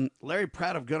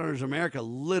Pratt of Gun Owners America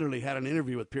literally had an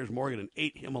interview with Piers Morgan and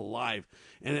ate him alive.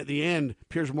 And at the end,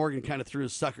 Piers Morgan kind of threw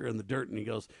his sucker in the dirt and he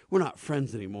goes, we're not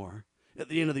friends anymore. At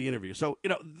the end of the interview. So,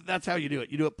 that's how you do it.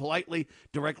 You do it politely,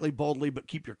 directly, boldly, but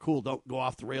keep your cool. Don't go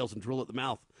off the rails and drool at the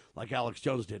mouth like Alex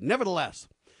Jones did. Nevertheless,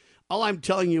 all I'm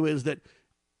telling you is that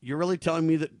You're really telling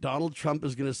me that Donald Trump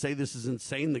is going to say this is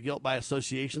insane, the guilt by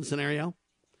association scenario?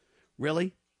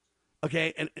 Really?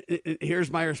 Okay, and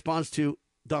here's my response to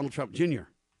Donald Trump Jr.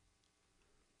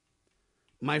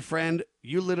 My friend,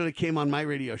 you literally came on my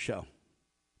radio show.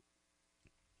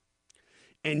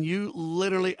 And you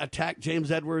literally attacked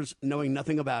James Edwards knowing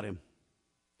nothing about him.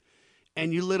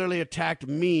 And you literally attacked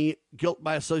me, guilt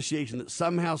by association, that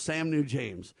somehow Sam knew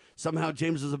James. Somehow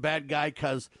James is a bad guy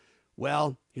because,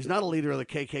 well, he's not a leader of the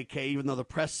KKK, even though the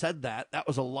press said that. That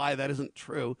was a lie. That isn't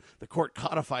true. The court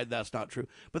codified that's not true.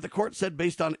 But the court said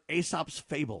based on Aesop's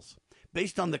fables,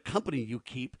 based on the company you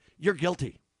keep, you're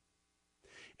guilty.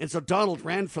 And so Donald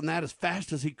ran from that as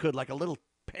fast as he could, like a little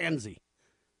pansy.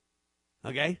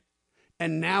 Okay?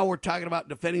 And now we're talking about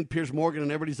defending Piers Morgan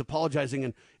and everybody's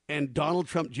apologizing. And Donald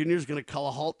Trump Jr. is going to call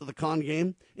a halt to the con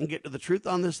game and get to the truth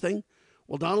on this thing.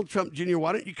 Well, Donald Trump Jr.,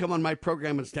 why don't you come on my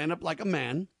program and stand up like a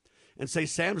man and say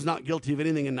Sam's not guilty of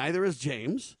anything and neither is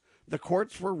James. The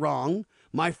courts were wrong.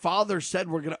 My father said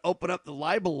we're going to open up the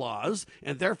libel laws,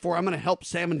 and therefore I'm going to help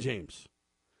Sam and James.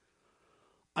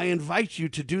 I invite you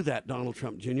to do that, Donald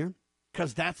Trump Jr.,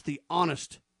 because that's the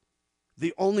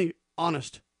only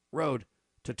honest road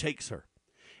to take, sir.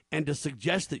 And to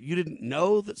suggest that you didn't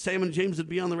know that Sam and James would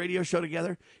be on the radio show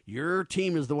together, your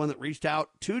team is the one that reached out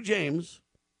to James.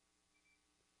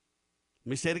 Let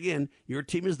me say it again. Your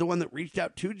team is the one that reached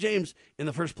out to James in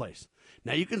the first place.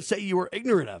 Now, you can say you were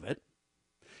ignorant of it,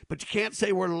 but you can't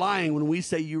say we're lying when we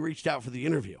say you reached out for the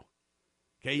interview.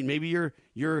 Okay, maybe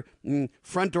your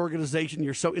front organization,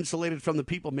 you're so insulated from the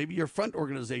people, maybe your front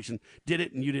organization did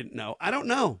it and you didn't know. I don't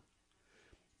know.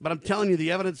 But I'm telling you,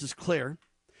 the evidence is clear.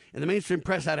 And the mainstream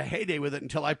press had a heyday with it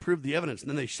until I proved the evidence, and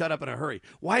then they shut up in a hurry.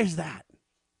 Why is that?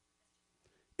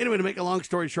 Anyway, to make a long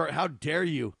story short, how dare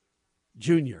you,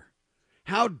 Junior?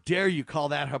 How dare you call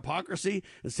that hypocrisy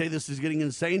and say this is getting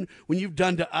insane when you've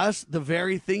done to us the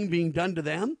very thing being done to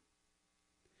them?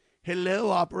 Hello,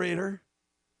 operator.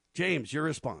 James, your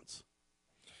response.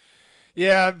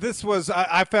 Yeah,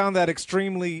 I found that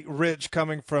extremely rich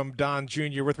coming from Don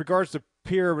Jr. With regards to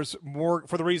Piers Morgan,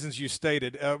 for the reasons you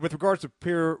stated. With regards to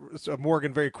Piers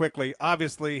Morgan, very quickly,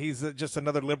 obviously he's just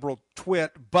another liberal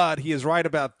twit, but he is right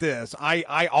about this.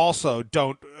 I also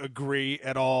don't agree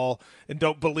at all and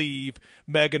don't believe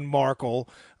Meghan Markle.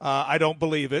 I don't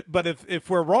believe it. But if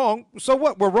we're wrong, so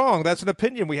what? We're wrong. That's an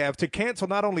opinion we have. To cancel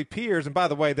not only Piers, and by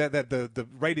the way, that the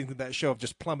ratings of that show have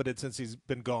just plummeted since he's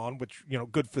been gone, which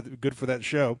good for that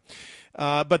show.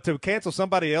 But to cancel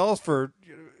somebody else for,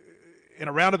 in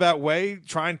a roundabout way,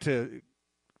 trying to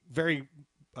very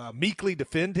meekly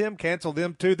defend him, cancel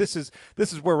them too. This is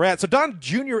where we're at. So Don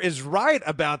Jr. is right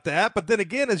about that. But then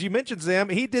again, as you mentioned, Sam,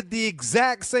 he did the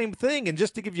exact same thing. And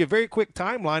just to give you a very quick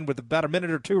timeline with about a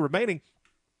minute or two remaining,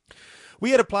 we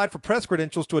had applied for press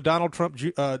credentials to a Donald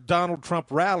Trump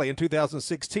rally in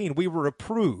 2016. We were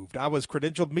approved. I was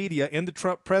credentialed media in the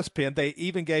Trump press pen. They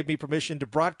even gave me permission to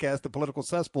broadcast the political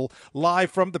cesspool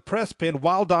live from the press pen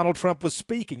while Donald Trump was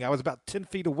speaking. I was about 10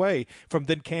 feet away from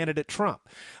then candidate Trump.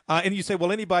 And you say,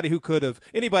 well, anybody could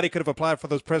have applied for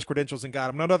those press credentials and got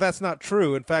them. No, that's not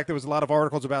true. In fact, there was a lot of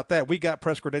articles about that. We got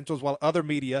press credentials while other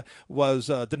media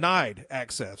was denied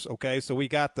access. Okay, so we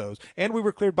got those, and we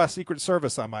were cleared by Secret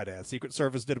Service. I might add, Secret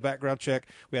Service did a background check.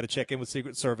 We had to check in with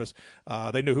Secret Service.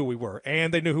 They knew who we were,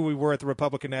 and they knew who we were at the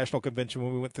Republican National Convention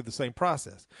when we went through the same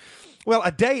process. Well,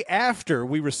 a day after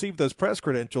we received those press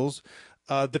credentials,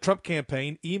 the Trump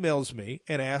campaign emails me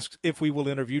and asks if we will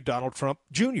interview Donald Trump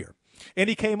Jr., and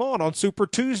he came on Super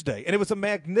Tuesday, and it was a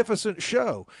magnificent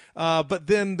show. But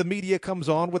then the media comes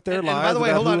on with their lies. And by the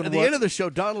way, hold on. At the end of the show,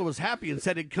 Donald was happy and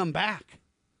said he'd come back.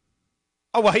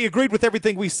 Oh, well, he agreed with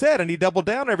everything we said, and he doubled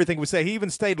down on everything we said. He even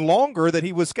stayed longer than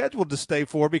he was scheduled to stay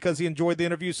for because he enjoyed the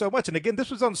interview so much. And again, this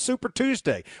was on Super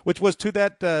Tuesday, which was to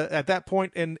that at that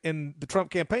point in the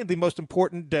Trump campaign, the most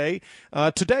important day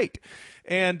to date.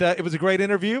 And it was a great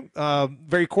interview,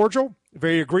 very cordial,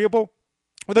 very agreeable.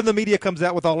 Well, then the media comes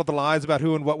out with all of the lies about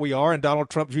who and what we are, and Donald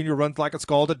Trump Jr. runs like a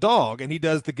scalded dog, and he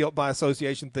does the guilt by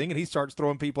association thing, and he starts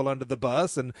throwing people under the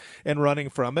bus and running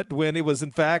from it when it was,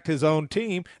 in fact, his own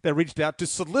team that reached out to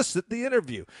solicit the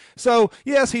interview. So,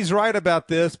 yes, he's right about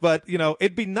this, but,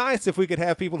 it'd be nice if we could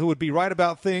have people who would be right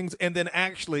about things and then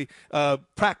actually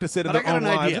practice it in their own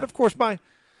lives. And, of course,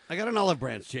 I got an olive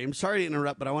branch, James. Sorry to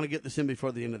interrupt, but I want to get this in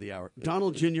before the end of the hour.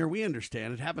 Donald Jr., we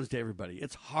understand. It happens to everybody.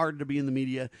 It's hard to be in the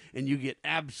media, and you get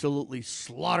absolutely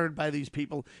slaughtered by these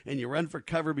people, and you run for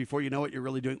cover before you know what you're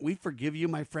really doing. We forgive you,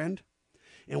 my friend.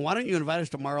 And why don't you invite us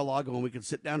to Mar-a-Lago and we can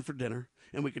sit down for dinner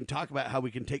and we can talk about how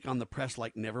we can take on the press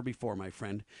like never before, my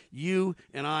friend. You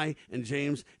and I and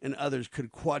James and others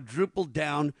could quadruple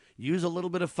down, use a little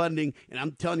bit of funding, and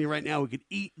I'm telling you right now, we could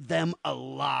eat them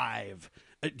alive.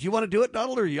 Do you want to do it,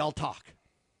 Donald, or y'all talk?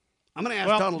 I'm going to ask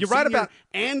Donald Sr.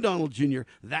 and Donald Jr.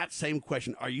 that same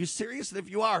question. Are you serious? And if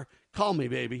you are, call me,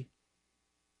 baby.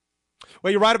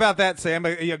 Well, you're right about that, Sam.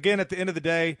 Again, at the end of the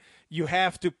day, you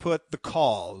have to put the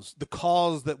cause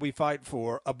that we fight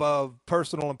for above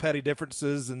personal and petty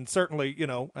differences. And certainly,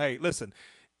 hey, listen,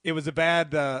 it was a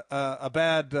bad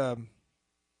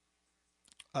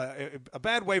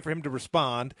way for him to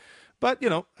respond. But,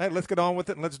 hey, let's get on with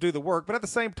it and let's do the work. But at the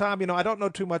same time, I don't know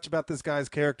too much about this guy's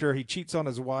character. He cheats on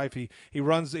his wife. He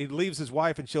leaves his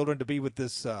wife and children to be with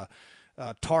this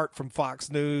tart from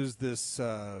Fox News, this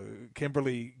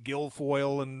Kimberly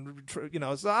Guilfoyle, and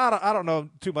so I don't know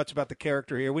too much about the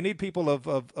character here. We need people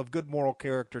of good moral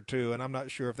character too, and I'm not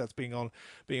sure if that's being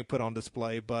put on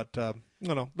display. But listen,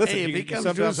 hey, if he comes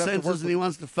to his senses and he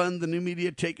wants to fund the new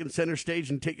media taking center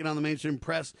stage and taking on the mainstream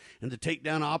press and to take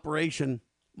down Operation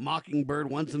Mockingbird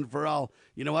once and for all,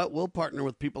 you know what? We'll partner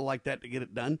with people like that to get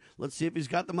it done. Let's see if he's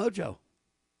got the mojo.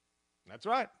 That's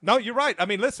right. No, you're right.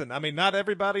 Listen, not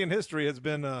everybody in history has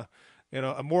been, a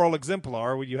moral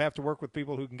exemplar. You have to work with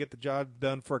people who can get the job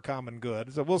done for a common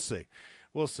good. So we'll see.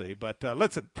 But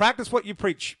listen, practice what you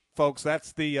preach, folks.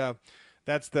 That's the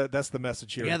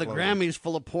message here. Yeah, the Grammys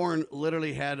full of porn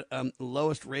literally had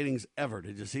lowest ratings ever.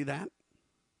 Did you see that?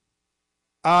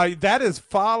 That is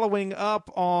following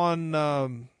up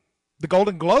on the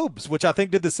Golden Globes, which I think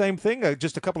did the same thing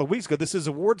just a couple of weeks ago. This is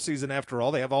award season after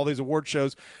all. They have all these award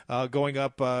shows going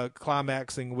up,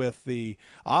 climaxing with the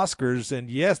Oscars. And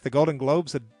yes, the Golden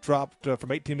Globes had dropped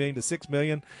from 18 million to 6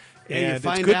 million. And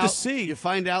it's good to see. You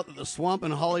find out that the Swamp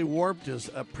and Holly Warped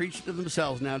is preached to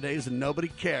themselves nowadays, and nobody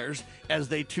cares as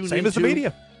they tune Same as the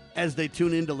media. As they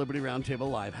tune into Liberty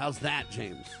Roundtable Live. How's that,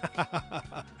 James?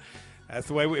 That's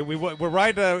the way we're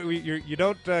right. You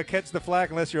don't catch the flag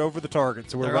unless you're over the target.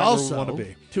 So we're right where we want to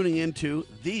be. Tuning into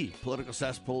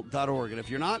thepoliticalcesspool.org. And if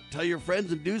you're not, tell your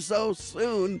friends and do so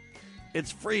soon.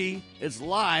 It's free. It's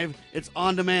live. It's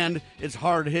on demand. It's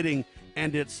hard hitting.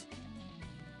 And it's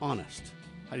honest.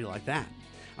 How do you like that?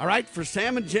 All right. For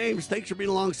Sam and James, thanks for being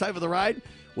alongside for the ride.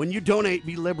 When you donate,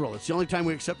 be liberal. It's the only time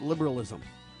we accept liberalism.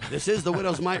 This is the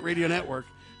Widow's Might Radio Network.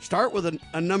 Start with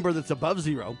a number that's above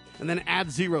zero, and then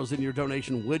add zeros in your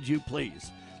donation, would you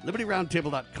please?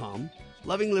 LibertyRoundtable.com,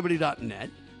 LovingLiberty.net,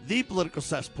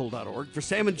 ThePoliticalCesspool.org. For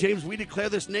Sam and James, we declare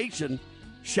this nation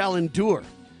shall endure.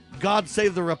 God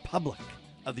save the Republic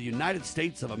of the United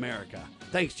States of America.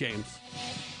 Thanks, James.